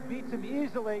him, so he beats him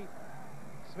easily.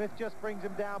 Smith just brings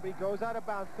him down, but he goes out of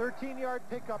bounds. 13-yard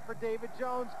pickup for David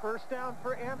Jones. First down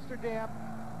for Amsterdam.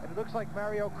 And it looks like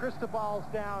Mario Cristobal's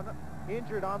down,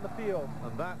 injured on the field.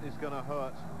 And that is going to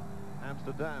hurt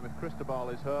Amsterdam if Cristobal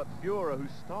is hurt. Führer, who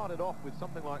started off with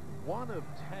something like 1 of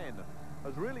 10,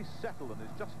 has really settled and is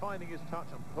just finding his touch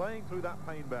and playing through that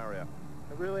pain barrier.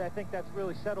 And really, I think that's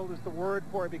really settled is the word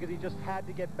for it, because he just had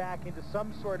to get back into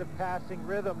some sort of passing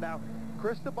rhythm. Now,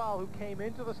 Cristobal, who came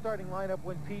into the starting lineup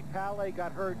when Pete Palais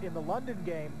got hurt in the London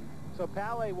game, so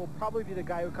Palais will probably be the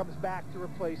guy who comes back to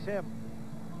replace him.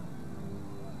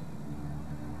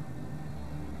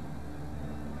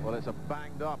 Well, it's a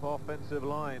banged-up offensive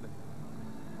line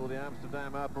for the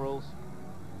Amsterdam Admirals.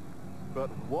 But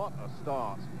what a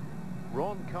start.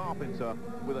 Ron Carpenter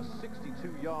with a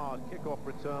 62-yard kickoff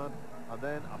return and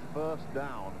then a first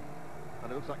down.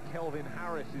 And it looks like Kelvin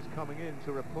Harris is coming in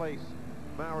to replace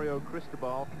Mario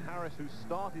Cristobal. Harris, who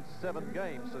started 7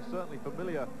 games, so certainly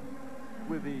familiar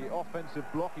with the offensive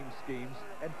blocking schemes.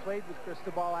 And played with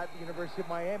Cristobal at the University of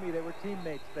Miami. They were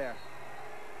teammates there.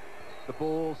 The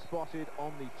ball spotted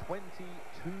on the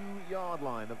 22-yard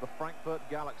line of the Frankfurt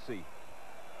Galaxy.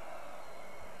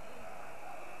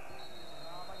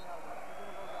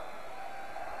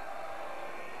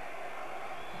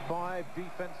 Five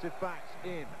defensive backs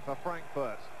in for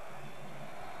Frankfurt.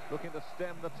 looking to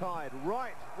stem the tide.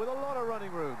 Right, with a lot of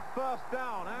running room. First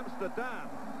down, Amsterdam.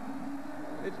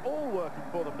 It's all working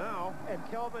for them now. And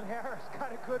Kelvin Harris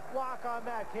got a good block on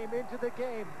that, came into the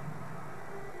game.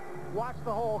 Watch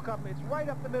the hole come. It's right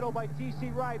up the middle by T.C.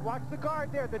 Wright. Watch the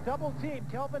guard there, the double team.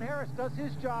 Kelvin Harris does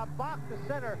his job. Bach, the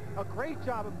center, a great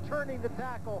job of turning the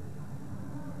tackle.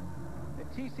 And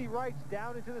T.C. Wright's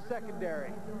down into the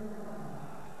secondary.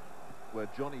 Where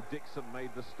Johnny Dixon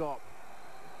made the stop.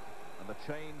 And the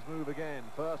chains move again.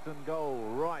 First and goal,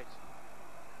 Wright.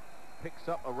 Picks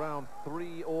up around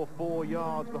 3 or 4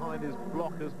 yards behind his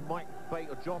blockers.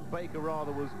 John Baker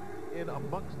rather, was in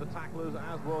amongst the tacklers,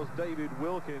 as was David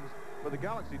Wilkins. But the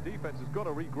Galaxy defense has got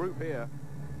to regroup here.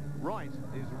 Wright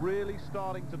is really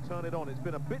starting to turn it on. It's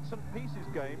been a bits and pieces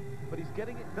game, but he's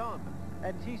getting it done.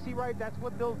 And T.C. Wright, that's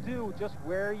what they'll do. Just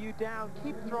wear you down.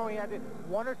 Keep throwing at it.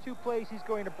 1 or 2 plays he's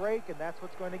going to break, and that's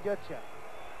what's going to get you.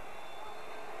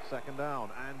 Second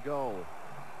down and goal.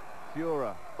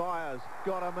 Fura fires,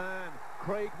 got a man.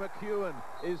 Craig McEwen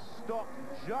is stopped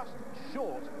just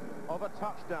short of a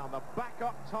touchdown. The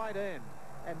backup tight end.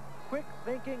 And quick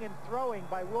thinking and throwing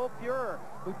by Will Fura,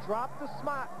 who dropped the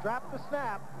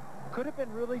snap. Could have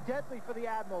been really deadly for the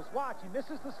Admirals. Watch, he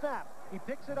misses the snap. He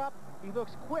picks it up, he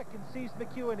looks quick and sees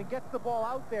McEwen and gets the ball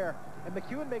out there. And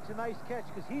McEwen makes a nice catch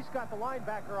because he's got the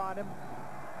linebacker on him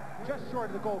just short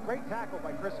of the goal. Great tackle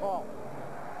by Chris Hall.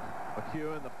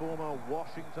 McEwen, the former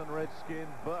Washington Redskin,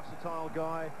 versatile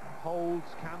guy, holds,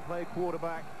 can play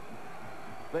quarterback.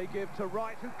 They give to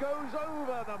Wright, who goes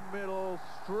over the middle,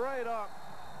 straight up.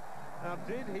 Now,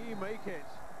 did he make it?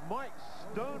 Mike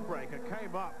Stonebreaker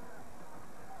came up.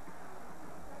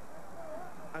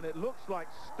 And it looks like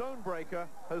Stonebreaker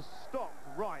has stopped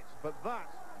Wright, but that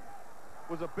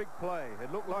was a big play.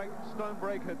 It looked like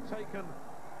Stonebreaker had taken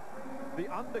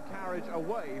the undercarriage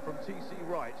away from T.C.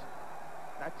 Wright.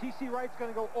 Now T.C. Wright's going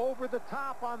to go over the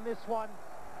top on this one.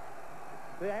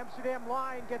 The Amsterdam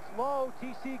line gets low.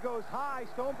 T.C. goes high.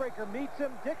 Stonebreaker meets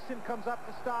him. Dixon comes up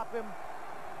to stop him.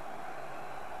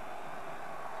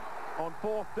 On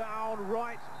fourth down,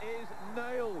 Wright is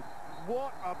nailed.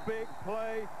 What a big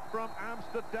play from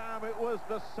Amsterdam. It was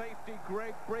the safety,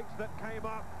 Greg Briggs, that came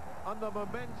up, and the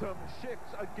momentum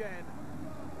shifts again.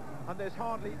 And there's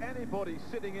hardly anybody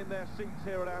sitting in their seats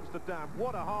here at Amsterdam.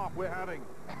 What a half we're having.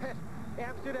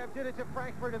 Amsterdam did it to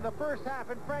Frankfurt in the first half,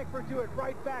 and Frankfurt do it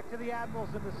right back to the Admirals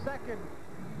in the second.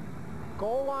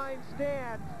 Goal line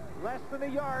stand, less than a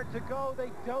yard to go.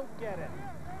 They don't get it.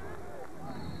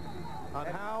 And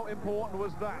how important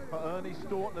was that for Ernie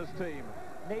Stautner's team?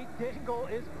 Nate Dingle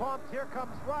is pumped. Here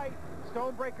comes Wright.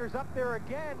 Stonebreaker's up there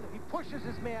again. He pushes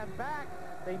his man back.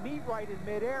 They meet Wright in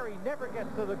midair. He never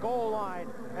gets to the goal line,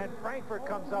 and Frankfurt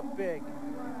comes up big.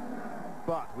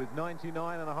 But with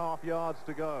 99.5 yards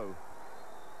to go,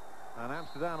 and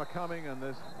Amsterdam are coming, and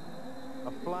there's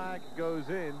a flag goes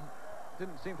in.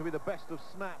 Didn't seem to be the best of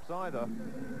snaps either.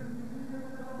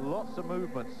 Lots of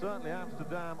movement. Certainly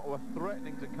Amsterdam were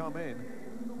threatening to come in.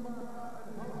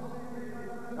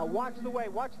 Now watch the way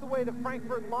the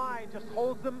Frankfurt line just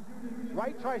holds them.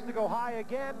 Wright tries to go high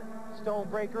again.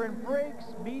 Stonebreaker and Briggs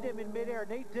meet him in midair.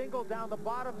 Nate Dingle down the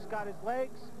bottom's got his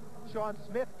legs. Sean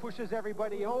Smith pushes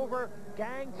everybody over.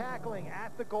 Gang tackling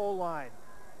at the goal line.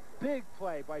 Big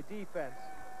play by defense.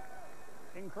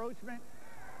 Encroachment,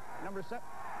 number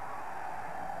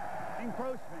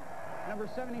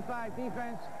 75,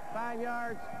 defense, 5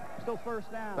 yards, still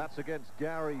first down. That's against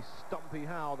Gary Stumpy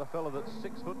Howe, the fellow that's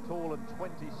 6 foot tall and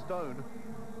 20 stone.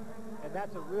 And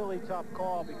that's a really tough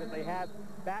call because they had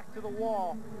back to the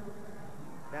wall.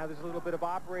 Now there's a little bit of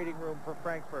operating room for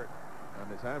Frankfurt.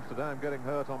 And it's Amsterdam getting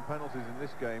hurt on penalties in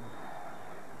this game.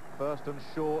 First and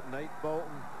short, Nate Bolton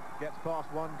gets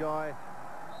past one guy,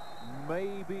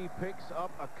 maybe picks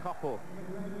up a couple.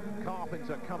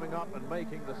 Carpenter coming up and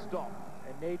making the stop.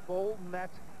 And Nate Bolton,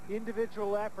 that's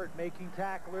individual effort making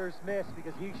tacklers miss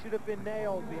because he should have been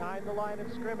nailed behind the line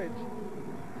of scrimmage.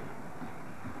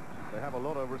 They have a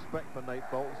lot of respect for Nate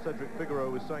Bolton. Cedric Figueroa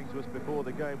was saying to us before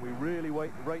the game, we really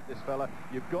rate this fella.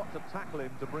 You've got to tackle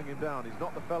him to bring him down. He's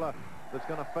not the fella that's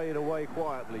going to fade away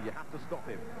quietly. You have to stop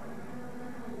him.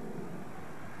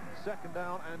 Second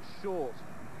down and short.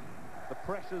 The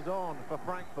pressure's on for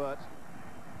Frankfurt.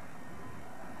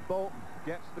 Bolton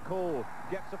gets the call,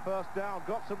 gets a first down,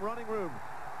 got some running room,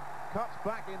 cuts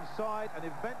back inside and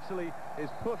eventually is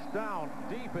pushed down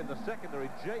deep in the secondary.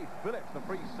 Jay Phillips, the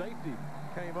free safety,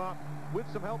 came up with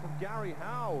some help from Gary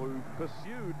Howe, who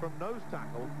pursued from nose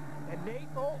tackle. And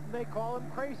Nate Bolton, they call him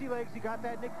Crazy Legs. He got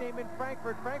that nickname in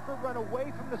Frankfurt. Frankfurt run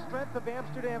away from the strength of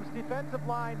Amsterdam's defensive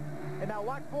line. And now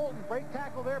watch Bolton, break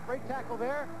tackle there, break tackle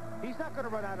there. He's not going to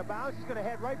run out of bounds. He's going to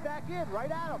head right back in,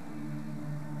 right at him.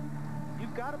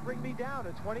 You've got to bring me down.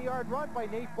 A 20-yard run by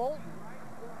Nate Bolton.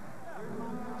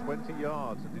 20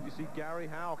 yards. And did you see Gary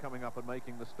Howe coming up and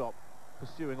making the stop,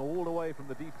 pursuing all the way from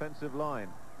the defensive line?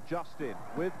 Justin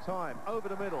with time, over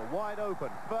the middle, wide open,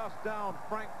 first down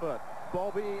Frankfurt.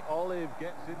 Bobby Olive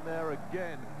gets in there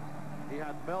again. He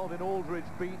had Melvin Aldridge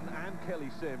beaten and Kelly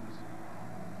Sims.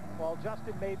 Well,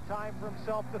 Justin made time for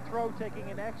himself to throw, taking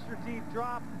an extra deep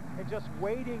drop and just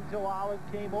waiting till Olive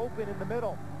came open in the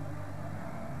middle.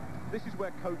 This is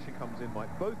where coaching comes in,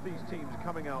 Mike. Both these teams are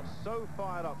coming out so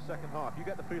fired up second half. You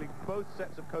get the feeling both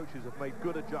sets of coaches have made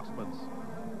good adjustments.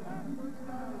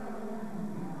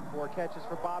 4 catches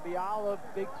for Bobby Olive.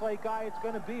 Big play guy. It's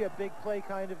going to be a big play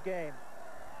kind of game.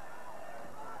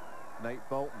 Nate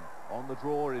Bolton on the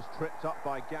draw is tripped up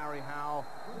by Gary Howe,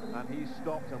 and he's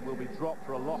stopped and will be dropped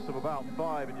for a loss of about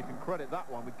 5, and you can credit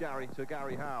that one with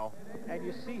Gary Howe. And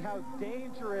you see how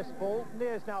dangerous Bolton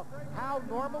is. Now, Howe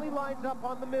normally lines up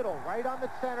on the middle, right on the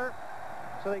center,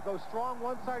 so they go strong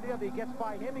one side or the other. He gets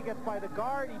by him, he gets by the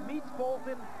guard, he meets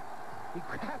Bolton, he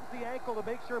grabs the ankle to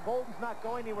make sure Bolton's not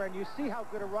going anywhere, and you see how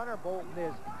good a runner Bolton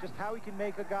is, just how he can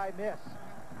make a guy miss.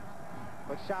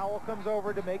 But Schowell comes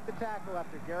over to make the tackle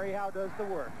after Gary Howe does the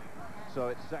work. So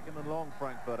it's second and long,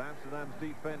 Frankfurt. Amsterdam's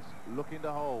defense looking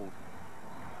to hold.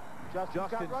 Justin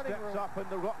steps up and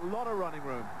they've got a lot of running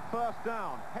room. First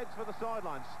down, heads for the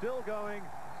sideline, still going.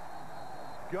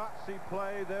 Gutsy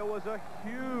play. There was a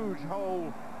huge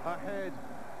hole ahead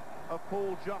of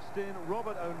Paul Justin.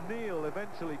 Robert O'Neill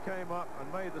eventually came up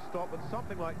and made the stop, but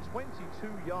something like 22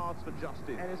 yards for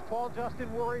Justin. And is Paul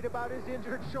Justin worried about his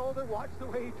injured shoulder? Watch the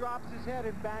way he drops his head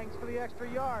and bangs for the extra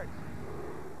yards.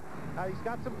 Now he's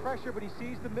got some pressure, but he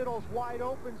sees the middle's wide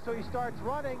open, so he starts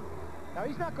running. Now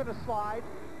he's not going to slide.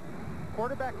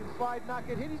 Quarterback can slide, not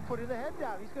get hit. He's putting the head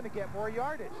down. He's going to get more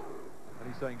yardage. And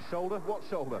he's saying, shoulder? What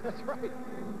shoulder? That's right.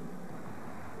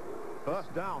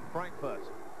 First down, Frankfurt.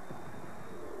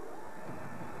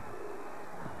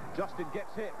 Justin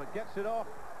gets hit, but gets it off.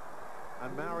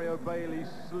 And Mario Bailey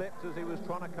slipped as he was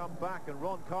trying to come back, and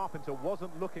Ron Carpenter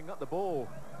wasn't looking at the ball.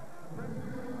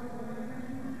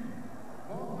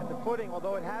 And the footing,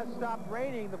 although it has stopped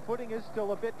raining, the footing is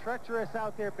still a bit treacherous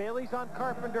out there. Bailey's on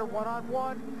Carpenter,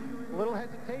 one-on-one. A little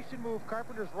hesitation move.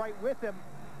 Carpenter's right with him.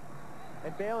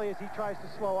 And Bailey, as he tries to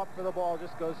slow up for the ball,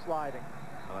 just goes sliding.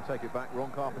 And I take it back,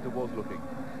 Ron Carpenter was looking.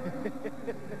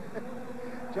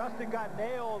 Justin got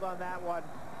nailed on that one.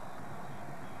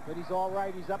 But he's all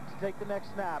right. He's up to take the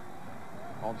next snap.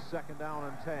 On second down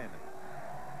and 10.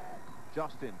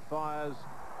 Justin fires.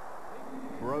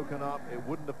 Broken up. It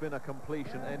wouldn't have been a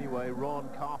completion anyway. Ron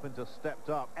Carpenter stepped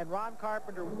up. And Ron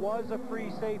Carpenter was a free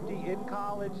safety in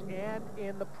college and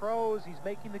in the pros. He's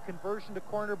making the conversion to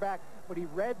cornerback, but he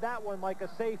read that one like a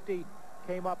safety,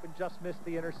 came up and just missed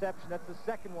the interception. That's the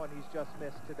second one he's just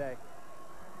missed today.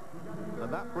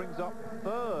 And that brings up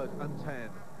 3rd and 10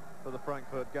 for the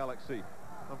Frankfurt Galaxy.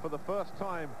 And for the first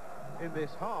time in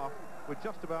this half, we're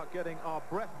just about getting our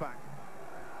breath back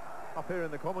up here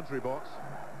in the commentary box.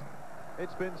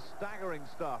 It's been staggering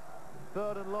stuff.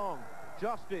 3rd and long.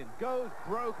 Justin goes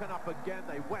broken up again.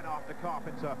 They went after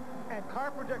Carpenter. And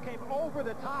Carpenter came over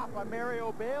the top on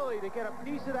Mario Bailey to get a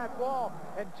piece of that ball.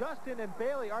 And Justin and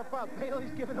Bailey,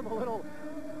 Bailey's giving him a little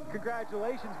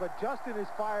congratulations, but Justin is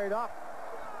fired up.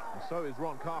 And so is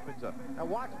Ron Carpenter. Now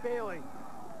watch Bailey.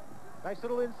 Nice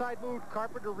little inside move.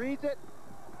 Carpenter reads it.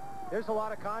 There's a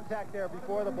lot of contact there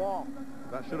before the ball.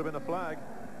 That should have been a flag.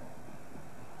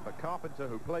 But Carpenter,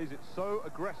 who plays it so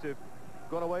aggressive,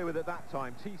 got away with it that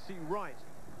time. T.C. Wright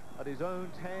at his own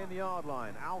 10-yard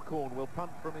line. Alcorn will punt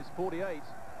from his 48.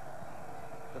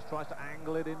 Just tries to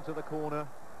angle it into the corner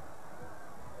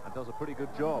and does a pretty good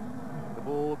job. The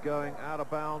ball going out of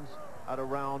bounds at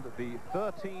around the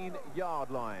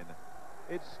 13-yard line.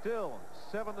 It's still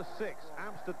 7-6.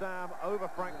 Amsterdam over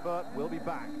Frankfurt. We'll be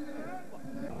back.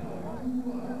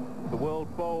 The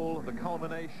World Bowl, the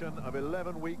culmination of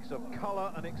 11 weeks of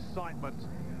colour and excitement.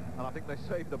 And I think they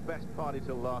saved the best party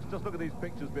till last. Just look at these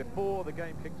pictures before the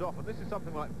game kicked off. And this is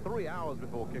something like 3 hours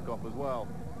before kickoff as well.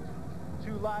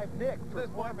 2 live Nick. There's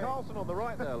Mike Carlson on the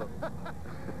right there, look.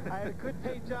 I had a good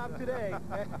paint job today.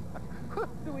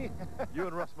 You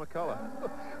and Russ McCullough.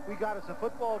 We got us a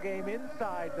football game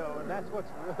inside, though, and that's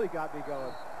what's really got me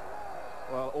going.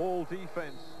 Well, all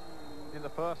defense in the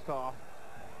first half.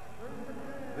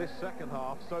 This second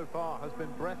half so far has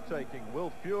been breathtaking.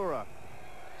 Will Fuhrer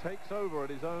takes over at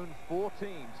his own 14.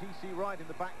 TC Wright in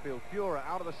the backfield. Fura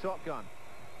out of the shotgun.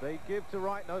 They give to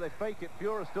Wright. No, they fake it.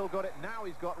 Fura still got it. Now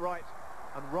he's got Wright.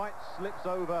 And Wright slips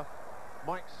over.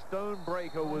 Mike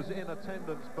Stonebreaker was in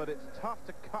attendance, but it's tough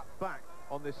to cut back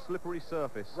on this slippery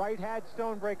surface. Wright had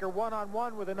Stonebreaker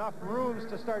one-on-one with enough rooms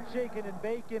to start shaking and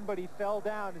baking, but he fell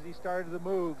down as he started the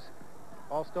moves.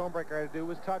 All Stonebreaker had to do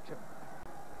was touch him.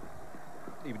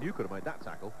 Even you could have made that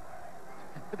tackle.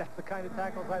 That's the kind of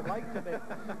tackles I like to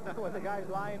make. When the guy's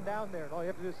lying down there, and all you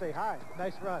have to do is say, hi,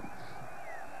 nice run.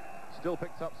 Still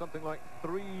picked up something like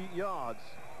 3 yards.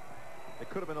 It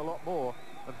could have been a lot more.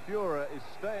 And Fura is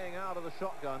staying out of the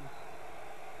shotgun.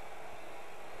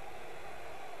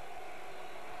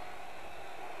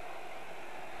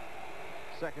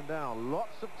 Second down,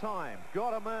 lots of time.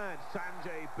 Got a man.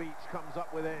 Sanjay Beach comes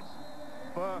up with it.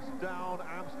 First down,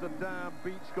 Amsterdam.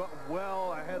 Beach got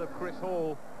well ahead of Chris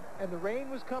Hall. And the rain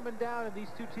was coming down, and these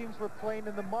two teams were playing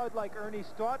in the mud like Ernie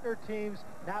Stautner teams.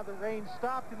 Now the rain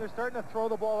stopped, and they're starting to throw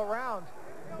the ball around.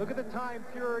 Look at the time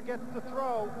Fura gets the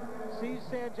throw. Sees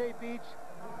Sanjay Beach,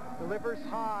 delivers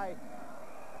high.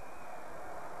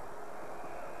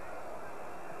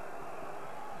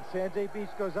 Sanjay Beach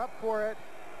goes up for it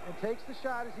and takes the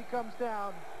shot as he comes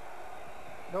down.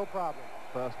 No problem.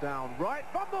 First down, Wright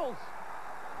fumbles.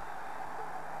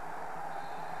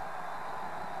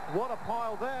 What a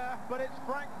pile there, but it's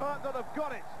Frankfurt that have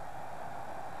got it.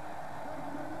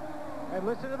 And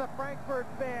listen to the Frankfurt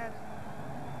fans.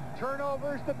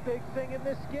 Turnovers the big thing in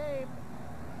this game.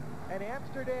 And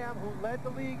Amsterdam, who led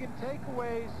the league in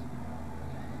takeaways,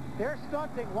 they're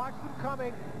stunting. Watch them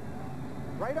coming.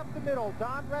 Right up the middle,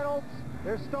 Don Reynolds.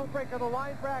 There's Stonebreaker, the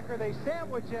linebacker. They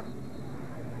sandwich him.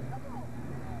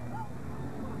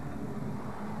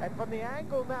 And from the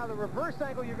angle now, the reverse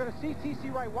angle, you're going to see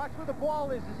TC Wright. Watch where the ball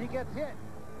is as he gets hit.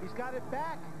 He's got it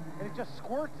back, and it just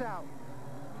squirts out.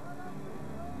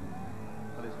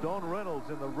 And it's Don Reynolds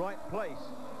in the right place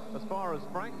as far as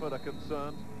Frankfurt are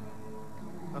concerned.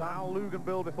 And Al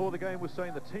Luganbill before the game was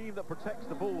saying the team that protects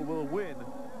the ball will win.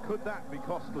 Could that be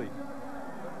costly?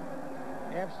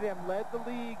 Amsterdam led the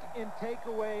league in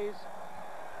takeaways.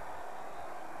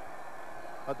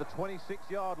 At the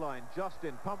 26-yard line,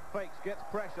 Justin pump fakes, gets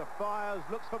pressure, fires,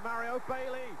 looks for Mario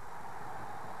Bailey.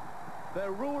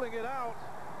 They're ruling it out,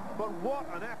 but what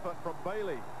an effort from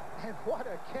Bailey. And what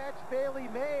a catch Bailey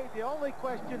made. The only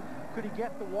question, could he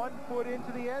get the 1 foot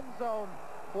into the end zone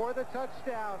for the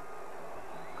touchdown?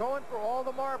 Going for all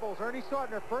the marbles. Ernie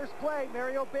Stautner, first play,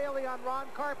 Mario Bailey on Ron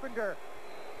Carpenter.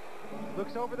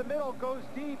 Looks over the middle, goes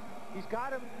deep. He's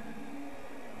got him.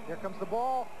 Here comes the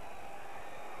ball.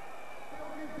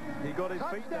 He got his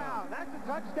feet down. That's a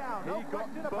touchdown. No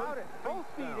question about it. Both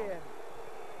feet in.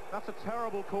 That's a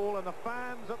terrible call, and the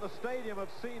fans at the stadium have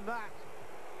seen that.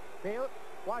 Bailey,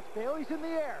 watch, Bailey's in the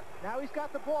air. Now he's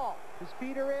got the ball. His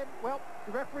feet are in. Well,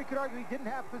 the referee could argue he didn't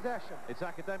have possession. It's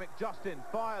academic. Justin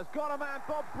fires. Got a man.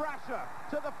 Bob Brasher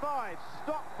to the 5.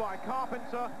 Stopped by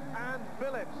Carpenter and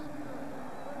Phillips.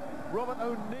 Robert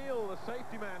O'Neill, the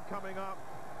safety man, coming up.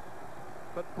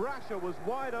 But Brasher was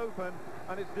wide open,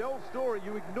 and it's the old story.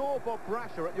 You ignore Bob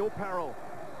Brasher at your peril.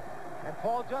 And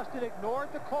Paul Justin ignored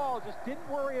the call, just didn't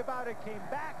worry about it, came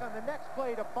back on the next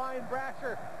play to find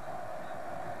Brasher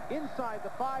inside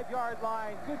the 5-yard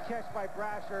line. Good catch by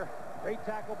Brasher. Great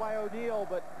tackle by O'Neill,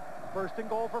 but first and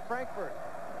goal for Frankfurt.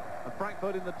 And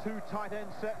Frankfurt in the 2 tight end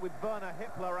set with Werner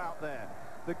Hippler out there.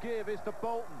 The give is to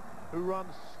Bolton, who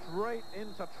runs straight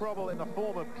into trouble in the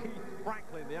form of Keith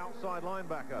Franklin, the outside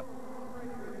linebacker.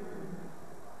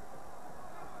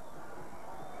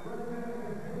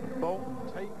 Bolton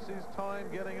takes his time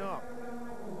getting up.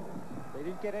 They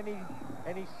didn't get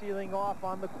any sealing off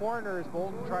on the corners.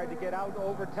 Bolton tried to get out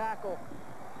over tackle.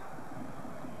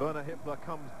 Werner Hippler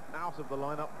comes out of the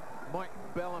lineup. Mike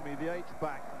Bellamy, the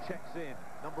H-back, checks in,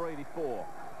 number 84.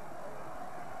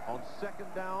 On second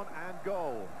down and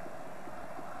goal.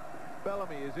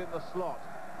 Bellamy is in the slot.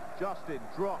 Justin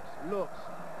drops, looks,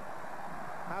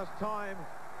 has time.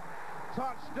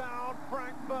 Touchdown,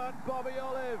 Frankfurt, Bobby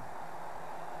Olive.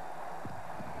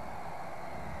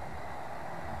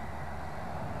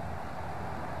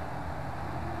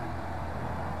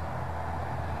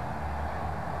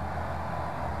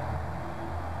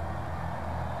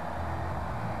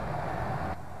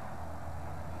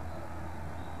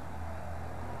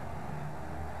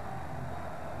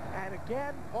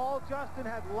 Again, Paul Justin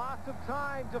had lots of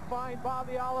time to find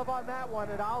Bobby Olive on that one,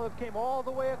 and Olive came all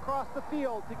the way across the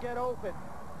field to get open.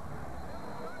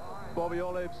 Bobby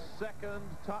Olive's second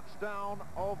touchdown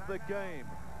of the game.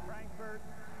 Frankfurt,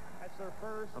 that's their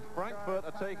first. And Frankfurt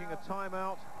are taking a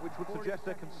timeout, which would suggest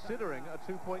they're considering a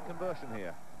 2-point conversion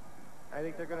here. I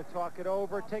think they're going to talk it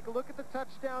over. Take a look at the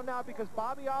touchdown now, because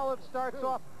Bobby Olive starts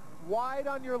off wide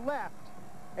on your left,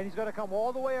 and he's going to come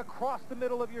all the way across the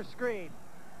middle of your screen.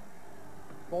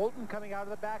 Bolton coming out of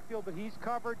the backfield, but he's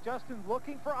covered. Justin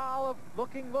looking for Olive,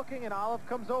 looking, and Olive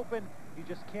comes open. You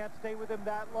just can't stay with him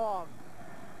that long.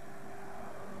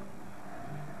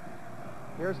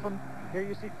 Here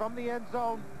you see from the end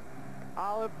zone,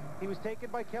 Olive, he was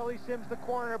taken by Kelly Sims, the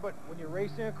corner, but when you're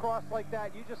racing across like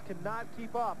that, you just cannot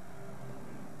keep up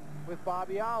with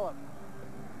Bobby Olive.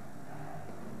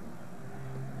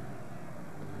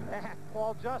 And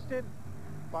Paul Justin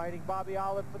finding Bobby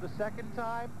Olive for the second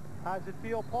time. How does it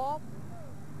feel, Paul?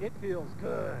 It feels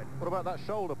good. What about that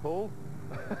shoulder, Paul?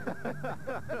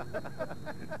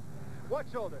 What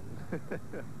shoulder?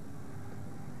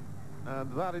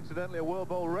 And that, incidentally, a World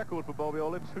Bowl record for Bobby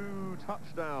Olive, 2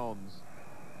 touchdowns.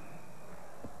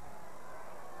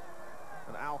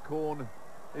 And Alcorn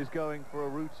is going for a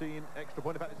routine extra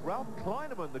point. In fact, it's Ralph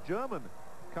Kleinemann, the German,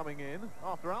 coming in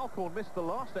after Alcorn missed the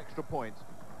last extra point.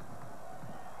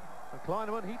 And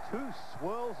Kleinemann, he too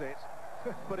swirls it,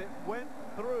 but it went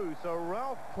through. So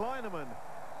Ralph Kleinemann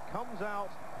comes out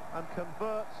and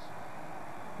converts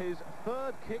his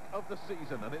 3rd kick of the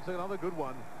season, and it's another good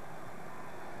one.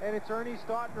 And it's Ernie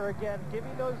Stautner again,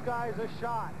 giving those guys a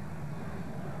shot.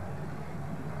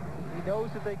 He knows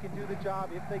that they can do the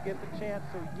job if they get the chance,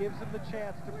 so he gives them the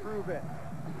chance to prove it.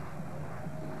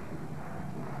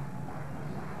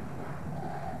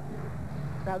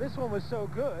 Now this one was so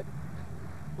good.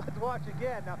 Let's watch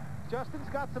again. Now Justin's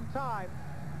got some time.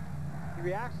 He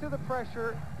reacts to the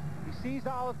pressure. He sees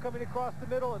Olive coming across the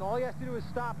middle, and all he has to do is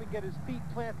stop and get his feet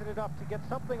planted enough to get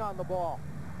something on the ball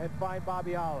and find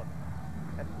Bobby Olive.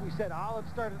 And we said Olive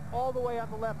started all the way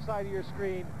on the left side of your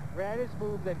screen, ran his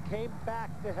move, then came back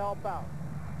to help out.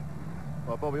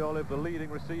 Well, Bobby Olive, the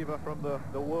leading receiver from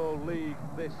the World League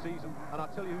this season. And I'll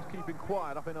tell you who's keeping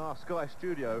quiet up in our Sky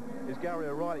studio is Gary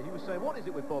O'Reilly. He was saying, what is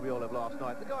it with Bobby Olive last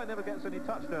night? The guy never gets any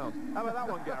touchdowns. How about that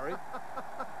one, Gary?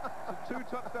 So 2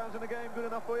 touchdowns in a game, good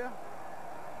enough for you?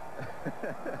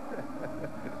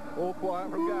 All quiet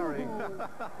from Gary.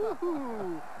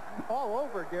 All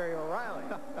over Gary O'Reilly.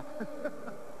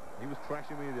 He was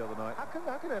trashing me the other night. How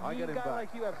can a mean guy like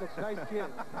you have such nice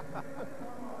kids?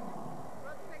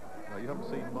 No, you haven't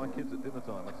seen my kids at dinner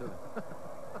time, I tell you.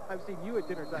 I've seen you at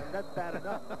dinner time. That's bad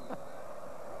enough.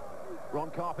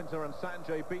 Ron Carpenter and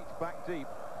Sanjay Beach back deep.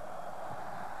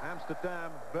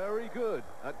 Amsterdam very good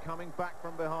at coming back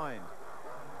from behind.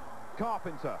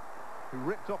 Carpenter, who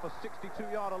ripped off a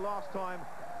 62-yarder last time,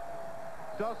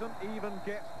 doesn't even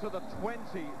get to the 20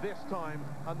 this time,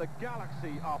 and the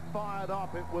Galaxy are fired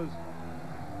up. It was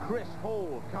Chris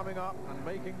Hall coming up and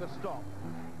making the stop.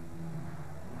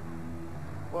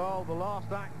 Well, the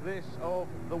last act of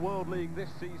the World League this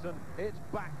season, it's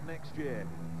back next year,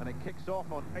 and it kicks off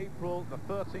on April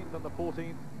the 13th and the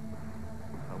 14th.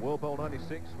 And World Bowl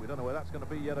 96, we don't know where that's going to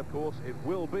be yet, of course. It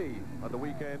will be at the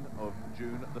weekend of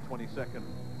June the 22nd.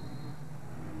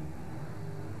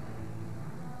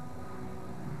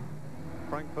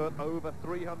 Frankfurt over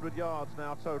 300 yards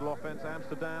now total offense.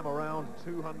 Amsterdam around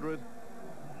 200.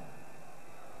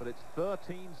 But it's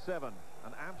 13-7,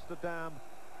 and Amsterdam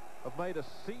have made a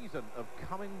season of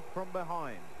coming from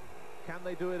behind. Can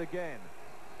they do it again?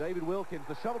 David Wilkins,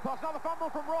 the shovel pass, another fumble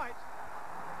from right.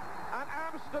 And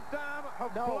Amsterdam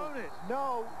have blown it.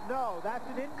 No, that's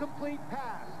an incomplete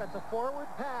pass. That's a forward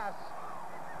pass.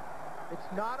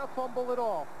 It's not a fumble at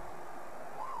all.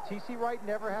 T.C. Wright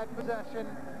never had possession.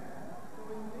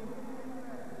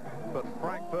 But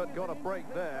Frankfurt got a break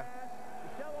there.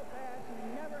 The shovel pass,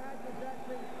 he never had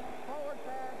possession. Forward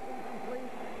pass,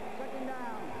 incomplete. Second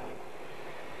down.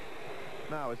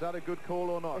 Now, is that a good call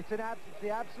or not? It's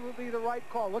absolutely the right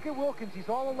call. Look at Wilkins. He's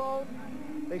all alone.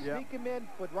 They sneak him in,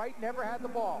 but Wright never had the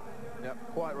ball. Yep,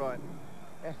 quite right.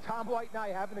 And Tom White and I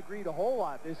haven't agreed a whole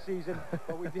lot this season,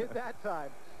 but we did that time.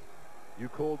 You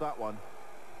called that one.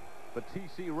 But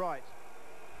T.C. Wright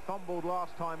fumbled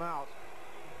last time out,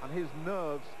 and his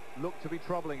nerves look to be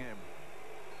troubling him.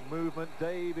 Movement,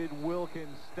 David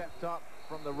Wilkins stepped up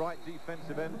from the right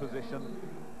defensive end position.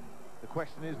 The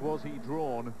question is, was he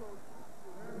drawn?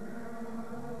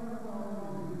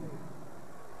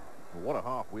 Well, what a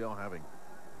half we are having.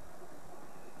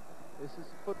 This is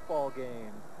a football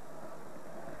game.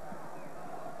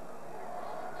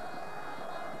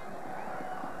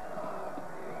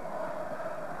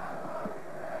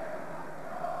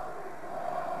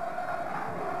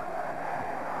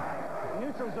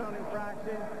 Neutral zone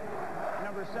infraction,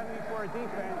 number 74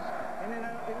 defense, in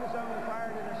the zone prior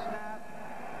to the snap,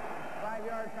 5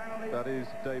 yards penalty. That is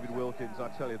David Wilkins. I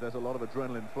tell you, there's a lot of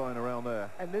adrenaline flying around there.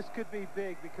 And this could be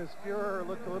big because Führer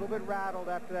looked a little bit rattled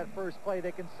after that first play.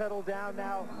 They can settle down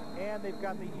now, and they've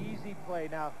got the easy play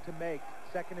now to make.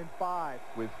 2nd and 5.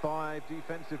 With 5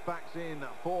 defensive backs in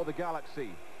for the Galaxy.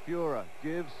 Führer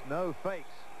gives no fakes.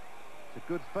 It's a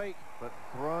good fake, but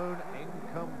thrown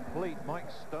incomplete. Mike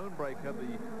Stonebreaker,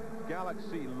 the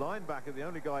Galaxy linebacker, the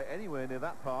only guy anywhere near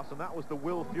that pass, and that was the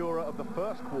Will Führer of the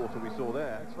first quarter we saw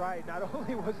there. That's right. Not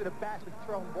only was it a badly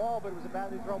thrown ball, but it was a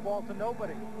badly thrown ball to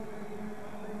nobody.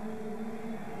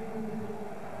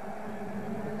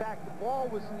 In fact, the ball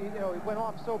was, it went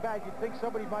off so bad you'd think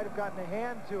somebody might have gotten a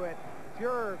hand to it.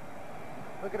 Führer,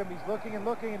 look at him, he's looking and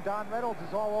looking, and Don Reynolds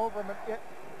is all over him.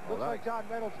 Looks like Don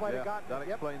Reynolds might have gotten it. That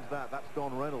explains that. That's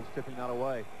Don Reynolds tipping that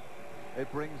away. It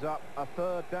brings up a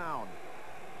 3rd down.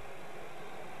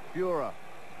 Führer,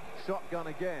 shotgun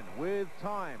again with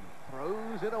time.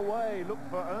 Throws it away. Look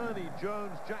for Ernie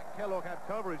Jones. Jack Kellogg had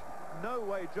coverage. No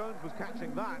way Jones was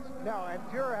catching that. No, and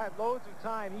Führer had loads of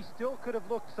time. He still could have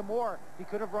looked some more. He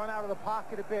could have run out of the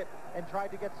pocket a bit and tried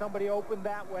to get somebody open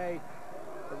that way.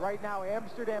 But right now,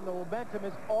 Amsterdam, the momentum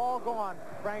is all gone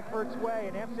Frankfurt's way,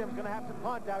 and Amsterdam's going to have to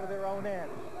punt out of their own end.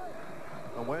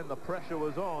 And when the pressure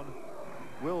was on,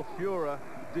 Will Führer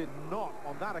did not,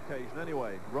 on that occasion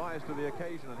anyway, rise to the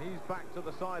occasion, and he's back to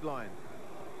the sideline.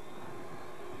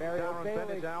 Darren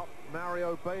Bennett out,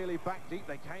 Mario Bailey back deep.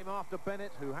 They came after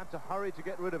Bennett, who had to hurry to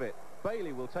get rid of it.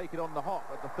 Bailey will take it on the hop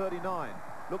at the 39.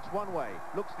 Looks one way,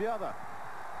 looks the other.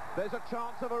 There's a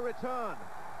chance of a return.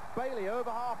 Bailey over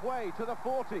halfway to the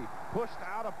 40, pushed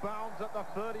out of bounds at the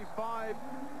 35.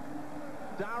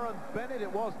 Darren Bennett it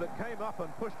was that came up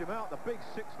and pushed him out, the big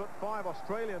 6'5"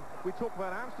 Australian. We talk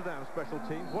about Amsterdam special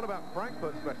teams. What about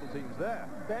Frankfurt special teams there?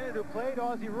 Bennett, who played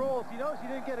Aussie rules, he knows he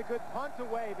didn't get a good punt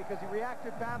away because he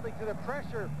reacted badly to the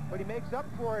pressure, but he makes up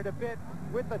for it a bit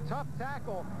with the tough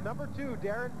tackle. Number 2,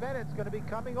 Darren Bennett's going to be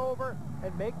coming over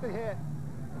and make the hit,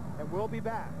 and we'll be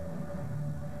back.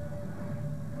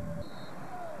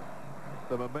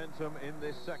 The momentum in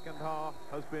this second half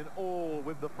has been all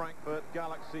with the Frankfurt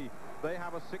Galaxy. They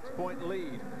have a 6-point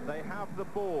lead. They have the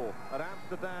ball at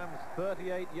Amsterdam's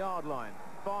 38-yard line.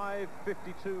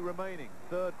 5:52 remaining,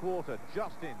 3rd quarter.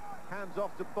 Justin hands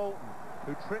off to Bolton,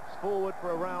 who trips forward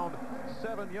for around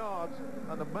 7 yards.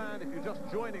 And the man, if you're just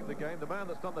joining the game, the man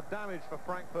that's done the damage for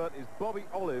Frankfurt is Bobby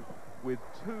Olive with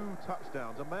 2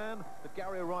 touchdowns. A man that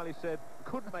Gary O'Reilly said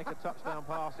couldn't make a touchdown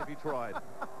pass if he tried.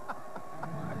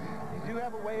 You do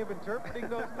have a way of interpreting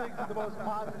those things in the most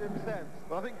positive sense.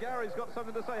 Well, I think Gary's got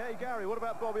something to say. Hey, Gary, what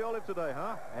about Bobby Olive today,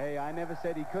 huh? Hey, I never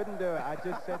said he couldn't do it. I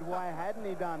just said, why hadn't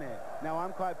he done it? Now,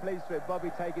 I'm quite pleased with Bobby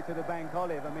take it to the bank,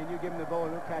 Olive. I mean, you give him the ball,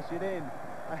 he'll cash it in.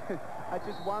 I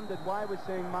just wondered why we're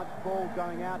seeing much ball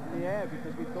going out in the air,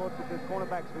 because we thought that the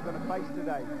cornerbacks we're going to face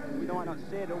today, we might not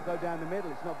see it all go down the middle.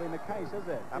 It's not been the case, has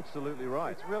it? Absolutely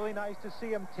right. It's really nice to see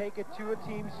them take it to a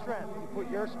team's strength. You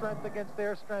put your strength against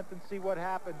their strength and see what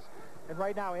happens. And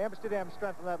right now, Amsterdam's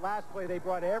strength on that last play, they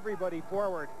brought everybody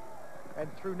forward and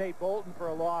threw Nate Bolton for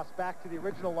a loss back to the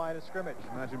original line of scrimmage.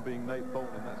 Imagine being Nate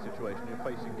Bolton in that situation. You're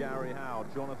facing Gary Howe,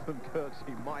 Jonathan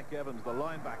Kirksey, Mike Evans, the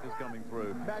linebackers coming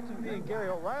through. Imagine being Gary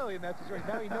O'Reilly in that situation.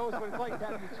 Now he knows what it's like to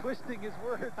have you twisting his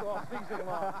words all season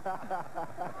long.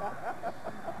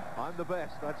 I'm the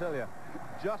best, I tell you.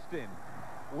 Justin,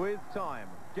 with time,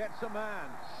 gets a man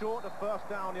short of 1st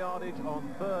down yardage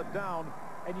on 3rd down.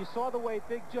 And you saw the way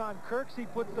Big John Kirksey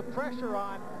puts the pressure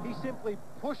on. He simply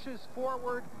pushes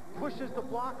forward, pushes the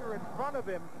blocker in front of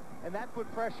him, and that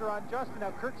put pressure on Justin. Now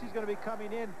Kirksey's going to be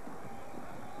coming in.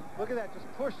 Look at that, just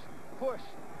push, push,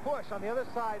 push. On the other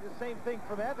side, the same thing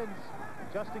from Evans.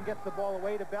 Justin gets the ball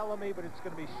away to Bellamy, but it's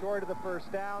going to be short of the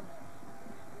 1st down.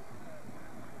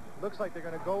 Looks like they're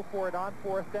going to go for it on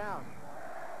 4th down.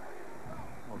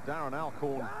 Well, Darren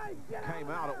Alcorn came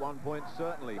out at one point,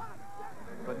 certainly.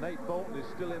 But Nate Bolton is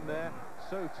still in there.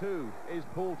 So too is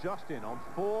Paul Justin on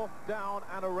 4th down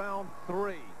and around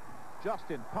 3.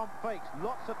 Justin pump fakes,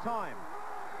 lots of time.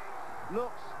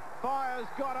 Looks, fires,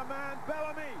 got a man.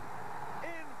 Bellamy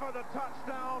in for the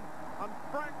touchdown, and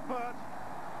Frankfurt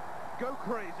go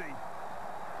crazy.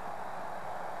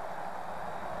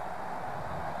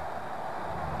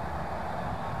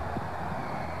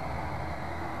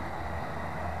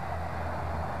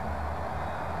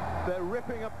 They're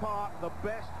ripping apart the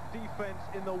best defense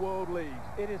in the World League.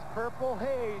 It is purple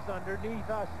haze underneath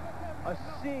us. A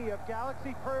sea of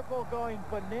Galaxy purple going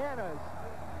bananas.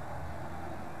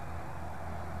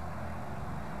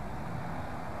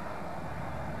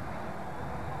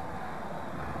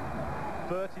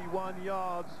 ...31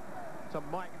 yards to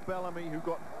Mike Bellamy, who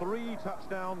got 3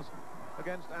 touchdowns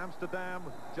against Amsterdam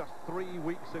just 3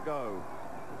 weeks ago.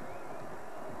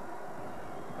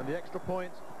 And the extra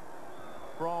point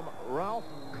from Ralph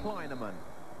Kleineman.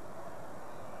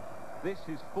 This is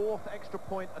his 4th extra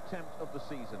point attempt of the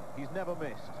season. He's never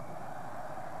missed.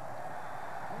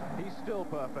 He's still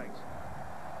perfect.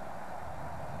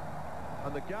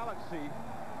 And the Galaxy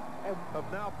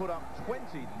have now put up 20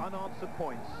 unanswered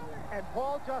points. And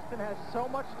Paul Justin has so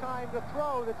much time to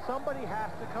throw that somebody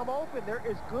has to come open. There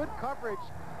is good coverage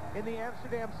in the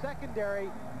Amsterdam secondary,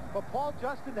 but Paul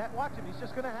Justin, watch him, he's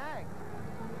just going to hang.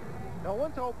 No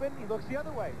one's open. He looks the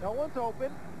other way. No one's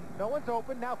open. No one's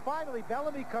open. Now finally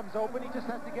Bellamy comes open. He just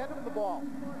has to get him the ball.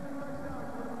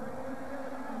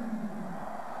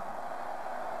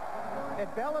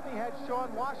 And Bellamy had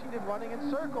Sean Washington running in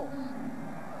circles.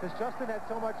 Because Justin had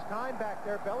so much time back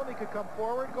there, Bellamy could come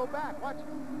forward, go back. Watch.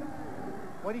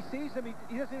 When he sees him,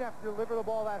 he doesn't even have to deliver the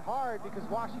ball that hard because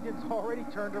Washington's already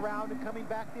turned around and coming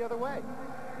back the other way.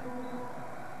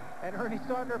 And Ernie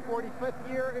Saunders,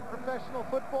 45th year in professional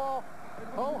football.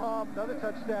 Ho-hum, another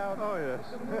touchdown. Oh, yes.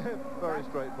 Very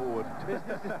straightforward.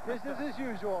 Business as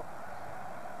usual.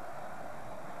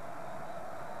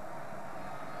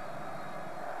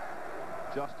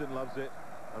 Justin loves it.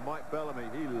 And Mike Bellamy,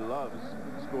 he loves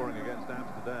scoring against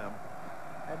Amsterdam.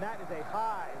 And that is a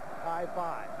high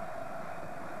five.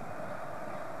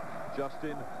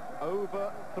 Justin,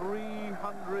 over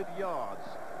 300 yards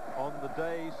on the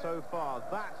day so far.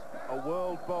 That's a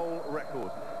World Bowl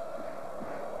record.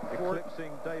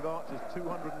 Eclipsing Dave Archer's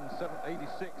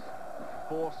 286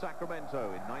 for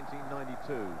Sacramento in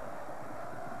 1992.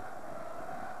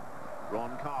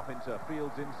 Ron Carpenter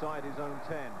fields inside his own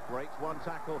 10, breaks one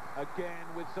tackle again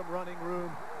with some running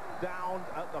room down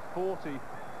at the 40,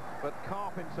 but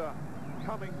Carpenter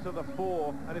coming to the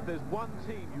fore, and if there's one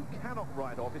team you cannot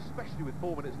write off, especially with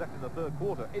 4 minutes left in the third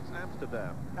quarter, it's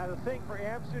Amsterdam. Now the thing for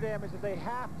Amsterdam is that they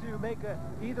have to make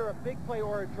either a big play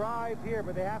or a drive here,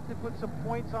 but they have to put some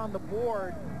points on the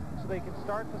board so they can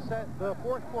start the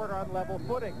fourth quarter on level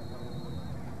footing.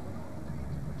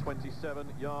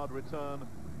 27-yard return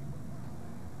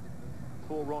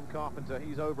for Ron Carpenter.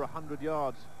 He's over 100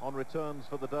 yards on returns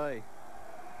for the day.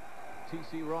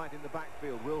 T.C. Wright in the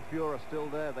backfield. Will Fuhrer still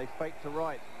there. They fake to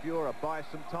Wright. Fuhrer buys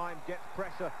some time, gets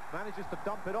pressure, manages to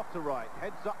dump it off to Wright.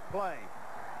 Heads up play.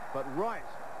 But Wright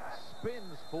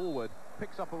spins forward,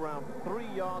 picks up around 3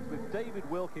 yards with David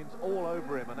Wilkins all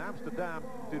over him, and Amsterdam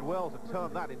did well to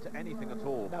turn that into anything at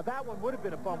all. Now that one would have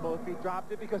been a fumble if he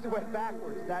dropped it because it went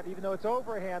backwards. That, even though it's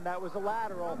overhand, that was a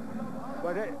lateral.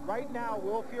 But right now,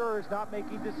 Will Fuhrer is not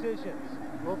making decisions.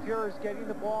 Will Fuhrer is getting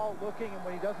the ball, looking, and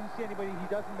when he doesn't see anybody, he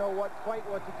doesn't know quite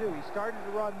what to do. He started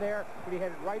to run there, but he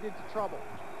headed right into trouble.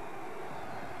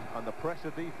 And the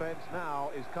pressure defense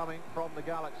now is coming from the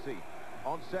Galaxy.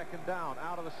 On second down,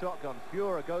 out of the shotgun,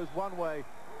 Fuhrer goes one way,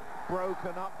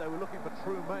 broken up. They were looking for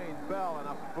Trumaine Bell, and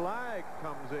a flag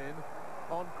comes in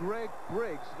on Greg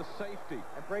Briggs, the safety.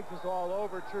 And Briggs was all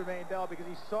over Trumaine Bell because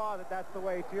he saw that that's the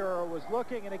way Fuhrer was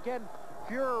looking. And again,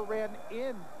 Fuhrer ran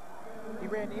in. He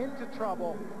ran into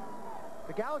trouble.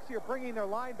 The Galaxy are bringing their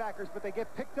linebackers, but they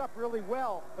get picked up really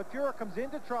well. But Fuhrer comes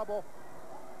into trouble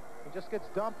and just gets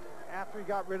dumped after he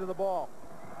got rid of the ball.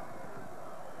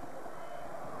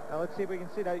 Now let's see if we can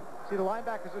see. Now, see, the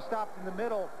linebackers are stopped in the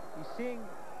middle. He's seeing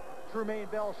Trumaine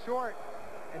Bell short,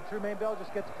 and Trumaine Bell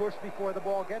just gets pushed before the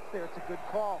ball gets there. It's a good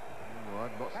call. Well,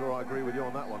 I'm not sure I agree with you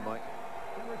on that one, Mike.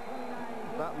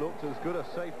 That looked as good a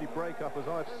safety breakup as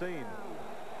I've seen.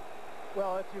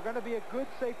 Well, if you're going to be a good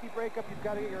safety breakup, you've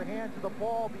got to get your hand to the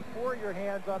ball before your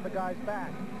hand's on the guy's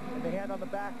back. And the hand on the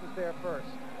back was there first.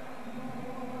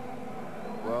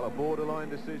 Well, a borderline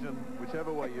decision,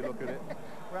 whichever way you look at it.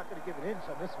 We're not going to give an inch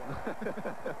on this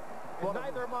one.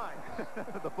 Neither am I.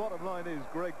 The bottom line is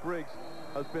Greg Briggs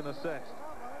has been assessed.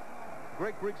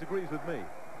 Greg Briggs agrees with me.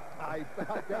 I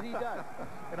bet he does.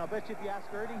 And I'll bet you if you ask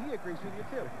Ernie, he agrees with you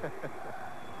too.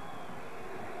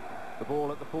 The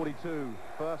ball at the 42.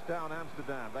 First down,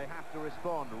 Amsterdam. They have to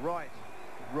respond. Wright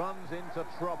runs into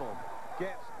trouble.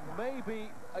 Gets maybe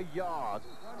a yard.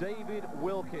 David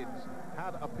Wilkins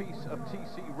had a piece of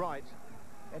T.C. Wright.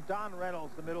 And Don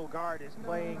Reynolds, the middle guard, is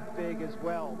playing big as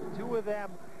well. The two of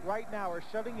them right now are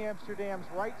shutting Amsterdam's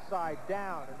right side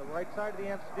down. And the right side of the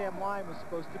Amsterdam line was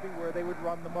supposed to be where they would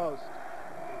run the most.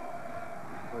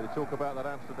 Well, to talk about that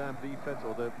Amsterdam defense,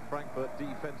 or the Frankfurt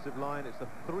defensive line, it's the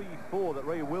 3-4 that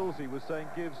Ray Wilsey was saying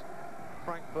gives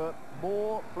Frankfurt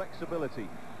more flexibility.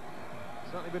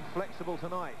 Certainly been flexible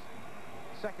tonight.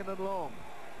 Second and long.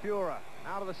 Fuhrer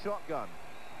out of the shotgun.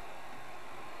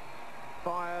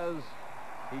 Fires.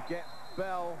 He gets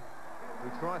Bell.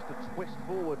 who tries to twist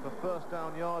forward for first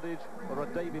down yardage, or a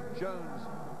David Jones,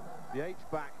 the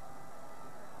H-back,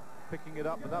 picking it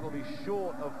up, but that'll be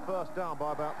short of first down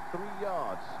by about 3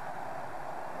 yards.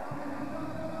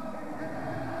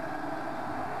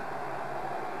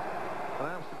 And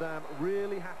Amsterdam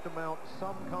really have to mount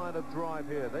some kind of drive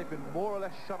here. They've been more or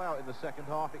less shut out in the second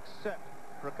half, except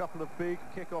for a couple of big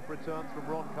kickoff returns from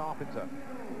Ron Carpenter.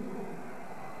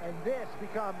 And this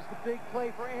becomes the big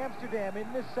play for Amsterdam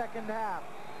in this second half.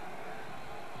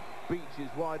 Beach is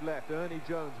wide left, Ernie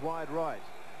Jones wide right.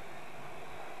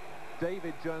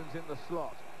 David Jones in the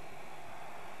slot.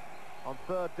 On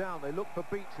third down, they look for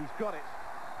Beach, who's got it.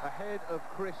 Ahead of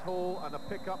Chris Hall, and a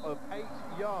pickup of 8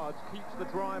 yards keeps the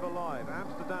drive alive.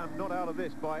 Amsterdam not out of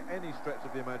this by any stretch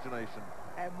of the imagination.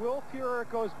 And Will Fuhrer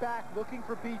goes back looking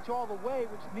for Beach all the way,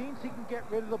 which means he can get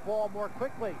rid of the ball more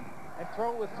quickly and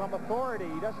throw it with some authority.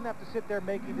 He doesn't have to sit there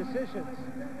making decisions.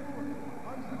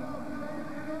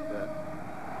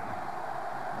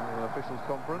 Officials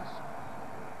conference.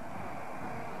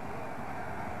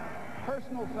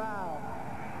 Personal foul.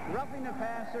 Roughing the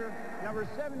passer, number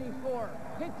 74,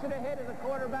 hits it ahead of the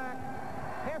quarterback,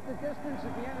 half the distance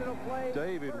at the end of the play.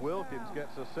 David Wilkins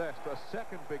gets assessed a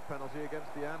second big penalty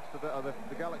against the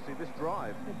Galaxy this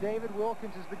drive. And David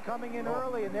Wilkins has been coming in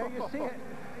early, and there you see it,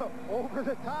 over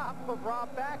the top of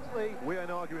Rob Baxley. We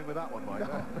ain't arguing with that one, Mike.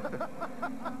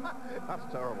 That's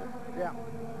terrible. Yeah,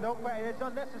 no, it's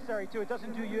unnecessary too. It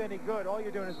doesn't do you any good. All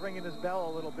you're doing is ringing his bell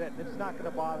a little bit, and it's not going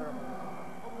to bother him.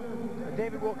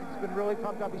 David Wilkins has been really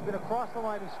pumped up. He's been across the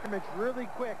line of scrimmage really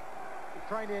quick,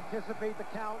 trying to anticipate the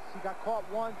counts. He got caught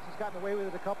once. He's gotten away with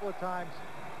it a couple of times.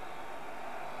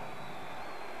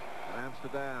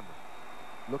 Amsterdam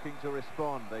looking to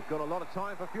respond. They've got a lot of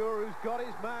time for Fuhrer, who's got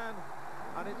his man,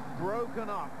 and it's broken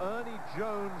up. Ernie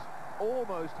Jones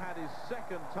almost had his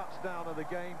second touchdown of the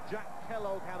game. Jack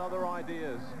Kellogg had other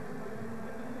ideas.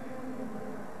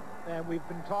 And we've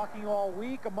been talking all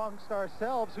week amongst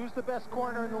ourselves. Who's the best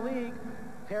corner in the league?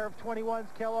 Pair of 21s,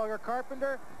 Kellogg or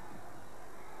Carpenter?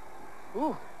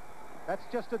 Ooh, that's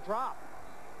just a drop.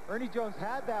 Ernie Jones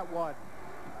had that one.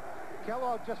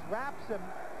 Kellogg just wraps him.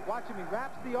 Watch him, he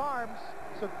wraps the arms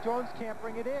so Jones can't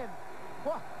bring it in.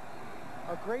 Whoa.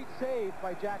 A great save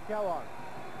by Jack Kellogg.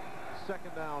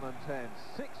 Second down and 10.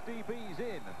 6 DBs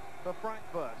in for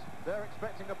Frankfurt. They're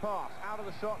expecting a pass out of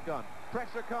the shotgun.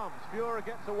 Pressure comes. Fuhrer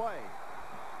gets away.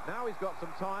 Now he's got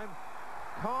some time.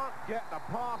 Can't get the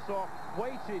pass off.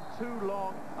 Waited too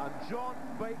long, and John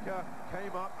Baker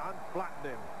came up and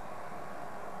flattened him.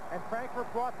 And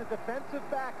Frankfurt brought the defensive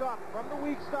back up from the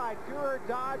weak side. Fuhrer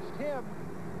dodged him.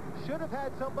 Should have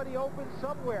had somebody open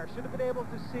somewhere. Should have been able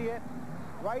to see it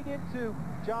right into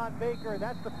John Baker, and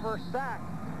that's the first sack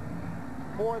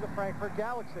for the Frankfurt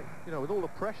Galaxy. You know, with all the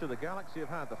pressure the Galaxy have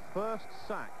had, the first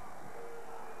sack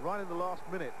right in the last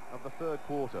minute of the third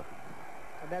quarter.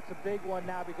 And that's a big one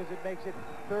now because it makes it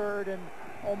third and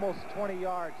almost 20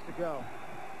 yards to go.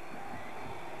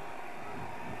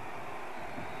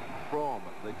 From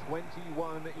the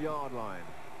 21-yard line.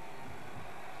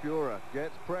 Fuhrer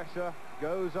gets pressure,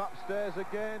 goes upstairs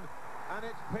again, and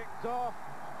it's picked off.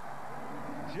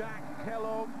 Jack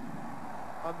Kellogg.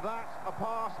 And that's a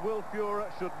pass Will Fuhrer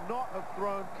should not have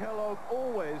thrown. Kellogg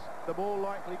always the more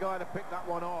likely guy to pick that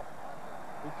one off.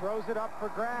 He throws it up for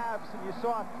grabs, and you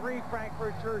saw 3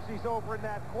 Frankfurt jerseys over in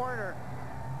that corner.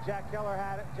 Jack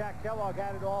Kellogg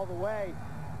had it all the way.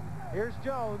 Here's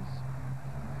Jones.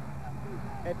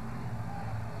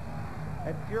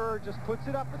 And Fuhrer just puts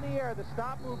it up in the air. The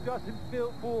stop move doesn't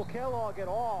fool Kellogg at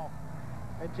all.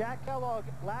 And Jack Kellogg,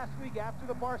 last week after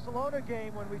the Barcelona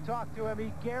game, when we talked to him,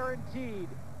 he guaranteed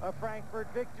a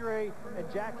Frankfurt victory.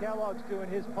 And Jack Kellogg's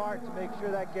doing his part to make sure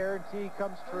that guarantee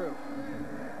comes true.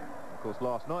 Of course,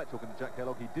 last night, talking to Jack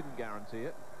Kellogg, he didn't guarantee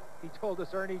it. He told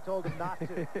us Ernie told him not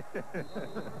to.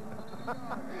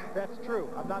 That's true.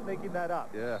 I'm not making that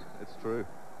up. Yeah, it's true.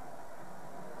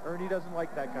 Ernie doesn't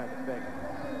like that kind of thing.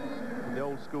 The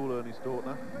old school Ernie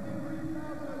Stortner.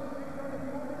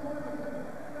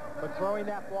 But throwing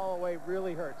that ball away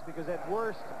really hurts, because at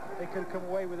worst, they could come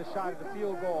away with a shot at the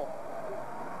field goal.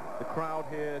 The crowd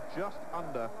here just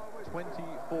under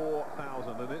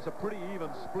 24,000, and it's a pretty even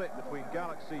split between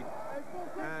Galaxy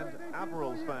and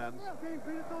Admirals fans.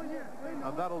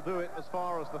 And that'll do it as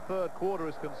far as the third quarter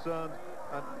is concerned.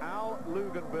 And Al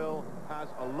Luganville has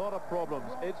a lot of problems.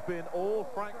 It's been all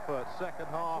Frankfurt second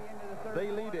half. They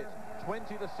lead it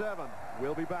 20-7.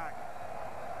 We'll be back.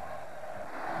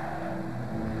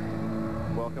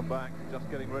 Welcome back. Just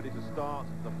getting ready to start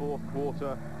the fourth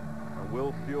quarter. And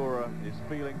Will Fuhrer is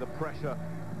feeling the pressure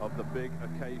of the big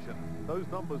occasion. Those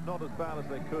numbers not as bad as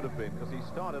they could have been, because he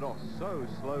started off so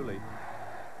slowly.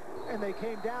 And they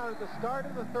came down at the start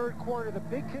of the third quarter. The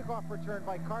big kickoff return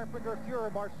by Carpenter.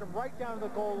 Fuhrer marched them right down to the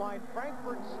goal line.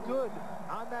 Frankfurt stood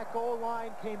on that goal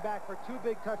line, came back for 2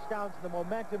 big touchdowns, and the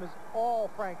momentum is all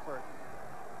Frankfurt.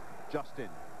 Justin,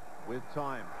 with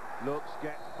time, looks,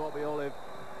 gets Bobby Olive.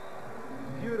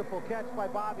 Beautiful catch by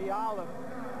Bobby Olive.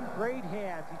 Great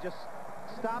hands. He just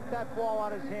stopped that ball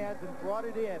on his hands and brought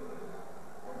it in.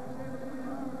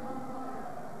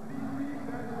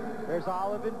 There's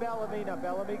Olive and Bellamy. Now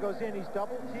Bellamy goes in. He's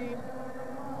double teamed,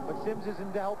 but Sims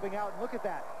isn't helping out. Look at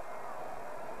that.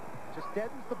 Just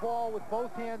deadens the ball with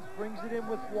both hands, brings it in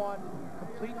with one.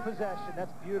 Complete possession.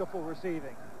 That's beautiful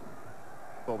receiving.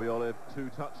 Bobby Olive, 2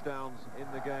 touchdowns in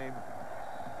the game.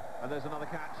 And there's another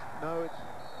catch. No,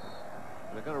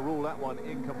 they're going to rule that one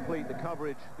incomplete. The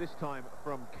coverage this time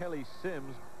from Kelly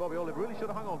Sims. Bobby Olive really should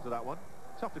have hung on to that one.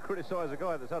 Tough to criticize a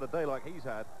guy that's had a day like he's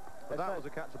had. But that was a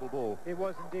catchable ball. It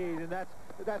was indeed, and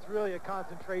that's really a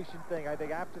concentration thing. I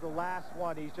think after the last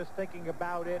one, he's just thinking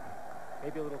about it,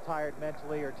 maybe a little tired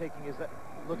mentally, or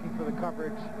looking for the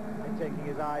coverage and taking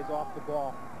his eyes off the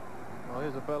ball. Well,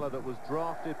 here's a fella that was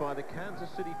drafted by the Kansas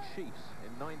City Chiefs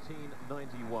in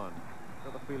 1991.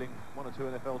 Got the feeling 1 or 2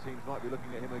 NFL teams might be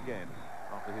looking at him again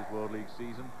after his World League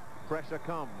season. Pressure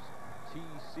comes.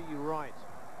 T.C. Wright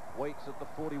waits at the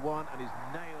 41 and is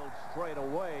nailed straight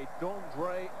away.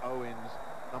 Dondre Owens,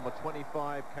 number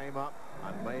 25, came up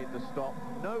and made the stop.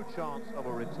 No chance of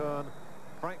a return.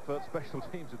 Frankfurt special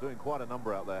teams are doing quite a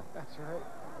number out there. That's right.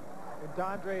 And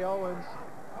Dondre Owens,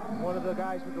 one of the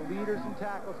guys with the leaders in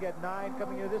tackles, he had 9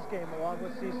 coming into this game along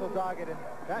with Cecil Doggett, and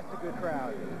that's a good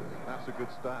crowd. That's a good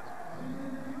stat.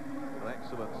 An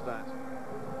excellent stat.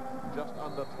 Just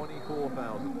under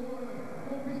 24,000.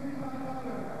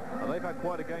 And they've had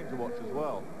quite a game to watch as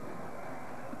well.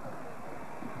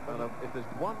 And if there's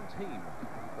one team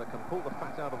that can pull the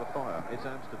fat out of the fire, it's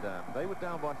Amsterdam. They were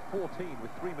down by 14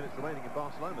 with 3 minutes remaining in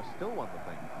Barcelona, still won the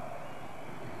thing.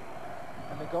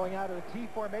 And they're going out of the T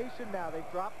formation now.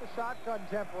 They've dropped the shotgun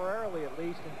temporarily at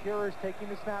least, and Fuhrer's taking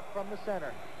the snap from the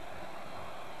center.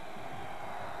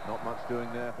 Not much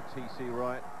doing there for T.C.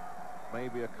 Wright.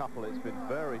 Maybe a couple. It's been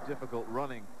very difficult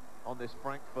running on this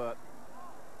Frankfurt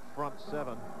front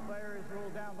 7. Player is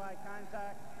ruled down by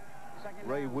contact. Second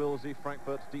Ray down. Wilsey,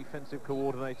 Frankfurt's defensive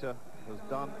coordinator, has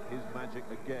done his magic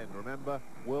again. Remember,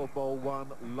 World Bowl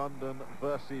 1, London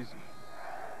versus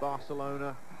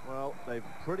Barcelona. Well, they've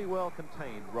pretty well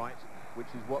contained Wright, which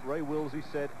is what Ray Wilsey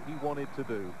said he wanted to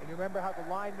do. And you remember how the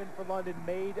linemen for London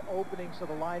made openings so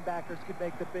the linebackers could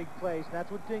make the big plays. And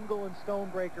that's what Dingle and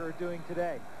Stonebreaker are doing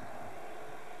today.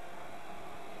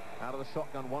 Out of the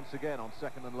shotgun once again on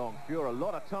 2nd and long. Fuhrer, a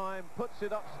lot of time, puts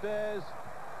it upstairs,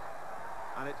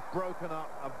 and it's broken up.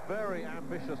 A very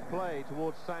ambitious play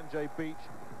towards Sanjay Beach,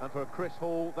 and for Chris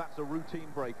Hall, that's a routine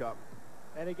breakup.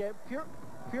 And again,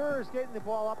 Fuhrer's getting the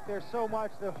ball up there so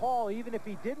much that Hall, even if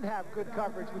he didn't have good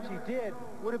coverage, which he did,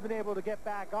 would have been able to get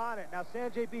back on it. Now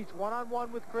Sanjay Beach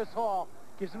one-on-one with Chris Hall,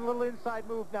 gives him a little inside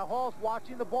move. Now Hall's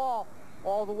watching the ball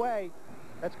all the way.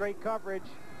 That's great coverage.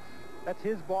 That's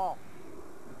his ball.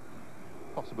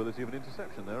 Possibility of an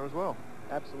interception there as well.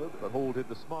 Absolutely. But Hall did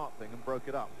the smart thing and broke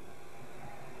it up.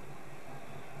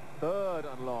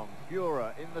 3rd and long.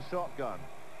 Fuhrer in the shotgun.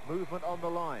 Movement on the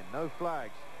line. No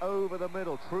flags. Over the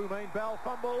middle. Trumaine Bell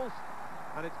fumbles.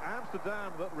 And it's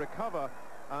Amsterdam that recover.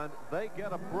 And they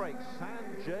get a break.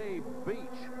 Sanjay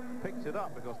Beach picked it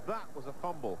up because that was a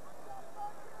fumble.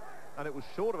 And it was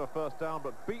short of a first down,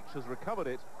 but Beach has recovered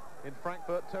it in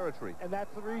Frankfurt territory. And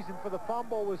that's the reason for the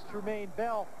fumble was Trumaine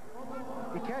Bell.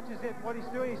 He catches it. What he's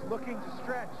doing, he's looking to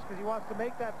stretch because he wants to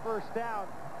make that first down,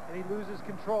 and he loses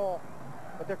control.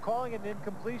 But they're calling it an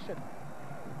incompletion.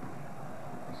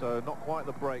 So not quite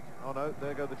the break. Oh no,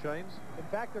 there go the chains. In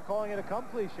fact, they're calling it a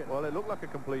completion. Well, it looked like a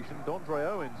completion. Dondre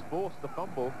Owens forced the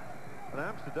fumble, and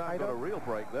Amsterdam got a real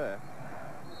break there.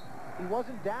 He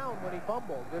wasn't down when he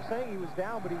fumbled. They're saying he was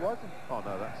down, but he wasn't. Oh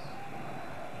no, that's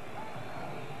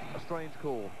a strange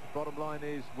call. Bottom line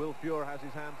is, Will Fuhrer has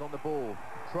his hands on the ball.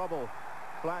 Trouble.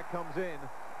 Flag comes in,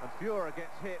 and Fuhrer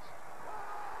gets hit.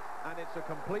 And it's a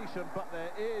completion, but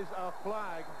there is a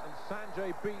flag, and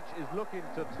Sanjay Beach is looking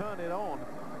to turn it on.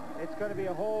 It's going to be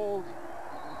a hold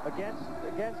against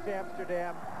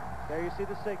Amsterdam. There you see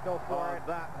the signal for it.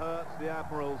 That hurts the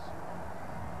Admirals.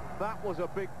 That was a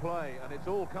big play, and it's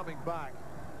all coming back.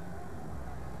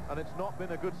 And it's not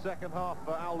been a good second half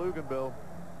for Al Luganbill.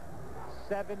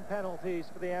 7 penalties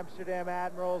for the Amsterdam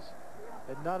Admirals,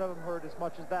 and none of them hurt as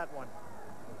much as that one.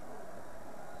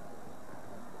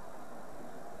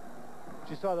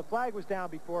 you saw the flag was down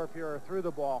before if you're through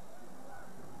the ball.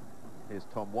 Here's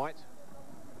Tom White.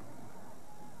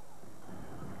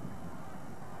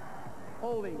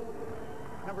 Holding.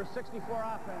 Number 64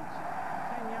 offense.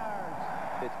 10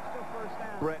 yards. It's Still first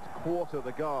down. Brett Quarter,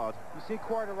 the guard. You see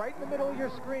Quarter right in the middle of your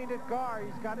screen at guard.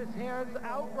 He's got his hands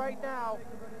out right now.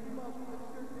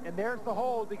 And there's the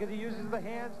hold because he uses the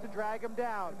hands to drag him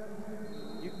down.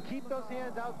 You can keep those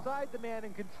hands outside the man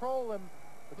and control him,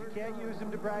 but you can't use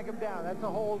him to drag him down. That's a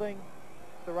holding.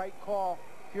 It's the right call.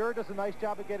 Fuhrer does a nice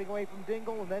job of getting away from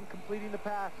Dingle and then completing the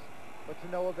pass, but to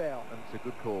no avail. And it's a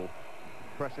good call.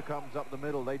 Pressure comes up the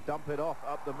middle. They dump it off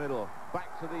up the middle.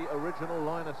 Back to the original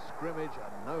line of scrimmage,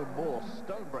 and no more.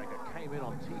 Stonebreaker came in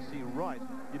on T.C. Wright.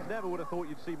 You never would have thought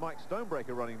you'd see Mike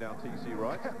Stonebreaker running down T.C.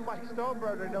 Wright. Mike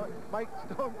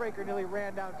Stonebreaker nearly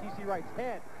ran down T.C. Wright's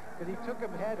head because he took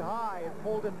him head high and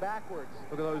pulled him backwards.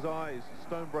 Look at those eyes.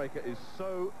 Stonebreaker is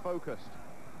so focused.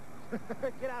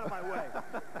 Get out of my way.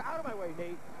 Out of my way,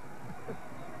 Nate.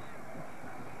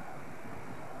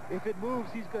 If it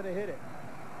moves, he's going to hit it.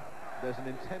 There's an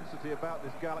intensity about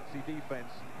this Galaxy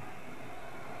defense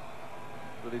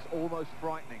that is almost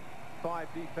frightening. 5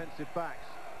 defensive backs.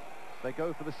 They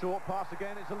go for the short pass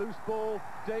again. It's a loose ball.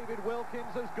 David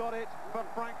Wilkins has got it for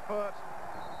Frankfurt.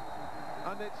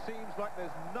 And it seems like there's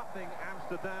nothing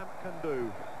Amsterdam can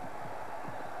do.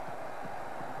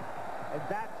 At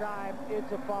that time,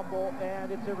 it's a fumble,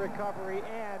 and it's a recovery,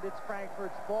 and it's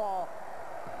Frankfurt's ball.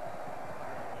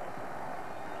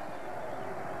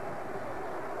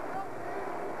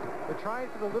 They're trying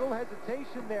for the little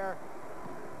hesitation there.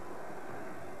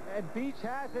 And Beach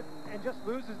has it and just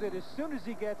loses it. As soon as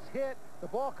he gets hit, the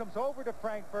ball comes over to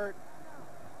Frankfurt.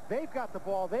 They've got the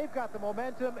ball, they've got the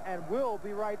momentum, and we'll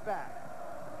be right back.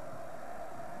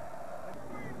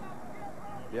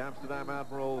 The Amsterdam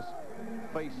Admirals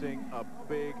facing a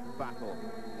big battle.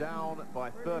 Down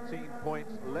by 13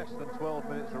 points, less than 12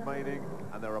 minutes remaining,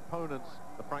 and their opponents,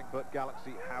 the Frankfurt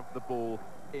Galaxy, have the ball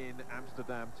in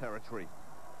Amsterdam territory.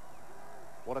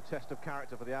 What a test of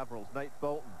character for the Admirals. Nate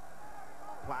Bolton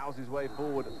plows his way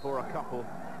forward for a couple.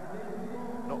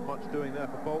 Not much doing there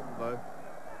for Bolton, though.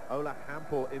 Olaf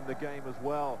Hampel in the game as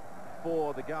well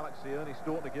for the Galaxy. Ernie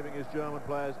Stortner giving his German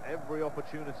players every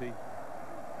opportunity.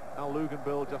 Al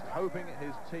Luginbill just hoping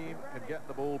his team can get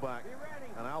the ball back.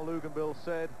 And Al Luginbill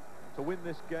said, to win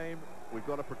this game, we've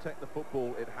got to protect the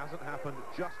football. It hasn't happened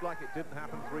just like it didn't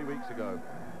happen 3 weeks ago.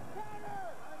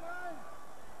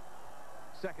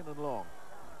 Second and long.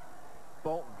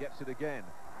 Bolton gets it again.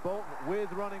 Bolton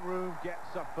with running room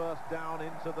gets a first down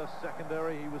into the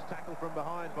secondary. He was tackled from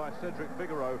behind by Cedric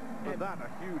Figaro, but that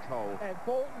a huge hole. And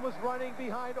Bolton was running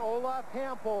behind Olaf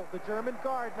Hampel, the German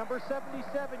guard, number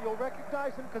 77. You'll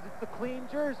recognize him because it's the clean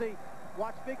jersey.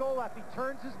 Watch big Olaf. He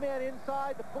turns his man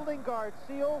inside. The pulling guard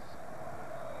seals.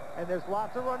 And there's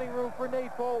lots of running room for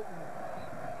Nate Bolton.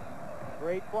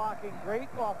 Great blocking, great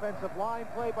offensive line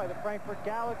play by the Frankfurt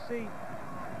Galaxy.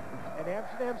 And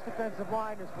Amsterdam's defensive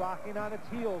line is rocking on its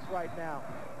heels right now.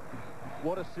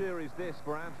 What a series this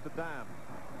for Amsterdam.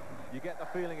 You get the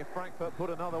feeling if Frankfurt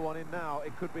put another one in now,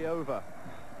 it could be over.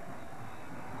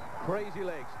 Crazy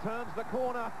legs, turns the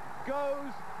corner,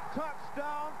 goes,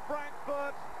 touchdown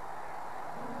Frankfurt.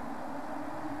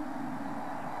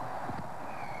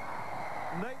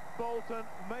 Nate Bolton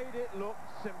made it look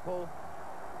simple.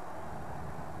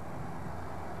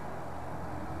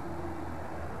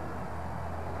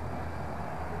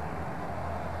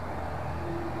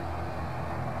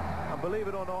 Believe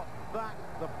it or not, that's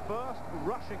the first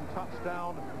rushing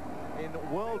touchdown in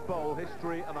World Bowl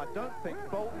history, and I don't think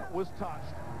Bolton was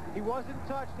touched. He wasn't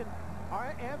touched, and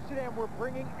Amsterdam were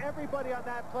bringing everybody on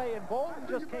that play, and Bolton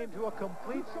just came to a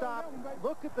complete stop,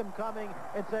 looked at them coming,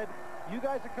 and said, you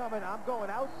guys are coming, I'm going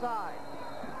outside.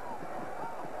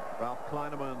 Ralph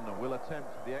Kleineman will attempt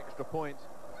the extra point.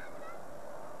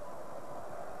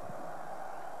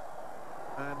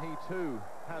 And he too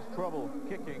has trouble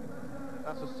kicking.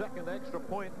 That's a second extra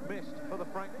point missed for the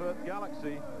Frankfurt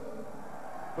Galaxy.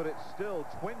 But it's still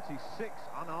 26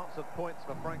 unanswered points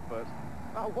for Frankfurt.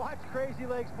 Watch crazy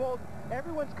legs, Bolton.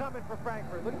 Everyone's coming for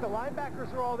Frankfurt. Look, the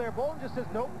linebackers are all there. Bolton just says,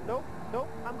 nope, nope, nope,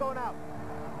 I'm going out.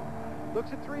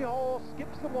 Looks at 3 holes,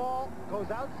 skips the wall, goes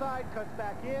outside, cuts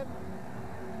back in.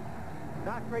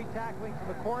 Not great tackling from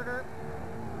the corner.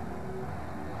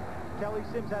 Kelly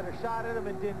Sims had a shot at him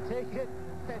and didn't take it.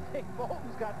 I think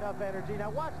Bolton's got enough energy.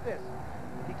 Now watch this.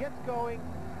 He gets going.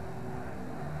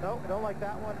 No, I don't like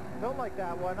that one. Don't like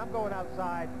that one. I'm going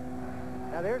outside.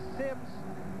 Now there's Sims.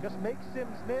 Just makes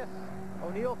Sims miss.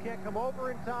 O'Neal can't come over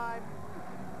in time.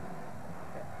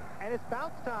 And it's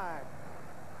bounce time.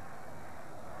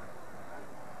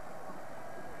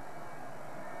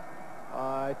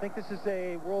 I think this is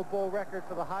a World Bowl record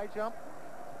for the high jump.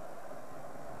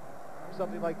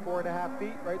 Something like 4.5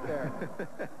 feet right there.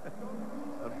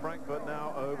 And Frankfurt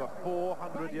now over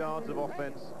 400 yards of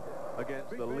offense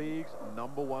against the league's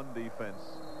 #1 defense.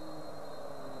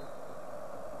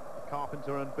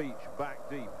 Carpenter and Beach back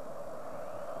deep.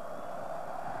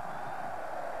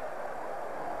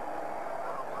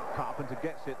 Carpenter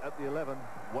gets it at the 11,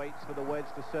 waits for the wedge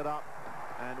to set up,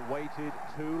 and waited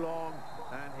too long,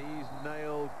 and he's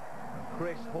nailed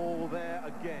Chris Hall there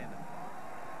again.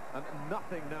 And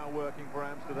nothing now working for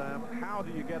Amsterdam. How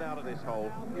do you get out of this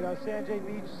hole? You know, Sanjay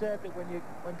Beach said that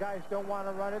when guys don't want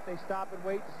to run it, they stop and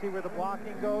wait to see where the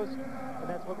blocking goes, and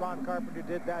that's what Ron Carpenter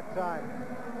did that time.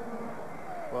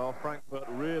 Well, Frankfurt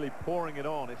really pouring it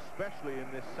on, especially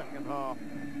in this second half.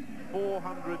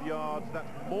 400 yards, that's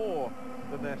more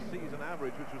than their season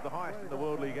average, which was the highest in the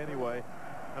World League anyway.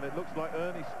 And it looks like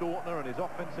Ernie Stortner and his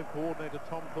offensive coordinator,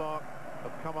 Tom Clark,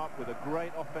 have come up with a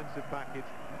great offensive package.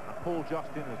 And Paul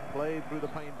Justin has played through the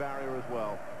pain barrier as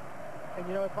well. And,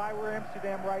 you know, if I were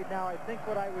Amsterdam right now, I think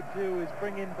what I would do is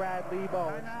bring in Brad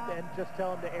Lebo and just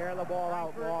tell him to air the ball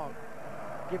out long.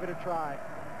 Give it a try.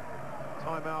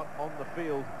 Timeout on the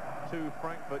field to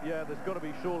Frankfurt. Yeah, there's got to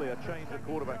be surely a change at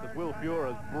quarterback, because Will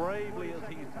Fuhrer, as bravely as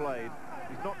he's played,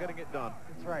 he's not getting it done.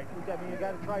 That's right. I mean, you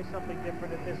got to try something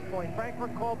different at this point.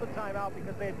 Frankfurt called the timeout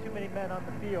because they had too many men on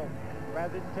the field.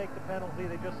 Rather than take the penalty,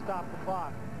 they just stopped the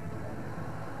clock.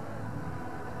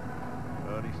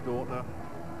 Ernie Stortner,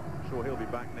 I'm sure he'll be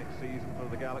back next season for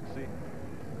the Galaxy.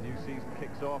 New season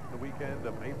kicks off the weekend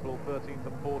of April 13th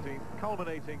and 14th,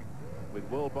 culminating with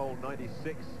World Bowl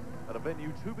 96 at a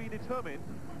venue to be determined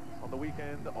on the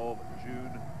weekend of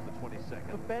June the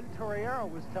 22nd. But Ben Torreira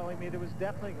was telling me there was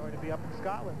definitely going to be up in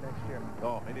Scotland next year.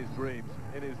 Oh, in his dreams,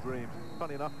 in his dreams.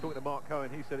 Funny enough, talking to Mark Cohen,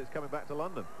 he said it's coming back to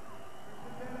London.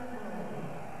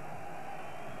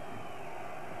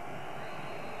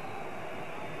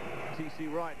 T.C.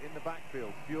 Wright in the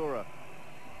backfield. Fuhrer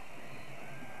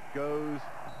goes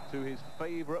to his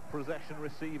favorite possession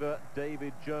receiver,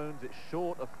 David Jones. It's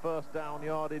short of first down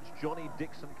yardage. Johnny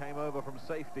Dixon came over from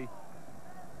safety.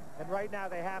 And right now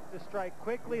they have to strike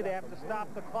quickly. They have to stop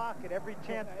the clock at every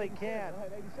chance they can.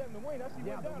 87 to win. I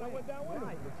went down with him.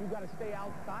 Right, but you got to stay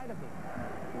outside of it.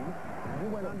 You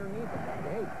went underneath it.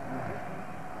 Hey.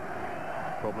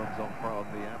 Problems on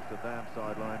the Amsterdam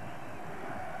sideline.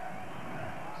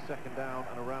 Second down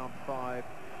and around 5.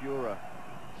 Fuhrer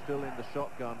still in the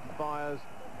shotgun. Fires,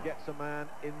 gets a man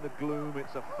in the gloom.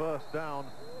 It's a first down.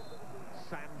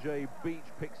 Sanjay Beach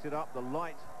picks it up. The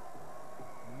light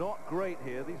not great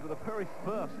here. These were the very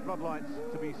first floodlights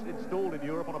to be installed in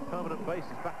Europe on a permanent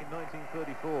basis back in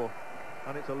 1934,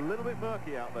 and it's a little bit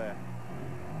murky out there.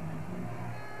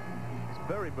 It's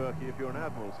very murky if you're an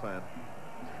Admirals fan.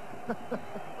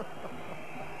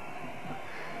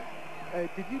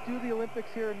 Did you do the Olympics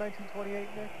here in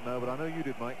 1928, Nick? No, but I know you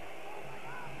did, Mike.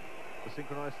 The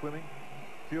synchronized swimming.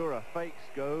 Fuhrer fakes,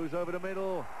 goes over the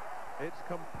middle. It's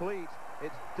complete.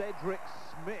 It's Dedrick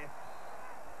Smith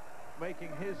making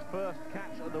his first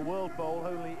catch at the World Bowl,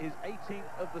 only his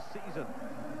 18th of the season.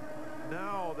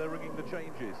 Now they're ringing the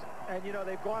changes. And, you know,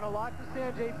 they've gone a lot to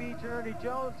Sanjay Beach and Ernie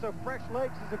Jones, so fresh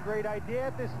legs is a great idea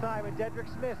at this time. And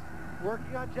Dedrick Smith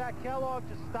working on Jack Kellogg,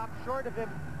 just stopped short of him.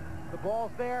 The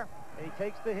ball's there, and he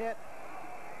takes the hit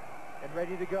and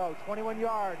ready to go. 21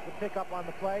 yards, the pickup on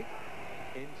the play.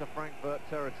 Into Frankfurt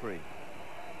territory.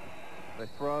 They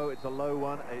throw, it's a low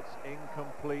one, it's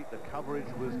incomplete. The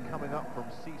coverage was coming up from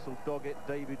Cecil Doggett.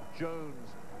 David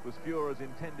Jones was Fuhrer's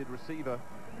intended receiver.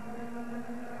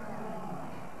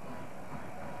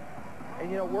 And,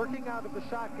 you know, working out of the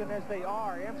shotgun as they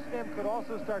are, Amsterdam could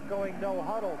also start going no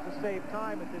huddle to save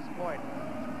time at this point.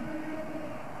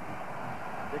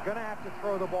 They're going to have to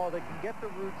throw the ball. They can get the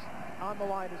roots on the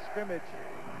line of scrimmage.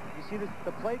 You see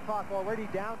the play clock already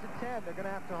down to 10. They're going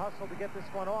to have to hustle to get this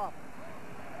one off.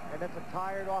 And that's a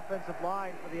tired offensive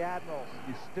line for the Admirals.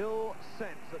 You still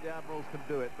sense that the Admirals can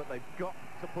do it, but they've got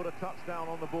to put a touchdown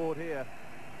on the board here.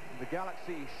 The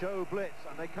Galaxy show blitz,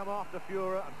 and they come after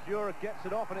Fuhrer, and Fuhrer gets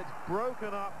it off, and it's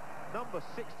broken up. Number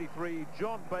 63,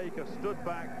 John Baker, stood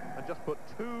back and just put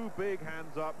two big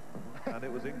hands up, and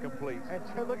it was incomplete. And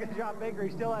look at John Baker.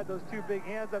 He still had those two big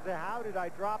hands up there. How did I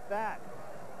drop that?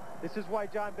 This is why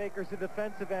John Baker's a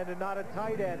defensive end and not a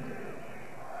tight end.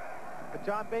 But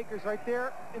John Baker's right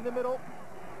there in the middle.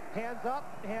 Hands up,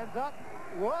 hands up.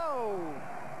 Whoa!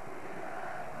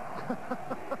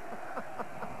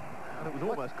 And it was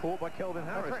almost caught by Kelvin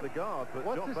Harris, right. the guard, but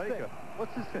What's John his Baker. thing?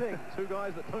 What's his thing? Two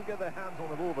guys that don't get their hands on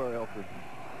the ball very often.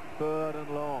 Third and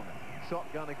long.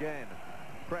 Shotgun again.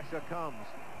 Pressure comes.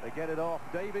 They get it off.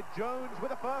 David Jones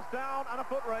with a first down and a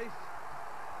foot race.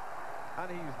 And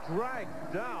he's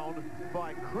dragged down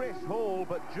by Chris Hall,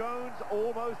 but Jones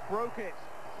almost broke it.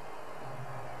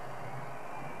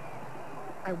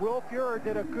 And Will Fuhrer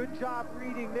did a good job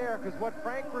reading there, because what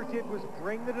Frankfurt did was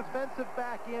bring the defensive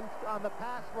back in on the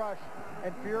pass rush,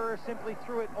 and Fuhrer simply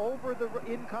threw it over the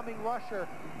incoming rusher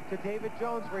to David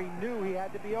Jones, where he knew he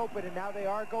had to be open, and now they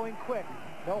are going quick.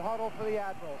 No huddle for the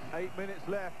Admirals. 8 minutes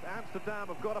left. Amsterdam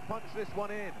have got to punch this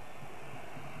one in.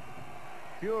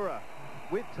 Fuhrer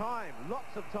with time,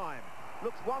 lots of time.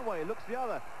 Looks one way, looks the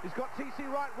other. He's got T.C.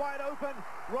 Wright wide open,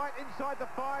 right inside the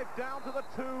 5, down to the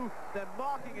 2. They're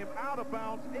marking him out of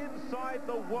bounds inside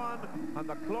the 1, and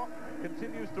the clock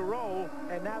continues to roll.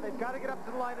 And now they've got to get up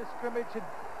to the line of scrimmage and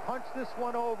punch this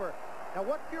one over. Now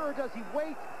what Fuhrer does, he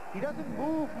waits. He doesn't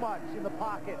move much in the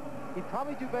pocket. He'd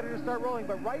probably do better to start rolling,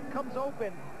 but Wright comes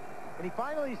open, and he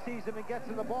finally sees him and gets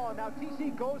him the ball. And now T.C.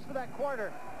 goes for that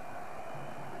corner,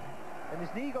 and his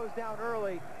knee goes down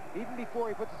early. Even before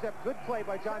he puts a step, good play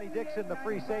by Johnny Dixon, the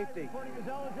free safety.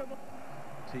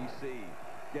 TC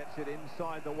gets it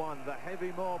inside the 1. The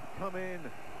heavy mob come in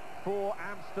for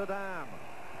Amsterdam.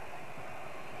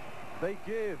 They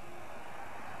give.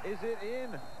 Is it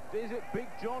in? Is it Big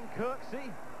John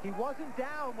Kirksey? He wasn't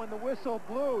down when the whistle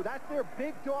blew. That's their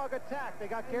big dog attack. They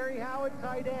got Gary Howard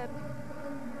tight end.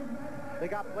 They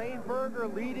got Blaine Berger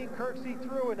leading Kirksey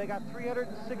through, and they got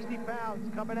 360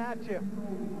 pounds coming at you.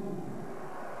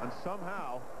 And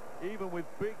somehow, even with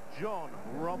Big John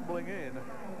rumbling in,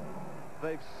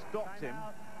 they've stopped him,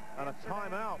 and a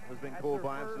timeout has been called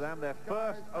by Amsterdam, their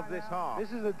first of this half.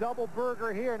 This is a double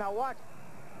Berger here. Now watch.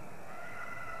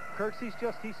 Kirksey's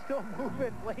he's still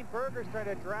moving. Blaine Berger's trying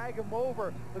to drag him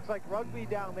over. Looks like rugby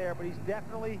down there, but he's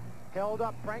definitely held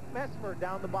up Frank Mesmer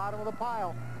down the bottom of the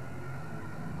pile.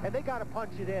 And they got to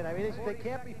punch it in. I mean, they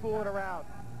can't be fooling around.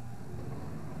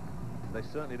 They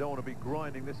certainly don't want to be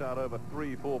grinding this out over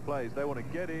 3-4 plays. They want to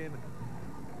get in,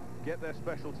 get their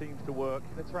special teams to work.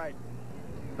 That's right.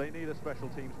 They need a special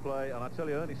teams play, and I tell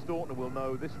you, Ernie Staunton will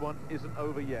know this one isn't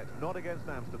over yet. Not against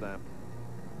Amsterdam.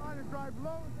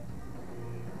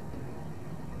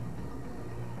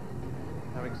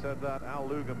 Having said that, Al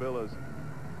Luganbill has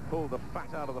pulled the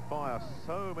fat out of the fire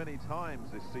so many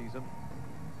times this season,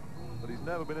 but he's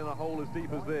never been in a hole as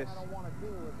deep as this.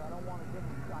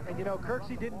 And you know,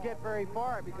 Kirksey didn't get very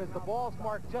far because the ball's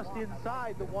marked just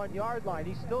inside the 1-yard line.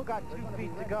 He's still got 2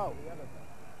 feet to go.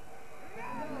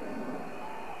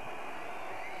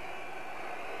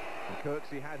 And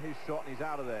Kirksey had his shot and he's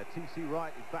out of there. T.C.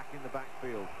 Wright is back in the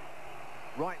backfield.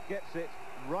 Wright gets it.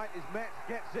 Wright is met,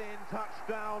 gets in,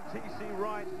 touchdown. T.C.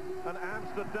 Wright, and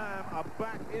Amsterdam are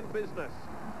back in business.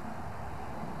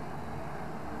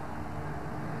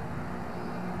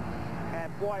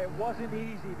 And boy, it wasn't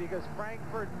easy because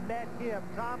Frankfurt met him.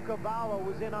 Tom Cavallo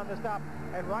was in on the stop,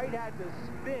 and Wright had to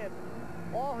spin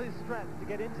all his strength to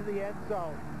get into the end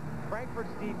zone.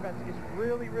 Frankfurt's defense is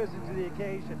really risen to the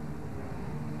occasion.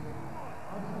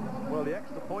 Well, the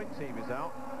extra point team is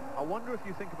out. I wonder if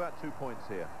you think about 2 points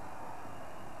here.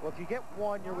 Well, if you get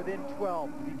 1, you're within 12.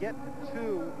 If you get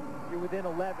 2, you're within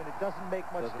 11. It doesn't make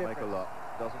much difference. Doesn't make a lot.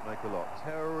 Doesn't make a lot.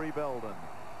 Terry Belden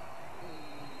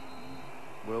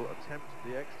will attempt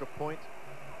the extra point.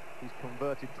 He's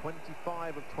converted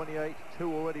 25 of 28.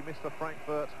 2 already missed for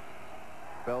Frankfurt.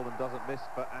 Belden doesn't miss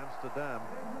for Amsterdam.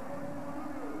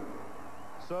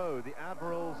 So the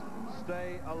Admirals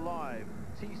stay alive.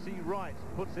 T.C. Wright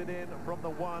puts it in from the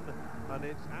 1, and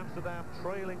it's Amsterdam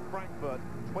trailing Frankfurt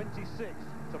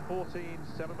 26-14,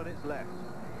 7 minutes left.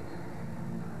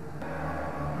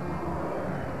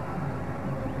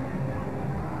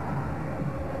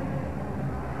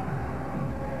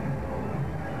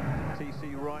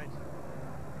 T.C. Wright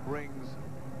brings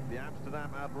the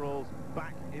Amsterdam Admirals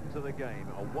back into the game.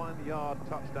 A 1-yard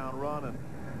touchdown run, and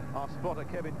our spotter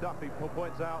Kevin Duffy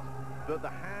points out that the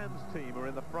hands team are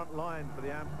in the front line for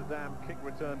the Amsterdam kick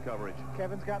return coverage.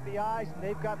 Kevin's got the eyes and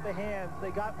they've got the hands.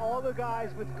 They got all the guys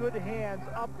with good hands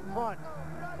up front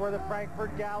for the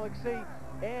Frankfurt Galaxy,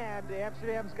 and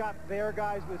Amsterdam's got their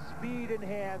guys with speed and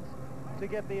hands to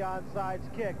get the onside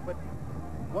kick. But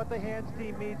what the hands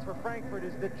team means for Frankfurt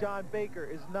is that John Baker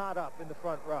is not up in the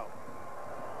front row.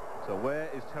 So where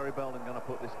is Terry Belden going to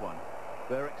put this one?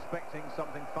 They're expecting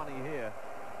something funny here.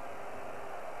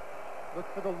 Look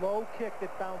for the low kick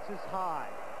that bounces high,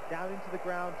 down into the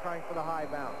ground, trying for the high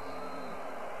bounce.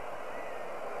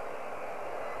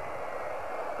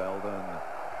 Belden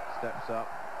steps up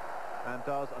and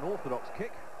does an orthodox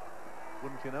kick.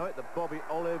 Wouldn't you know it? The Bobby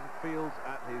Olive fields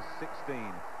at his 16,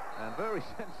 and very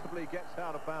sensibly gets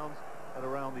out of bounds at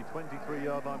around the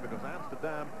 23-yard line because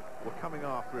Amsterdam were coming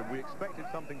after him. We expected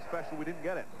something special. We didn't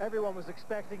get it. Everyone was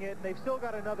expecting it, and they've still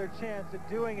got another chance at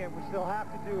doing it, which they'll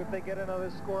have to do if they get another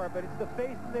score. But it's the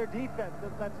faith in their defense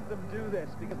that lets them do this,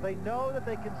 because they know that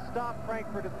they can stop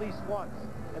Frankfurt at least once,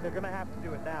 and they're going to have to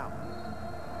do it now.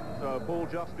 So Paul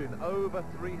Justin, over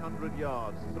 300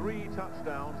 yards, 3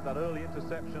 touchdowns. That early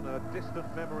interception, a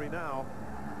distant memory now.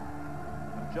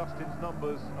 And Justin's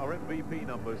numbers are MVP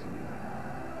numbers.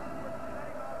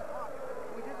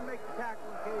 We didn't make the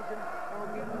tackle occasion.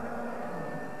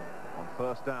 On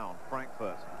first down,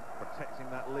 Frankfurt protecting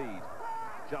that lead.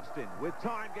 Justin, with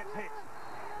time, gets hit.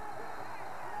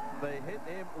 They hit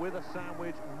him with a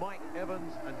sandwich. Mike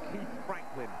Evans and Keith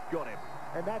Franklin got him.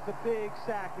 And that's a big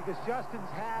sack because Justin's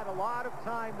had a lot of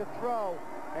time to throw,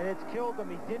 and it's killed him.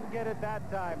 He didn't get it that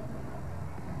time.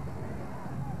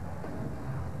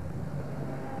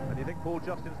 And you think Paul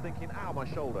Justin's thinking, ow, my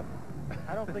shoulder?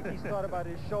 I don't think he's thought about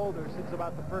his shoulder since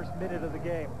about the first minute of the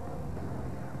game.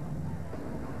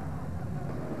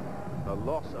 A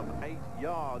loss of 8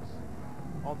 yards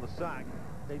on the sack.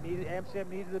 Amsterdam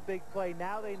needed a big play.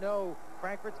 Now they know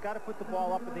Frankfurt's got to put the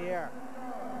ball up in the air.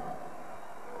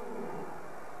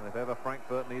 And if ever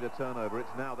Frankfurt need a turnover, it's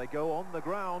now. They go on the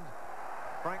ground.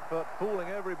 Frankfurt fooling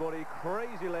everybody.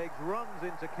 Crazy Legs runs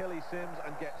into Kelly Sims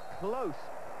and gets close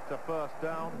to first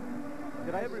down.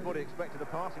 Everybody expected a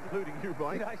pass, including you,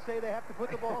 Mike. Did I say they have to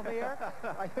put the ball in the air?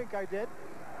 I think I did.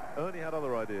 Ernie had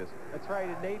other ideas. That's right.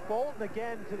 And Nate Bolton,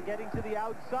 again, getting to the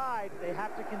outside. They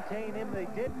have to contain him. They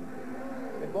didn't.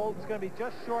 And Bolton's going to be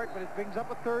just short, but it brings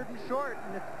up a 3rd and short,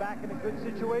 and it's back in a good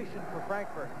situation for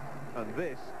Frankfurt. And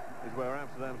this is where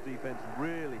Amsterdam's defense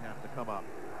really have to come up.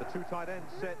 The 2 tight end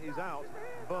set is out.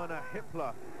 Werner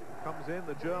Hippler comes in,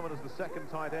 the German, as the 2nd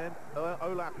tight end.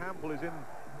 Olaf Hampel is in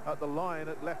at the line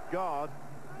at left guard.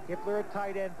 Hippler at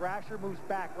tight end. Brasher moves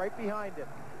back right behind him.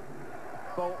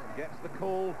 Bolton gets the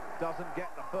call, doesn't get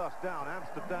the first down.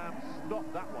 Amsterdam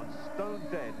stopped that one, stone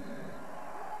dead.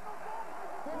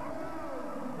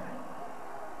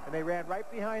 And they ran right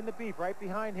behind the beef, right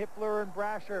behind Hippler and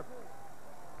Brasher.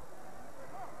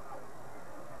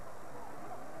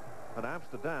 And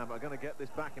Amsterdam are going to get this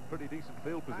back in pretty decent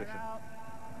field position.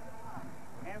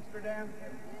 Amsterdam.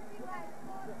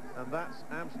 And that's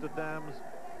Amsterdam's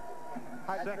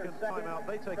second timeout.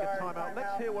 They take a timeout.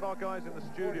 Let's hear what our guys in the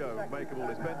studio make of all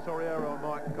this. Ben Torriero and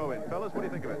Mike Cohen. Fellas, what do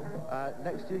you think of it?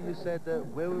 Next year you said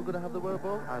where we were going to have the World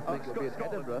Bowl? I think it'll be in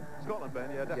Edinburgh. Scotland, Ben,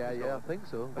 yeah, definitely. Yeah, I think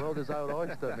so. World is our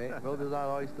oyster, mate. World is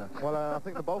our oyster. Well, I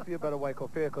think the both of you better wake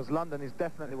up here, because London is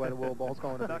definitely where the World Bowl's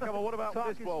going to be. Now, come on, what about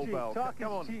this World Bowl?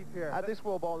 Come on. At this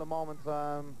World Bowl at the moment,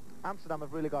 Amsterdam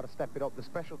have really got to step it up. The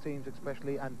special teams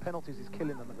especially, and penalties is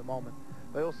killing them at the moment.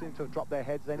 They all seem to have dropped their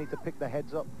heads. They need to pick their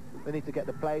heads up. They need to get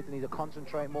the plays. They need to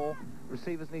concentrate more.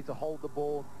 Receivers need to hold the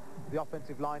ball. The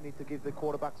offensive line need to give the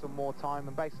quarterback some more time,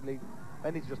 and basically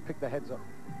they need to just pick their heads up.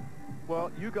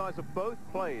 Well, you guys have both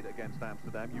played against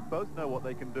Amsterdam. You both know what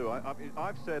they can do.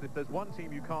 I've said if there's one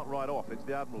team you can't write off, it's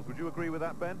the Admirals. Would you agree with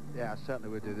that, Ben? Yeah, I certainly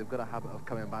would do. They've got a habit of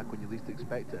coming back when you least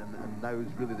expect it, and now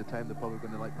is really the time they're probably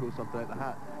going to pull something out of the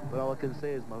hat. But all I can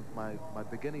say is my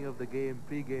beginning of the game,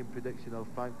 pre-game prediction of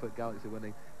Frankfurt Galaxy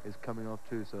winning is coming off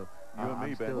true. So you and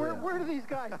me, Ben. Where do these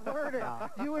guys learn it?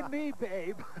 You and me,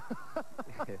 babe.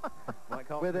 Mike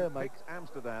Carlson picked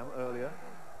Amsterdam earlier.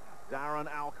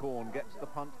 Darren Alcorn gets the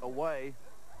punt away.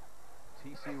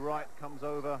 T.C. Wright comes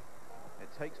over. It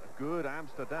takes a good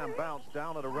Amsterdam bounce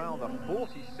down at around the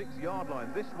 46-yard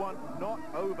line. This one not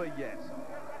over yet.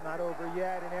 Not over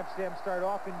yet, and Amsterdam start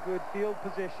off in good field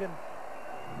position.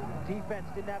 Defense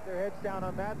didn't have their heads down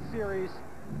on that series.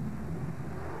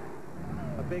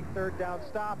 A big 3rd down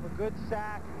stop, a good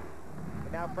sack.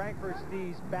 And now Frankfurt's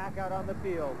D's back out on the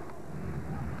field.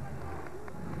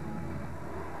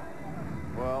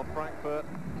 Well, Frankfurt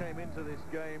came into this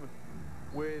game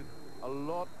with a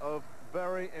lot of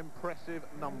very impressive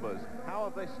numbers. How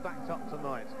have they stacked up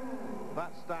tonight?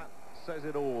 That stat says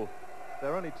it all.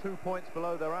 They're only 2 points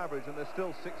below their average, and there's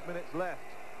still 6 minutes left.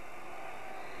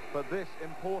 But this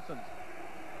important.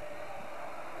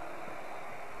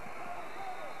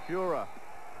 Fura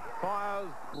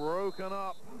fires, broken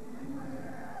up.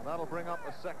 That'll bring up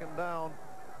a 2nd down.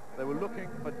 They were looking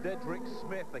for Dedrick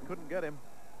Smith. They couldn't get him.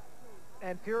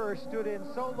 And Führer stood in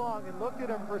so long and looked at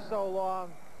him for so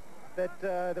long that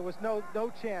there was no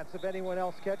chance of anyone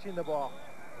else catching the ball.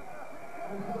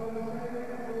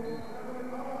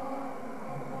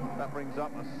 That brings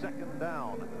up a 2nd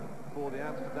down for the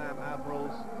Amsterdam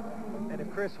Admirals. And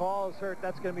if Chris Hall is hurt,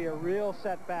 that's going to be a real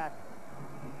setback.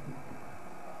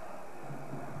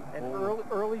 An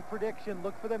early prediction,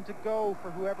 look for them to go for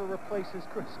whoever replaces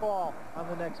Chris Hall on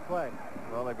the next play.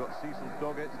 Well, they've got Cecil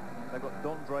Doggett, they've got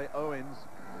Dondre Owens.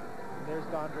 And there's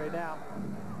Dondre now.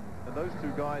 And those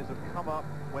two guys have come up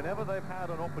whenever they've had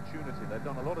an opportunity. They've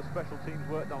done a lot of special teams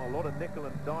work, done a lot of nickel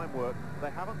and dime work. They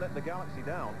haven't let the Galaxy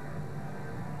down.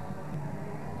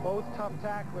 Both tough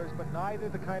tacklers, but neither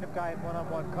the kind of guy in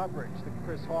one-on-one coverage that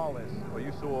Chris Hall is. Well,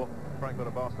 you saw Frankfurt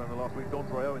and Barcelona last week.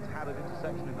 Dondre Owens had an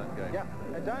interception in that game. Yeah,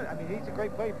 and I mean, he's a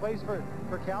great player. He plays for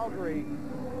Calgary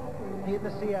in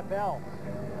the CFL.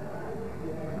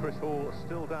 Chris Hall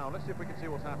still down. Let's see if we can see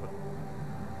what's happened.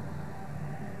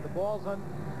 The ball's on.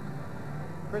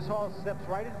 Chris Hall steps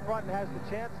right in front and has the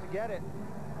chance to get it.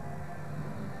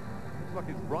 Looks like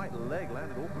his right leg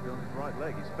landed awkwardly on his right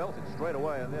leg. He's felt it straight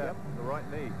away, and the right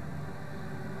knee.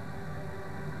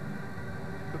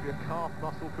 Could be a calf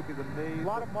muscle, could be the knee. A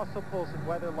lot of muscle pulls in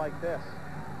weather like this.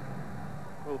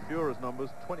 Will Fura's numbers,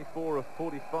 24 of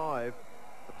 45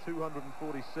 for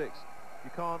 246.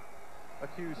 You can't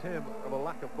accuse him of a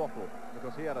lack of bottle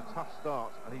because he had a tough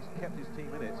start and he's kept his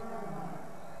team in it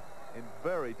in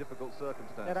very difficult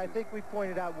circumstances. And I think we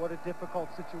pointed out what a difficult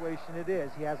situation it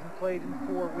is. He hasn't played in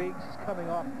 4 weeks. He's coming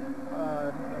off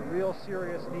a real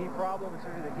serious knee problem. It's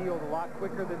really healed a lot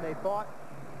quicker than they thought.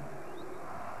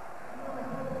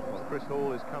 Well, Chris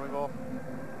Hall is coming off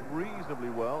reasonably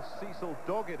well. Cecil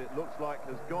Doggett, it looks like,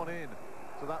 has gone in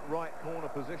to that right corner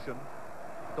position.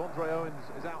 Dondre Owens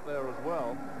is out there as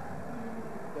well.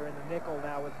 They're in the nickel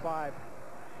now with 5.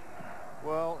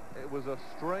 Well, it was a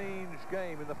strange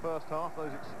game in the first half.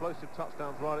 Those explosive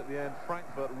touchdowns right at the end.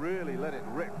 Frankfurt really let it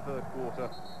rip third quarter.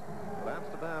 But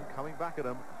Amsterdam coming back at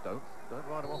them. Don't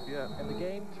write them off yet. And the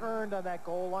game turned on that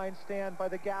goal line stand by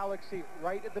the Galaxy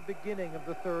right at the beginning of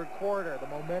the third quarter. The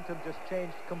momentum just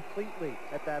changed completely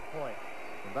at that point.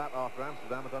 And that after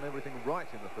Amsterdam had done everything right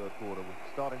in the third quarter,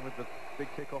 starting with the big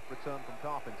kickoff return from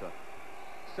Carpenter.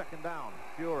 Second down,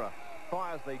 Fura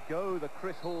fires, they go the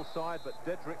Chris Hall side, but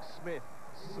Dedrick Smith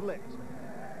slipped.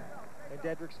 And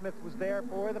Dedrick Smith was there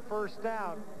for the first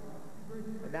down.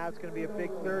 And now it's going to be a big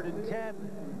 3rd and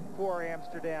 10 for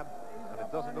Amsterdam. And it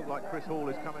doesn't look like Chris Hall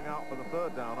is coming out for the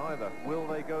third down either. Will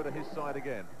they go to his side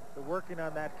again? They're working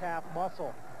on that calf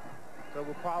muscle, so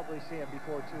we'll probably see him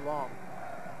before too long.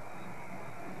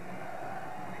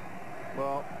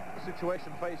 Well, the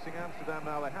situation facing Amsterdam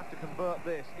now, they have to convert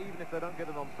this. Even if they don't get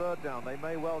it on third down, they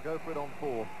may well go for it on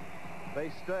 4.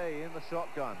 They stay in the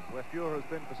shotgun where Fura has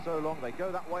been for so long. They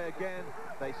go that way again.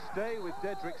 They stay with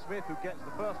Dedrick Smith, who gets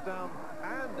the first down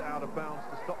and out of bounds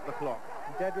to stop the clock.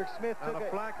 And Dedrick Smith and a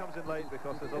flag comes in late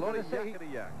because there's a lot of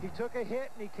yakety-yak. He took a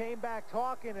hit and he came back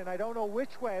talking, and I don't know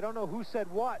which way. I don't know who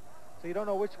said what, so you don't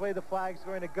know which way the flag's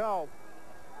going to go.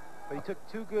 But he took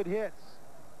 2 good hits.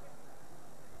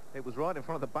 It was right in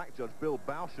front of the back judge, Bill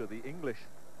Boucher, the English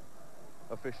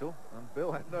official, and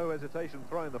Bill had no hesitation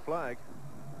throwing the flag.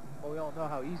 Well, we all know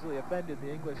how easily offended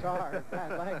the English are at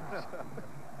bad language.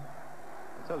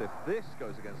 I tell you, if this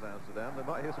goes against Amsterdam, they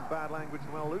might hear some bad language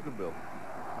from Al Luganbill.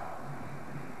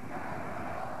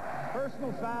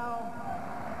 Personal foul,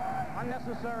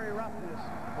 unnecessary roughness,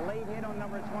 late hit on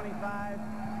number 25,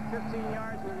 15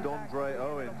 yards. Dondre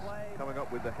Owens coming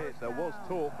up with the hit. There was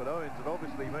talk, but Owens had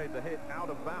obviously made the hit out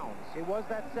of bounds. It was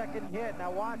that second hit.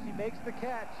 Now watch, he makes the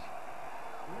catch.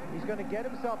 He's going to get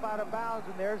himself out of bounds,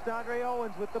 and there's Dondre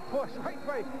Owens with the push.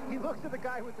 Right. He looks at the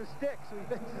guy with the stick, so he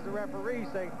thinks he's a referee,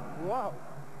 saying, whoa.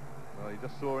 Well, you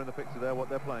just saw in the picture there what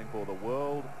they're playing for, the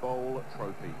World Bowl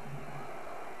trophy.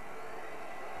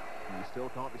 And you still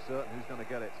can't be certain who's going to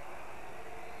get it.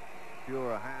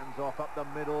 Fura hands off up the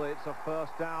middle. It's a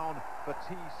first down for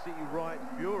T.C. Wright.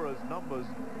 Fura's numbers,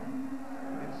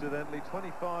 incidentally,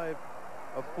 25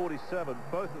 of 47.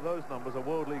 Both of those numbers are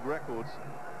World League records.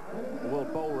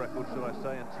 World Bowl record, should I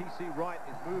say, and T.C. Wright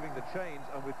is moving the chains,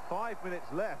 and with 5 minutes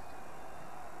left,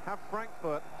 have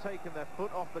Frankfurt taken their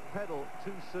foot off the pedal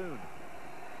too soon?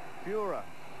 Fura,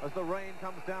 as the rain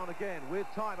comes down again, with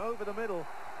time over the middle,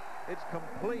 it's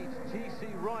complete. T.C.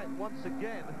 Wright once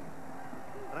again,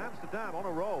 and Amsterdam on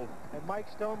a roll. And Mike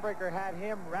Stonebreaker had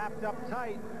him wrapped up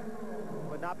tight,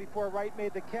 but not before Wright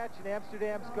made the catch, and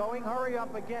Amsterdam's going hurry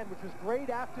up again, which was great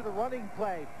after the running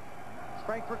play.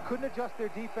 Frankfurt couldn't adjust their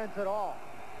defense at all.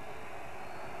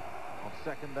 On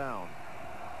second down,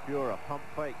 Fura pump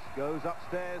fakes, goes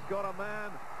upstairs, got a man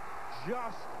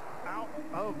just out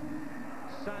of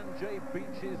Sanjay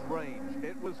Beach's range.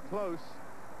 It was close.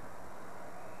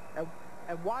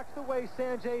 And watch the way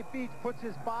Sanjay Beach puts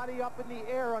his body up in the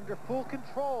air under full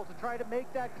control to try to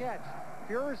make that catch.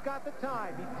 Fura's got the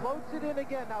time. He floats it in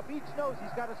again. Now Beach knows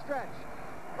he's got to stretch.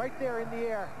 Right there in the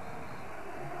air.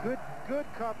 Good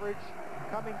coverage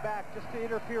coming back just to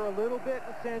interfere a little bit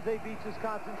with Sanjay Beach's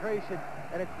concentration,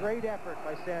 and a great effort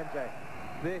by Sanjay.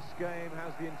 This game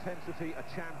has the intensity a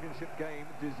championship game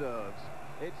deserves.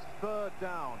 It's third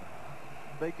down.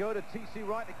 They go to T.C.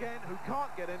 Wright again, who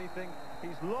can't get anything.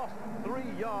 He's lost 3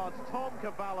 yards. Tom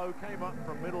Cavallo came up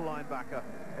from middle linebacker.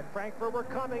 And Frankfurt were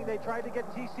coming. They tried to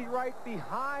get T.C. Wright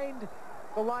behind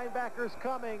the linebackers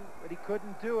coming, but he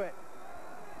couldn't do it.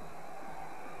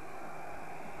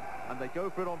 And they go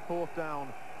for it on fourth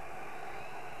down.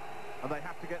 And they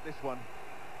have to get this one.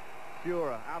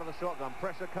 Fura out of the shotgun.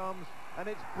 Pressure comes, and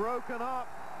it's broken up.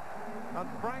 And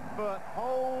Frankfurt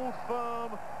hold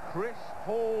firm. Chris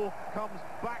Hall comes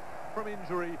back from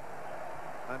injury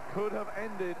and could have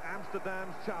ended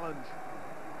Amsterdam's challenge.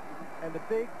 And the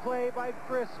big play by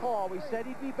Chris Hall. We said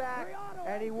he'd be back,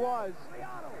 and he was.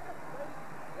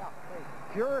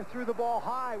 Fura threw the ball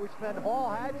high, which meant Hall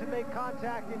had to make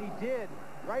contact, and he did.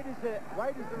 Right as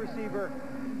the receiver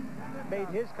made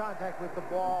his contact with the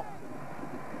ball.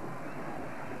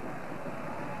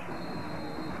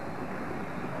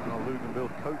 Luganville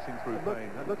coaching through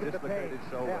pain. Look at the pain.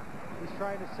 Shoulder. Yeah. He's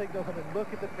trying to signal them, and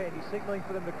look at the pain. He's signaling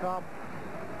for them to come.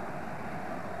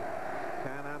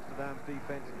 Can Amsterdam's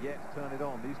defense yet turn it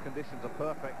on? These conditions are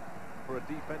perfect for a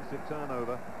defensive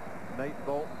turnover. Nate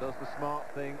Bolton does the smart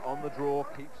thing on the draw,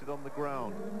 keeps it on the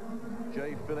ground.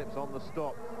 Jay Phillips on the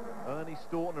stop. Ernie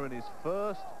Stortner in his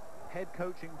first head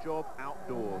coaching job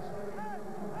outdoors.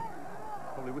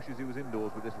 Probably wishes he was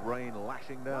indoors with this rain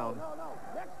lashing down. No.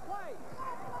 Next play.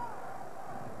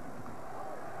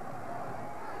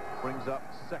 Brings up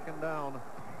second down,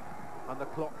 and the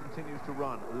clock continues to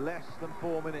run. Less than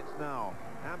 4 minutes now.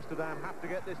 Amsterdam have to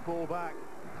get this ball back.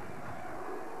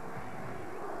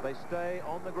 They stay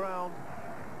on the ground.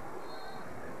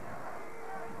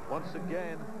 Once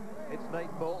again, it's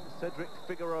Nate Bolton, Cedric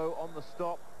Figaro on the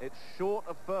stop. It's short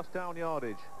of first down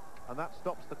yardage, and that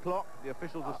stops the clock. The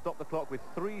officials have stopped the clock with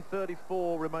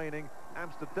 3:34 remaining.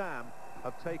 Amsterdam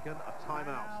have taken a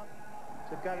timeout.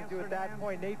 They've got to do at that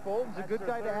point. Nate Bolton's a good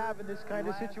guy to have in this kind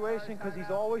of situation because he's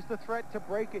always the threat to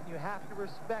break it, and you have to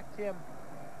respect him.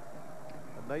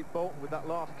 And Nate Bolton, with that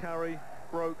last carry,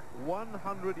 broke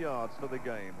 100 yards for the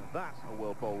game. That's a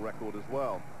World Bowl record as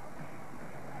well.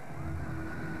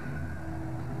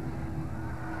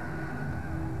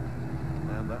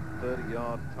 And that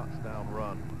 30-yard touchdown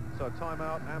run. So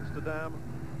timeout, Amsterdam.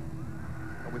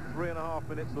 And with 3.5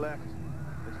 minutes left,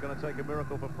 it's going to take a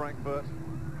miracle for Frankfurt.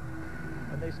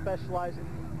 And they specialize in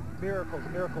miracles. A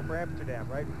miracle for Amsterdam,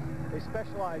 right? They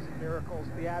specialize in miracles,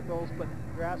 the Admirals, but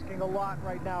you're asking a lot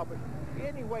right now. But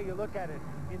any way you look at it,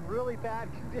 in really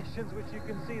bad conditions, which you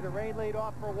can see, the rain laid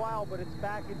off for a while, but it's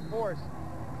back in force.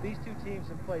 These two teams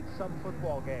have played some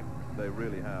football game. They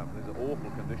really have. These are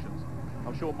awful conditions.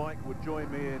 I'm sure Mike would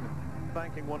join me in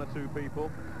thanking one or two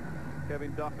people.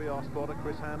 Kevin Duffy, our spotter,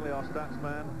 Chris Hanley, our stats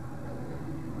man,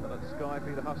 at Sky,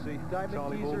 Peter Hussey,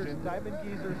 Charlie Wolgin. Diamond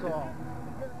Geezers all.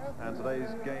 And today's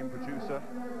game producer,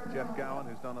 Jeff Gowan,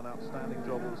 who's done an outstanding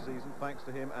job all season. Thanks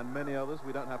to him and many others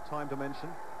we don't have time to mention.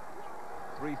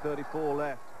 3:34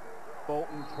 left.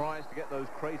 Bolton tries to get those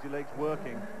crazy legs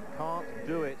working. Can't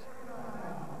do it.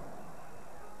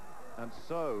 And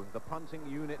so the punting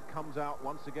unit comes out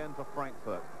once again for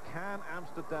Frankfurt. Can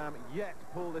Amsterdam yet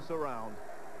pull this around?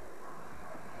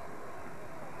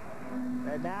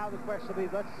 And now the question will be,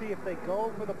 let's see if they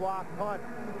go for the block punt,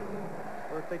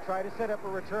 or if they try to set up a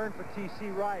return for T.C.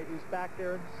 Wright, who's back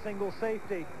there in single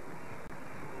safety.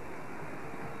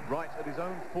 Wright at his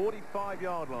own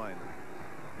 45-yard line.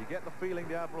 You get the feeling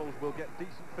the Admirals will get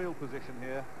decent field position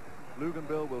here.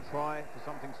 Luganville will try for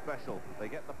something special. They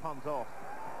get the punt off,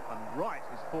 and Wright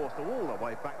is forced all the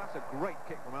way back. That's a great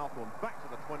kick from Althorn, back to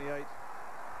the 28,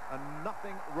 and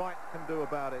nothing Wright can do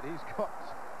about it. He's got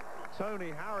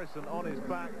Tony Harrison on his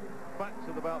back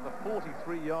to about the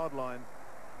 43-yard line.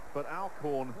 But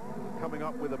Alcorn coming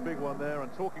up with a big one there,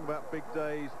 and talking about big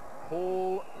days,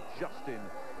 Paul Justin,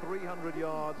 300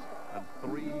 yards and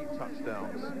 3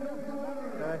 touchdowns.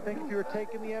 And I think if you were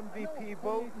taking the MVP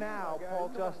vote now, Paul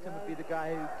Justin would be the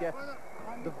guy who gets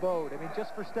the vote. I mean,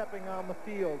 just for stepping on the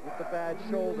field with the bad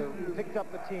shoulder, he picked up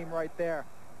the team right there.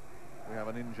 We have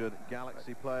an injured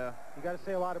Galaxy player. You got to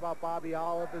say a lot about Bobby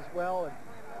Olive as well. And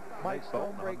Mike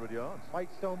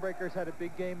Stonebreaker's had a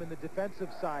big game in the defensive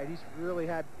side. He's really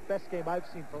had best game I've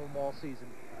seen from him all season.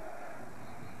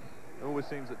 It always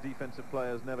seems that defensive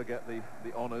players never get the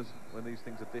honors when these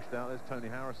things are dished out. There's Tony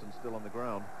Harrison still on the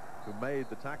ground, who made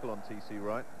the tackle on T.C.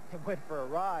 Wright. And went for a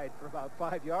ride for about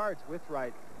 5 yards with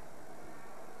Wright.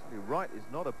 Wright is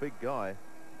not a big guy,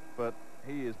 but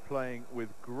he is playing with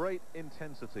great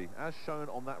intensity, as shown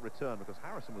on that return, because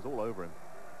Harrison was all over him.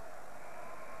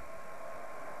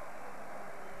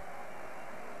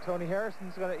 Tony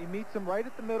Harrison's he meets him right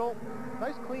at the middle.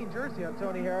 Nice clean jersey on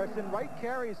Tony Harrison. Wright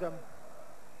carries him.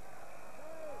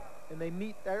 And they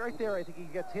meet right there. I think he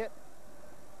gets hit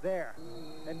there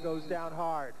and goes down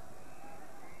hard.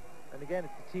 And again,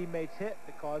 it's the teammate's hit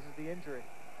that causes the injury.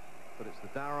 But it's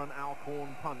the Darren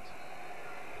Alcorn punt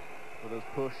that has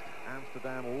pushed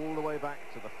Amsterdam all the way back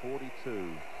to the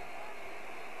 42.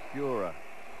 Führer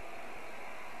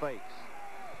fakes,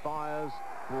 fires,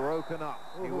 broken up.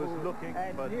 He was looking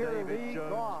for David Jones.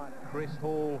 Gone. Chris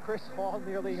Hall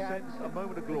nearly had a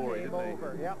moment of glory, game didn't he?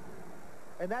 over. Yep.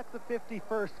 And that's the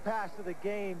 51st pass of the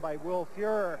game by Will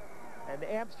Führer. And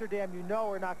Amsterdam, you know,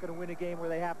 are not going to win a game where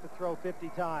they have to throw 50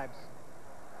 times.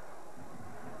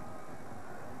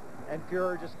 And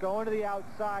Führer just going to the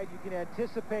outside. You can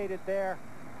anticipate it there.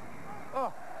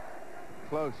 Oh,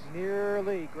 close.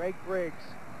 Nearly. Greg Briggs.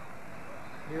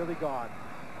 Nearly gone.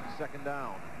 Second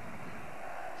down.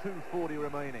 2:40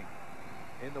 remaining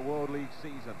in the World League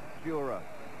season. Führer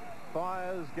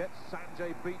fires, gets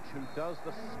Sanjay Beach, who does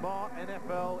the smart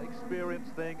NFL experience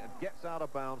thing and gets out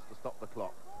of bounds to stop the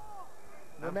clock.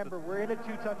 Remember, we're in a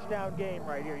 2-touchdown game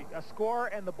right here. A score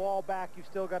and the ball back, you've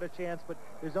still got a chance, but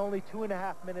there's only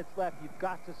 2.5 minutes left. You've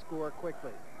got to score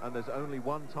quickly. And there's only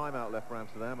one timeout left for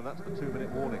Amsterdam, and that's the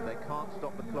 2-minute warning. They can't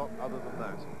stop the clock other than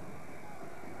that.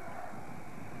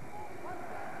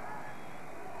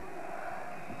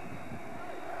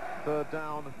 Third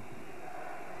down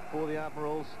for the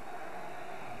Admirals.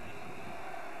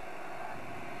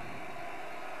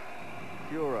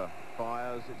 Führer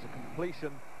fires, it's a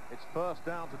completion. It's first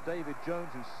down to David Jones,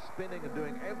 who's spinning and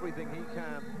doing everything he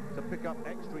can to pick up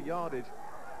extra yardage.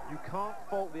 You can't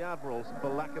fault the Admirals for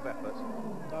lack of effort.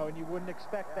 No, and you wouldn't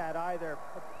expect that either.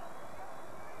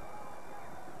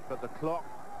 But the clock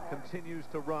continues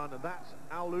to run, and that's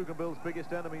Al Luganbill's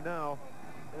biggest enemy now.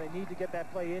 And they need to get that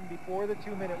play in before the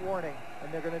 2-minute warning,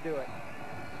 and they're going to do it.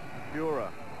 Führer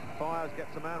fires,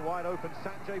 gets a man wide open.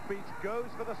 Sanjay Beach goes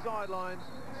for the sidelines,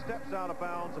 steps out of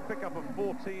bounds, a pickup of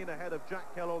 14 ahead of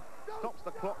Jack Kellogg, stops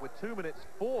the clock with 2 minutes,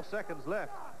 4 seconds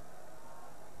left.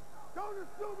 Don't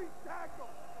assume he's tackled.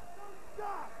 Don't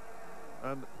stop.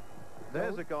 And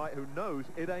there's a guy who knows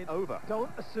it ain't over.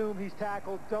 Don't assume he's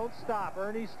tackled. Don't stop.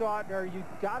 Ernie Staudner, you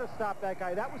got to stop that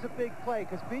guy. That was a big play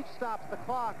because Beach stops the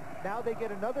clock. Now they get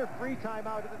another free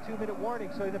timeout at the 2-minute warning.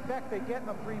 So in effect, they get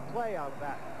a free play out of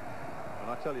that. And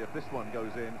I tell you, if this one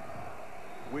goes in,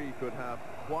 we could have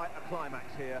quite a climax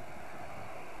here.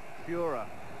 Führer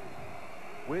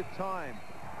with time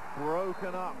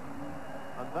broken up,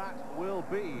 and that will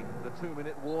be the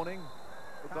 2-minute warning.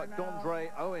 Looks like Dondre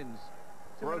Owens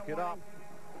broke it up,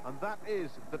 and that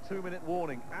is the 2-minute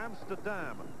warning.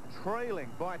 Amsterdam trailing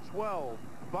by 12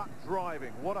 but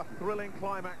driving. What a thrilling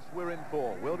climax we're in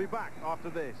for. We'll be back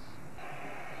after this.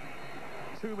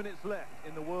 2 minutes left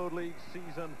in the World League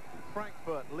season.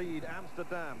 Frankfurt lead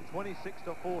Amsterdam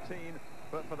 26-14,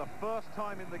 but for the first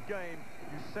time in the game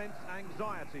you sense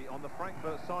anxiety on the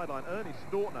Frankfurt sideline. Ernie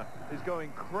Staudner is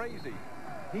going crazy.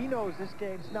 He knows this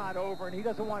game's not over, and he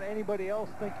doesn't want anybody else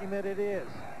thinking that it is.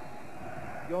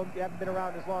 You haven't been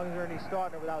around as long as Ernie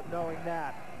Staudner without knowing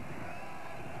that.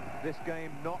 This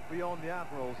game not beyond the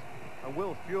Admirals, and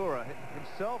Will Führer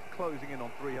himself closing in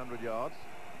on 300 yards.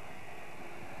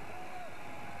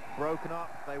 Broken up,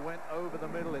 they went over the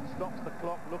middle, it stops the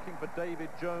clock, looking for David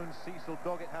Jones. Cecil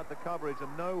Doggett had the coverage,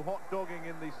 and no hot dogging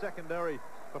in the secondary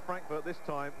for Frankfurt this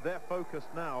time. They're focused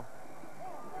now.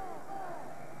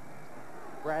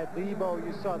 Brad Lebo,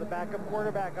 you saw the backup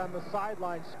quarterback on the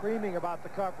sideline screaming about the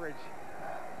coverage.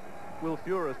 Will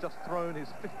Führer has just thrown his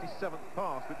 57th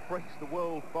pass, which breaks the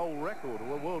World Bowl record,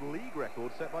 or World League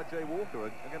record set by Jay Walker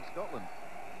against Scotland.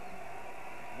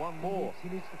 One more. He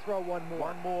needs to throw one more.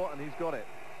 One more, and he's got it.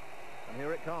 And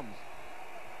here it comes.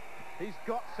 He's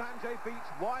got Sanjay Beach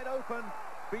wide open.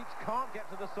 Beach can't get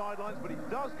to the sidelines, but he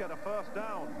does get a first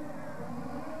down.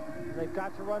 They've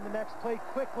got to run the next play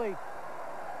quickly.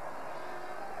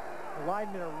 The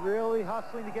linemen are really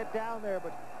hustling to get down there,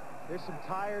 but there's some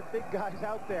tired big guys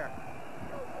out there.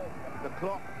 The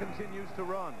clock continues to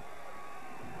run.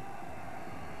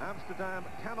 Amsterdam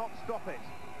cannot stop it.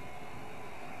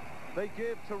 They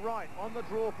give to Wright on the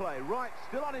draw play. Wright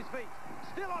still on his feet.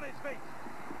 Still on his feet.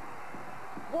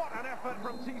 What an effort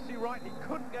from T.C. Wright. He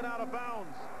couldn't get out of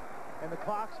bounds. And the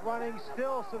clock's running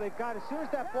still, so they've got, as soon as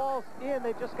that ball's in,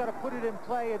 they've just got to put it in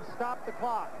play and stop the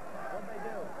clock. What they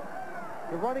do?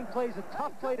 The running play is a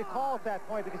tough play to call at that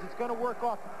point because it's going to work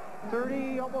off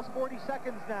 30, almost 40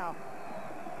 seconds now.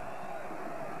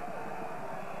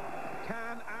 Can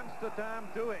Amsterdam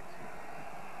do it?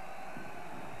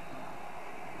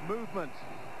 Movement.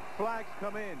 Flags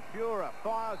come in. Führer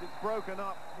fires, it's broken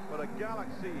up, but a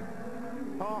Galaxy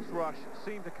pass rush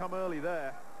seemed to come early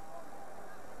there.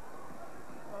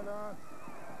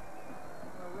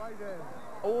 Right there.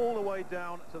 All the way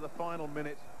down to the final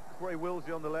minute. Ray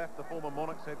Willsey on the left, the former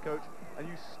Monarchs head coach, and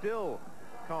you still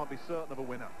can't be certain of a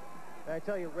winner. And I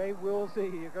tell you, Ray Willsey,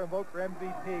 you're going to vote for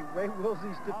MVP. Ray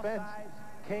Willsey's defense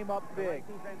came up big. Right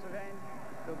defensive end.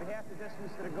 It'll be half the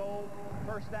distance to the goal.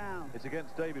 First down. It's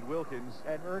against David Wilkins.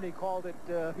 And Ernie called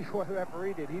it before the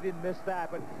referee did. He didn't miss that.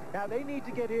 But now they need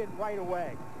to get in right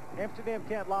away. Amsterdam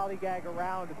can't lollygag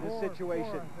around in this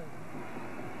situation.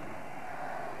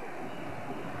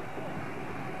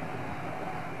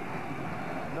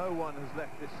 No one has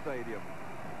left this stadium.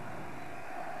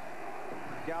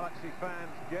 Galaxy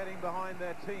fans getting behind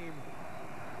their team.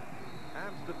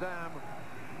 Amsterdam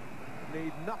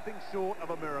need nothing short of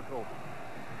a miracle.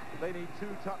 They need 2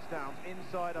 touchdowns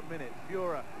inside a minute.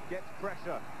 Führer gets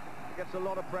pressure, gets a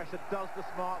lot of pressure, does the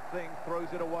smart thing, throws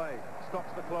it away,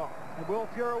 stops the clock. And Will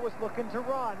Führer was looking to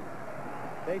run.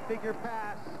 They figure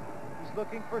pass. He's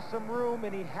looking for some room,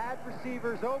 and he had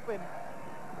receivers open.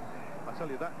 I tell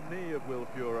you, that knee of Will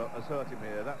Führer has hurt him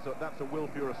here. That's a Will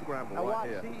Führer scramble Now right watch,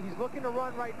 here. see, he's looking to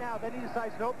run right now. Then he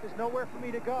decides, nope, there's nowhere for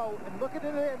me to go. And look at the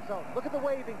end zone. Look at the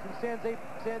waving from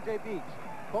Sanjay Beach.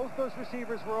 Both those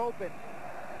receivers were open.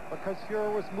 Because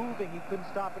Führer was moving, he couldn't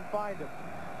stop and find him.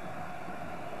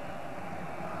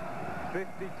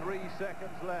 53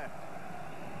 seconds left.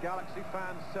 Galaxy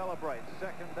fans celebrate.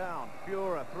 Second down.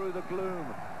 Führer through the gloom.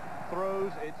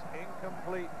 Throws, it's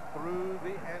incomplete through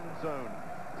the end zone.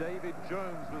 David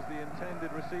Jones was the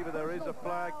intended receiver. There is a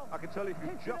flag. I can tell you, if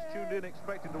you've just tuned in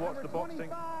expecting to watch the boxing,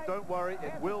 don't worry,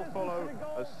 it will follow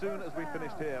as soon as we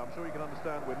finished here. I'm sure you can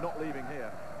understand we're not leaving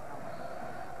here.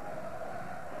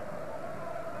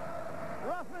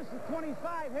 Roughness of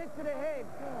 25, hit to the head.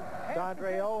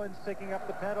 Andre Owens picking up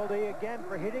the penalty again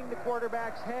for hitting the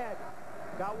quarterback's head.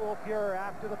 Got Will Führer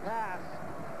after the pass.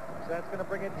 So that's going to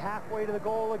bring it halfway to the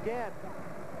goal again.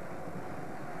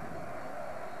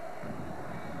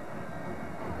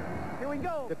 Here we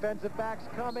go. Defensive backs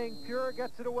coming. Führer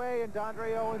gets it away, and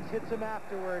Andre Owens hits him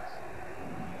afterwards.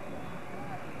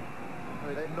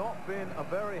 It's not been a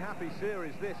very happy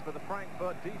series, this, for the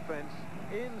Frankfurt defense.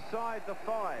 Inside the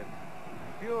 5.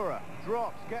 Führer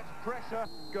drops, gets pressure,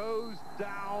 goes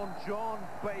down. John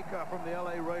Baker from the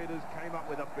LA Raiders came up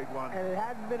with a big one. And it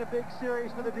hadn't been a big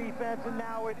series for the defense, and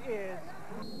now it is.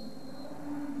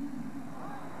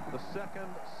 The second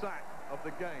sack of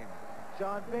the game.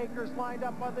 John Baker's lined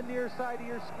up on the near side of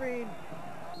your screen,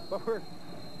 but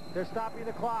they're stopping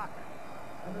the clock.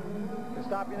 They're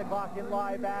stopping the clock in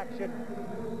live action.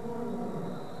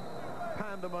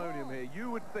 Pandemonium here. You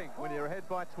would think when you're ahead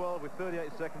by 12 with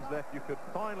 38 seconds left, you could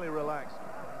finally relax.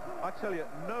 I tell you,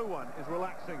 no one is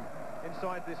relaxing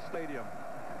inside this stadium.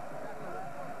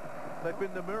 They've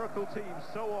been the miracle team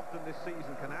so often this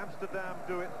season. Can Amsterdam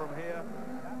do it from here?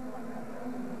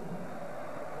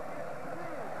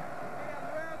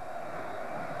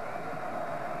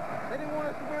 They didn't want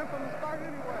us to win from the start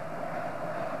anyway.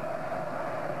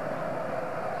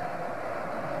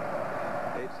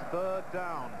 It's third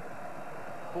down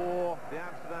for the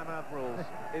Amsterdam Admirals.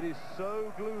 It is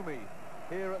so gloomy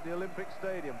here at the Olympic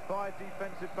Stadium. 5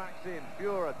 defensive backs in.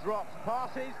 Führer drops,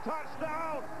 passes,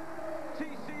 touchdown!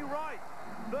 TC Wright,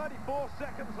 34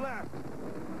 seconds left.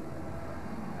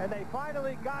 And they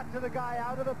finally got to the guy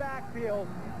out of the backfield.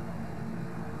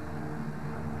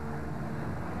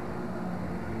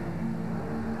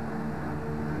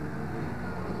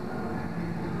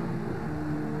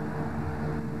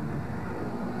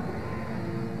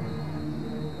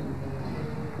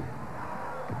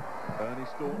 Ernie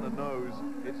Stautner knows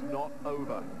it's not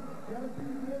over.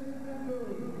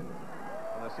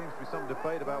 And there seems to be some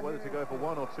debate about whether to go for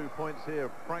 1 or 2 points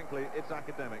here. Frankly, it's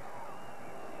academic.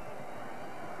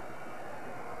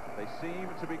 They seem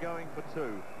to be going for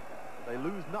 2. They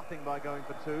lose nothing by going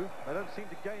for 2. They don't seem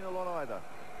to gain a lot either.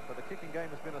 But the kicking game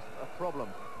has been a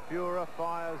problem. Führer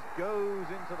fires, goes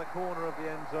into the corner of the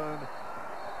end zone.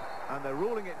 And they're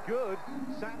ruling it good.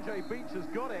 Sanjay Beach has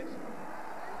got it.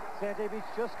 Sanjay Beach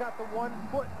just got the 1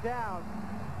 foot down.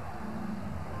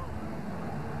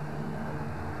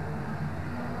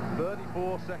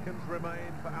 34 seconds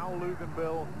remain for Al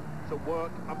Luganbill to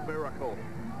work a miracle.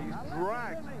 He's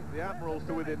dragged the Admirals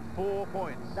to within 4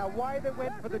 points. Now, why they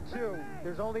went for the 2?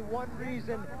 There's only one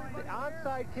reason. The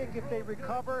onside kick, if they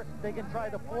recover, they can try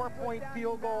the 4-point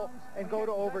field goal and go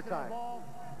to overtime.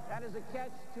 That is a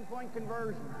catch, 2-point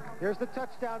conversion. There's the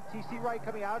touchdown. T.C. Wright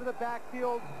coming out of the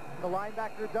backfield. The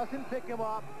linebacker doesn't pick him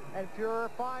up, and Fuhrer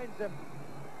finds him.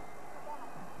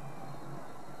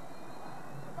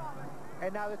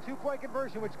 And now the 2-point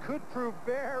conversion, which could prove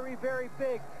very, very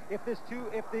big if the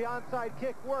onside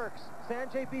kick works.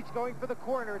 Sanjay Beach going for the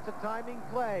corner. It's a timing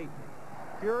play.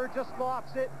 Fuhrer just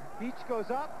lofts it. Beach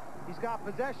goes up. He's got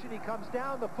possession. He comes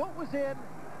down. The foot was in.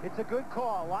 It's a good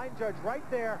call. Line judge right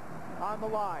there on the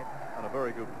line. And a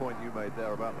very good point you made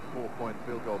there about the 4-point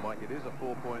field goal, Mike. It is a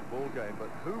 4-point ball game, but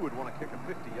who would want to kick a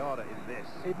 50-yarder in this?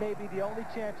 It may be the only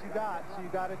chance you got, so you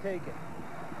got to take it.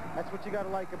 That's what you got to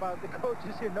like about the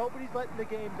coaches here. Nobody's letting the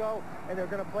game go, and they're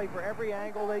going to play for every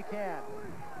angle they can.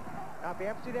 Now, if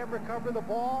Amsterdam recover the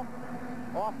ball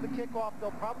off the kickoff,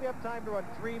 they'll probably have time to run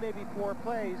 3, maybe 4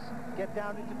 plays, get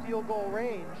down into field goal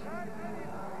range.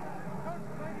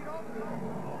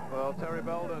 Well, Terry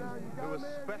Belden, who has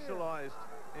specialized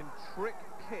in trick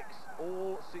kicks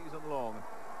all season long,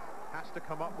 has to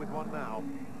come up with one now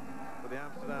for the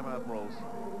Amsterdam Admirals.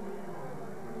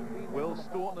 Will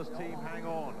Staunton's team hang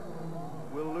on?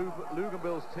 Will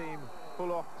Luganbill's team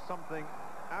pull off something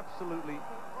absolutely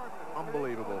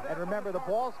unbelievable? And remember, the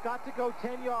ball's got to go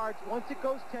 10 yards. Once it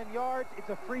goes 10 yards, it's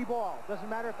a free ball. Doesn't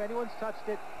matter if anyone's touched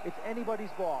it. It's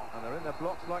anybody's ball. And they're in their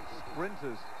blocks like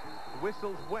sprinters.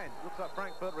 Whistles went. Looks like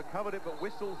Frankfurt recovered it, but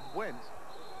whistles went.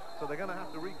 So they're going to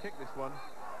have to re-kick this one.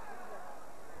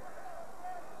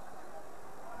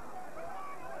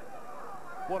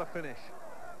 What a finish.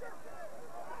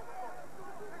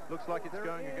 Looks like it's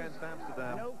going against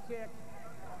Amsterdam. No kick.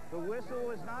 The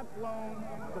whistle is not blown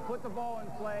to put the ball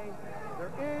in play.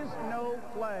 There is no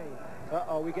play.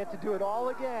 Uh-oh, we get to do it all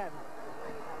again.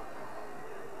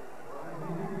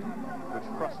 Which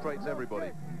frustrates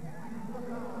everybody.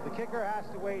 The kicker has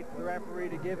to wait for the referee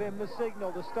to give him the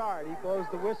signal to start. He blows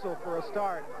the whistle for a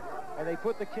start, and they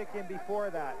put the kick in before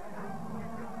that.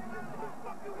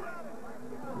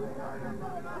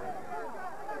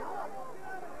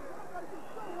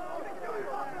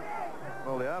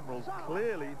 Well, the Admirals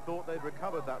clearly thought they'd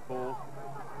recovered that ball.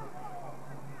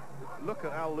 Look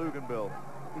at Al Luganbill.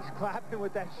 He's clapping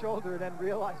with that shoulder and then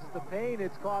realizes the pain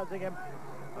it's causing him.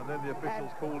 And then the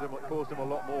officials caused him a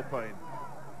lot more pain.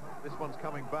 This one's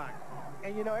coming back.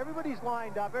 And, you know, everybody's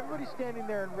lined up. Everybody's standing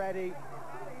there and ready.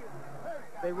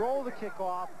 They roll the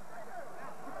kickoff.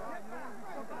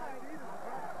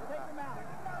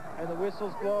 And the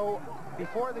whistles blow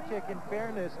before the kick, in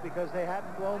fairness, because they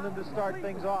hadn't blown them to start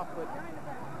things off. But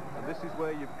and this is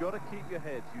where you've got to keep your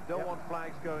heads. You don't want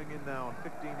flags going in now and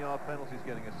 15-yard penalties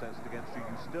getting assessed against you.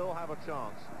 You still have a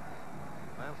chance.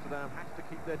 Amsterdam has to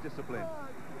keep their discipline.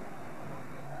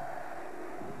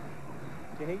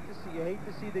 You hate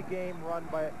to see the game run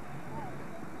by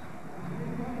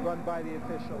the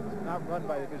officials. Not run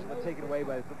by the officials, but taken away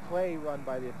by the play run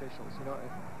by the officials. You know,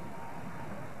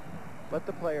 let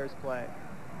the players play.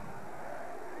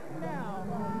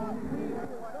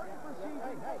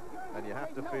 And you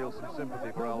have to feel some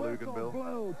sympathy for Al Luganbill.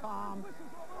 Blew, Tom.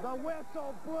 The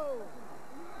whistle blew.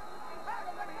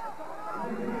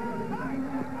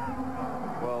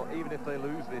 Well, even if they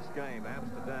lose this game,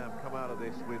 Amsterdam come out of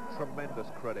this with tremendous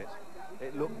credit.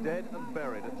 It looked dead and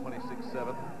buried at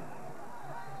 26-7.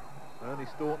 Ernie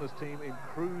Staunton's team in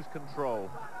cruise control.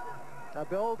 Now,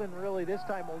 Belden really this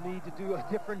time will need to do a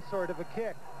different sort of a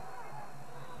kick.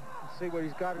 Let's see what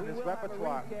he's got in his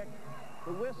repertoire.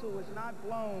 The whistle was not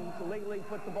blown to legally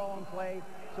put the ball in play,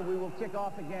 so we will kick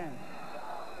off again.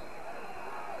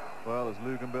 Well, as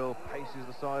Luganbill paces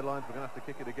the sidelines, we're going to have to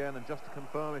kick it again. And just to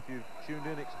confirm, if you've tuned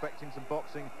in expecting some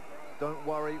boxing, don't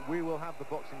worry, we will have the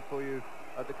boxing for you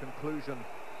at the conclusion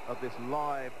of this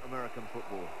live American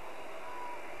football.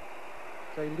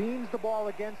 So he leans the ball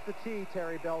against the tee,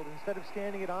 Terry Belden. Instead of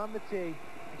standing it on the tee,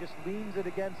 he just leans it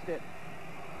against it.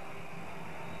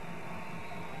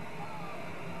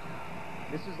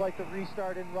 This is like the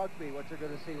restart in rugby, what you're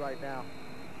going to see right now.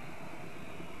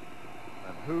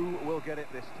 And who will get it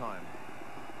this time?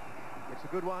 It's a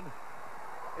good one.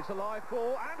 It's a live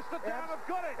ball. Amsterdam have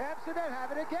got it! Amsterdam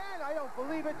have it again. I don't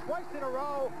believe it. Twice in a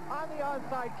row on the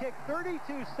onside kick.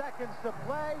 32 seconds to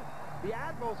play. The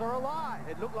Admirals are alive.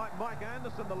 It looked like Mike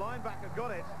Anderson, the linebacker,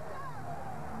 got it.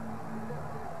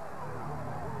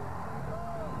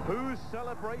 Who's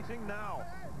celebrating now?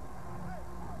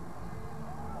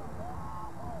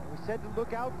 We said to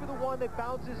look out for the one that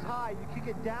bounces high. You kick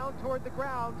it down toward the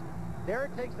ground. There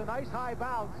it takes a nice high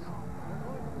bounce.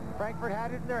 Frankfurt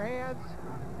had it in their hands.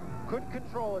 Couldn't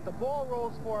control it. The ball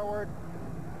rolls forward.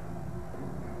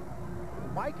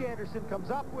 Mike Anderson comes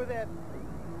up with it.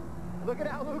 Look at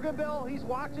Al Luganbill. He's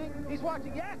watching. He's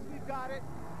watching. Yes, we've got it.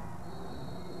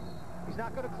 He's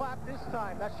not going to clap this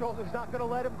time. That shoulder's not going to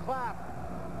let him clap.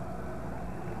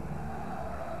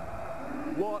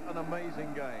 What an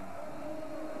amazing game.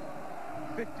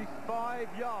 55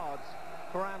 yards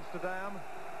for Amsterdam.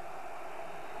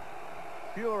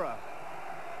 Führer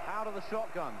out of the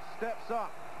shotgun, steps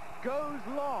up, goes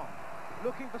long,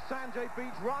 looking for Sanjay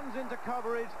Beach, runs into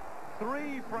coverage.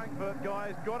 3 Frankfurt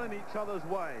guys got in each other's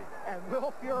way. And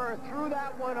Will Führer threw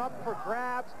that one up for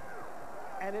grabs,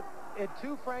 and it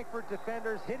 2 Frankfurt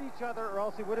defenders hit each other, or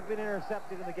else he would have been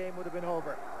intercepted and the game would have been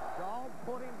over.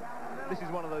 This is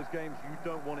one of those games you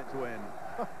don't want it to end.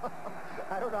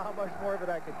 I don't know how much more of it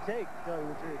I could take, to tell you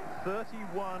the truth.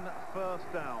 31 first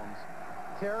downs.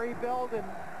 Terry Belden,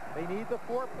 they need the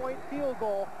 4-point field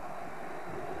goal.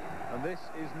 And this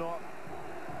is not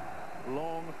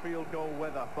long field goal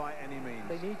weather by any means.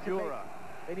 They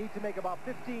need to make about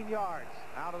 15 yards.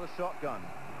 Out of the shotgun.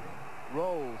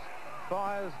 Rolls.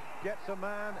 Fires. Gets a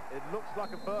man. It looks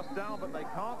like a first down, but they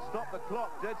can't stop the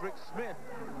clock. Dedrick Smith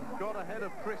got ahead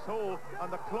of Chris Hall,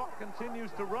 and the clock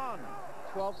continues to run.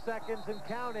 12 seconds and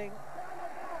counting.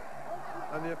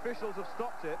 And the officials have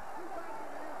stopped it.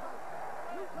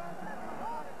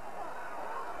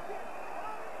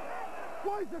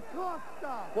 Why's the clock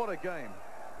stop? What a game.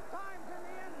 Time's in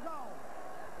the end zone.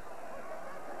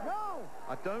 No.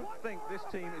 I don't think this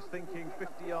team is thinking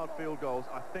 50-yard field goals.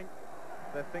 I think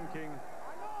they're thinking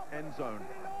end zone.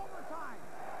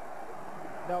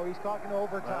 No, he's talking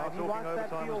overtime. He wants that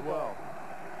overtime field as well. goal.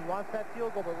 He wants that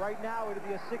field goal, but right now it'll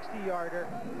be a 60-yarder.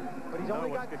 But he's only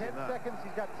got 10 seconds.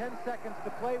 He's got 10 seconds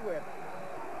to play with.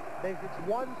 It's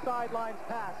one sidelines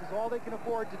pass is all they can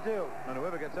afford to do. And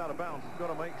whoever gets out of bounds has got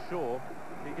to make sure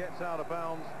he gets out of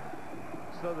bounds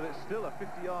so that it's still a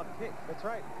 50-yard kick. That's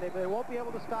right. They won't be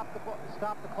able to stop the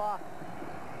clock.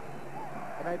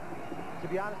 And to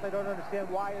be honest, I don't understand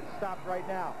why it's stopped right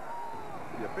now.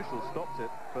 The officials stopped it,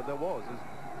 but there was,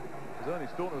 as Ernie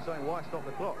Staunton was saying, why stop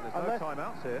the clock? There's no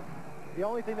timeouts here. The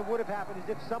only thing that would have happened is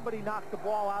if somebody knocked the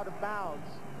ball out of bounds,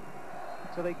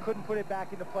 so they couldn't put it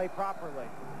back into play properly.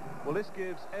 Well, this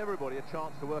gives everybody a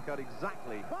chance to work out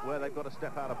exactly where they've got to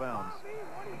step out of bounds.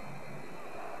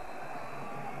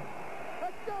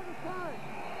 Let's go to time.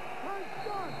 Time's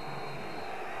done.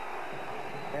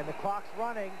 And the clock's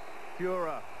running.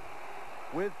 Führer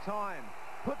with time.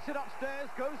 Puts it upstairs,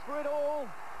 goes for it all.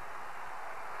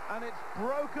 And it's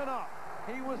broken up.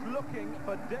 He was looking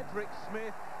for Dedrick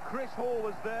Smith. Chris Hall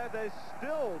was there. There's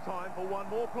still time for one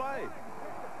more play.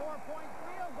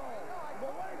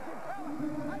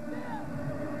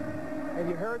 And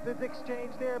you heard the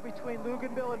exchange there between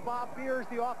Luganville and Bob Beers,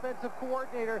 the offensive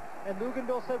coordinator. And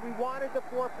Luganville said, we wanted the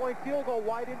 4-point field goal.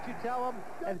 Why didn't you tell him?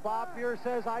 And Bob Beers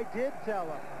says, I did tell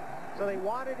him. So they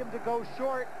wanted him to go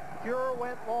short. Führer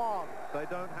went long. They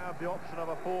don't have the option of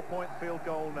a 4-point field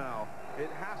goal now. It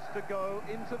has to go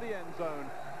into the end zone.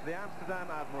 The Amsterdam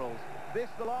Admirals. This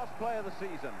the last play of the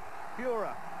season.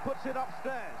 Führer puts it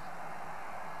upstairs.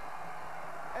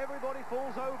 Everybody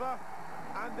falls over,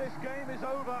 and this game is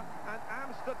over, and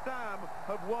Amsterdam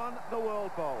have won the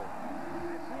World Bowl.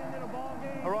 That's the end of the ball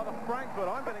game. Or rather, Frankfurt.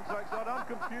 I'm getting so excited, I'm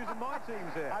confusing my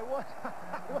teams here.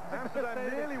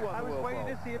 Amsterdam nearly won the World Bowl. I was waiting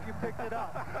to see if you picked it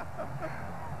up.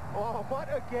 Oh, what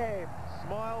a game.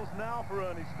 Smiles now for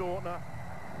Ernie Staunton,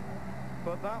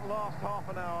 but that last half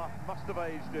an hour must have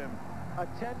aged him. A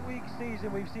 10-week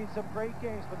season, we've seen some great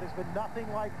games, but there's been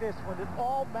nothing like this when it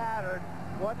all mattered.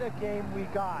 What a game we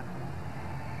got.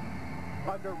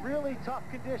 Under really tough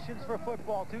conditions for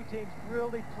football, 2 teams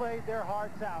really played their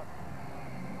hearts out.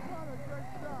 What a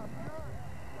great job,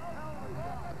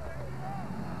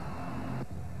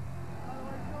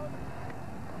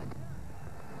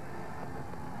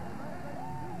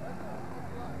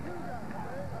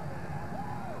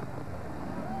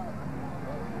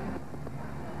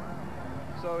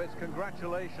 So it's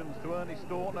congratulations to Ernie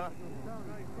Staunton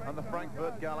and the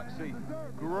Frankfurt Galaxy.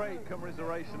 Great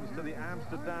commiserations to the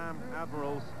Amsterdam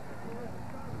Admirals.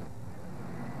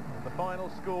 The final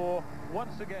score,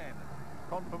 once again,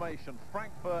 confirmation.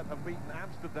 Frankfurt have beaten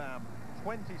Amsterdam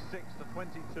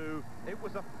 26-22. It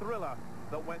was a thriller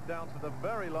that went down to the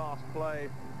very last play.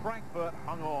 Frankfurt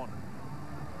hung on.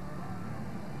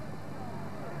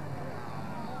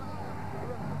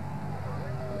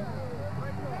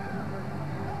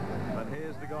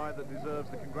 Here's the guy that deserves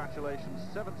the congratulations,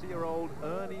 70-year-old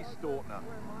Ernie Staunton.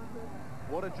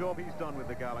 What a job he's done with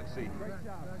the Galaxy.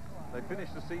 They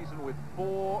finished the season with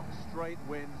 4 straight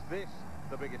wins, this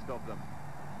the biggest of them.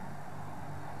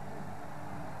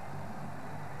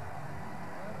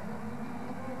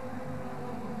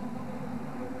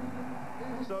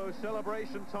 So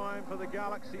celebration time for the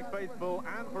Galaxy faithful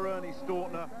and for Ernie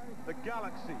Stautner. The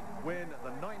Galaxy win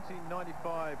the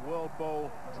 1995 World Bowl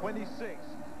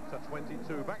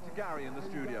 26-22. Back to Gary in the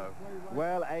studio.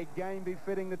 Well, a game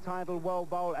befitting the title World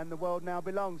Bowl, and the world now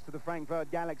belongs to the Frankfurt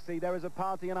Galaxy. There is a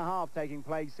party and a half taking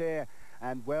place here,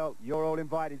 and, well, you're all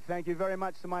invited. Thank you very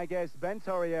much to my guests, Ben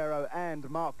Torriero and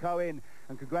Mark Cohen,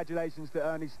 and congratulations to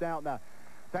Ernie Stautner.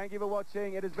 Thank you for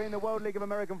watching. It has been the World League of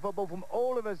American Football from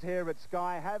all of us here at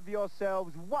Sky. Have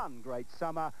yourselves one great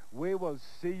summer. We will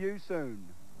see you soon.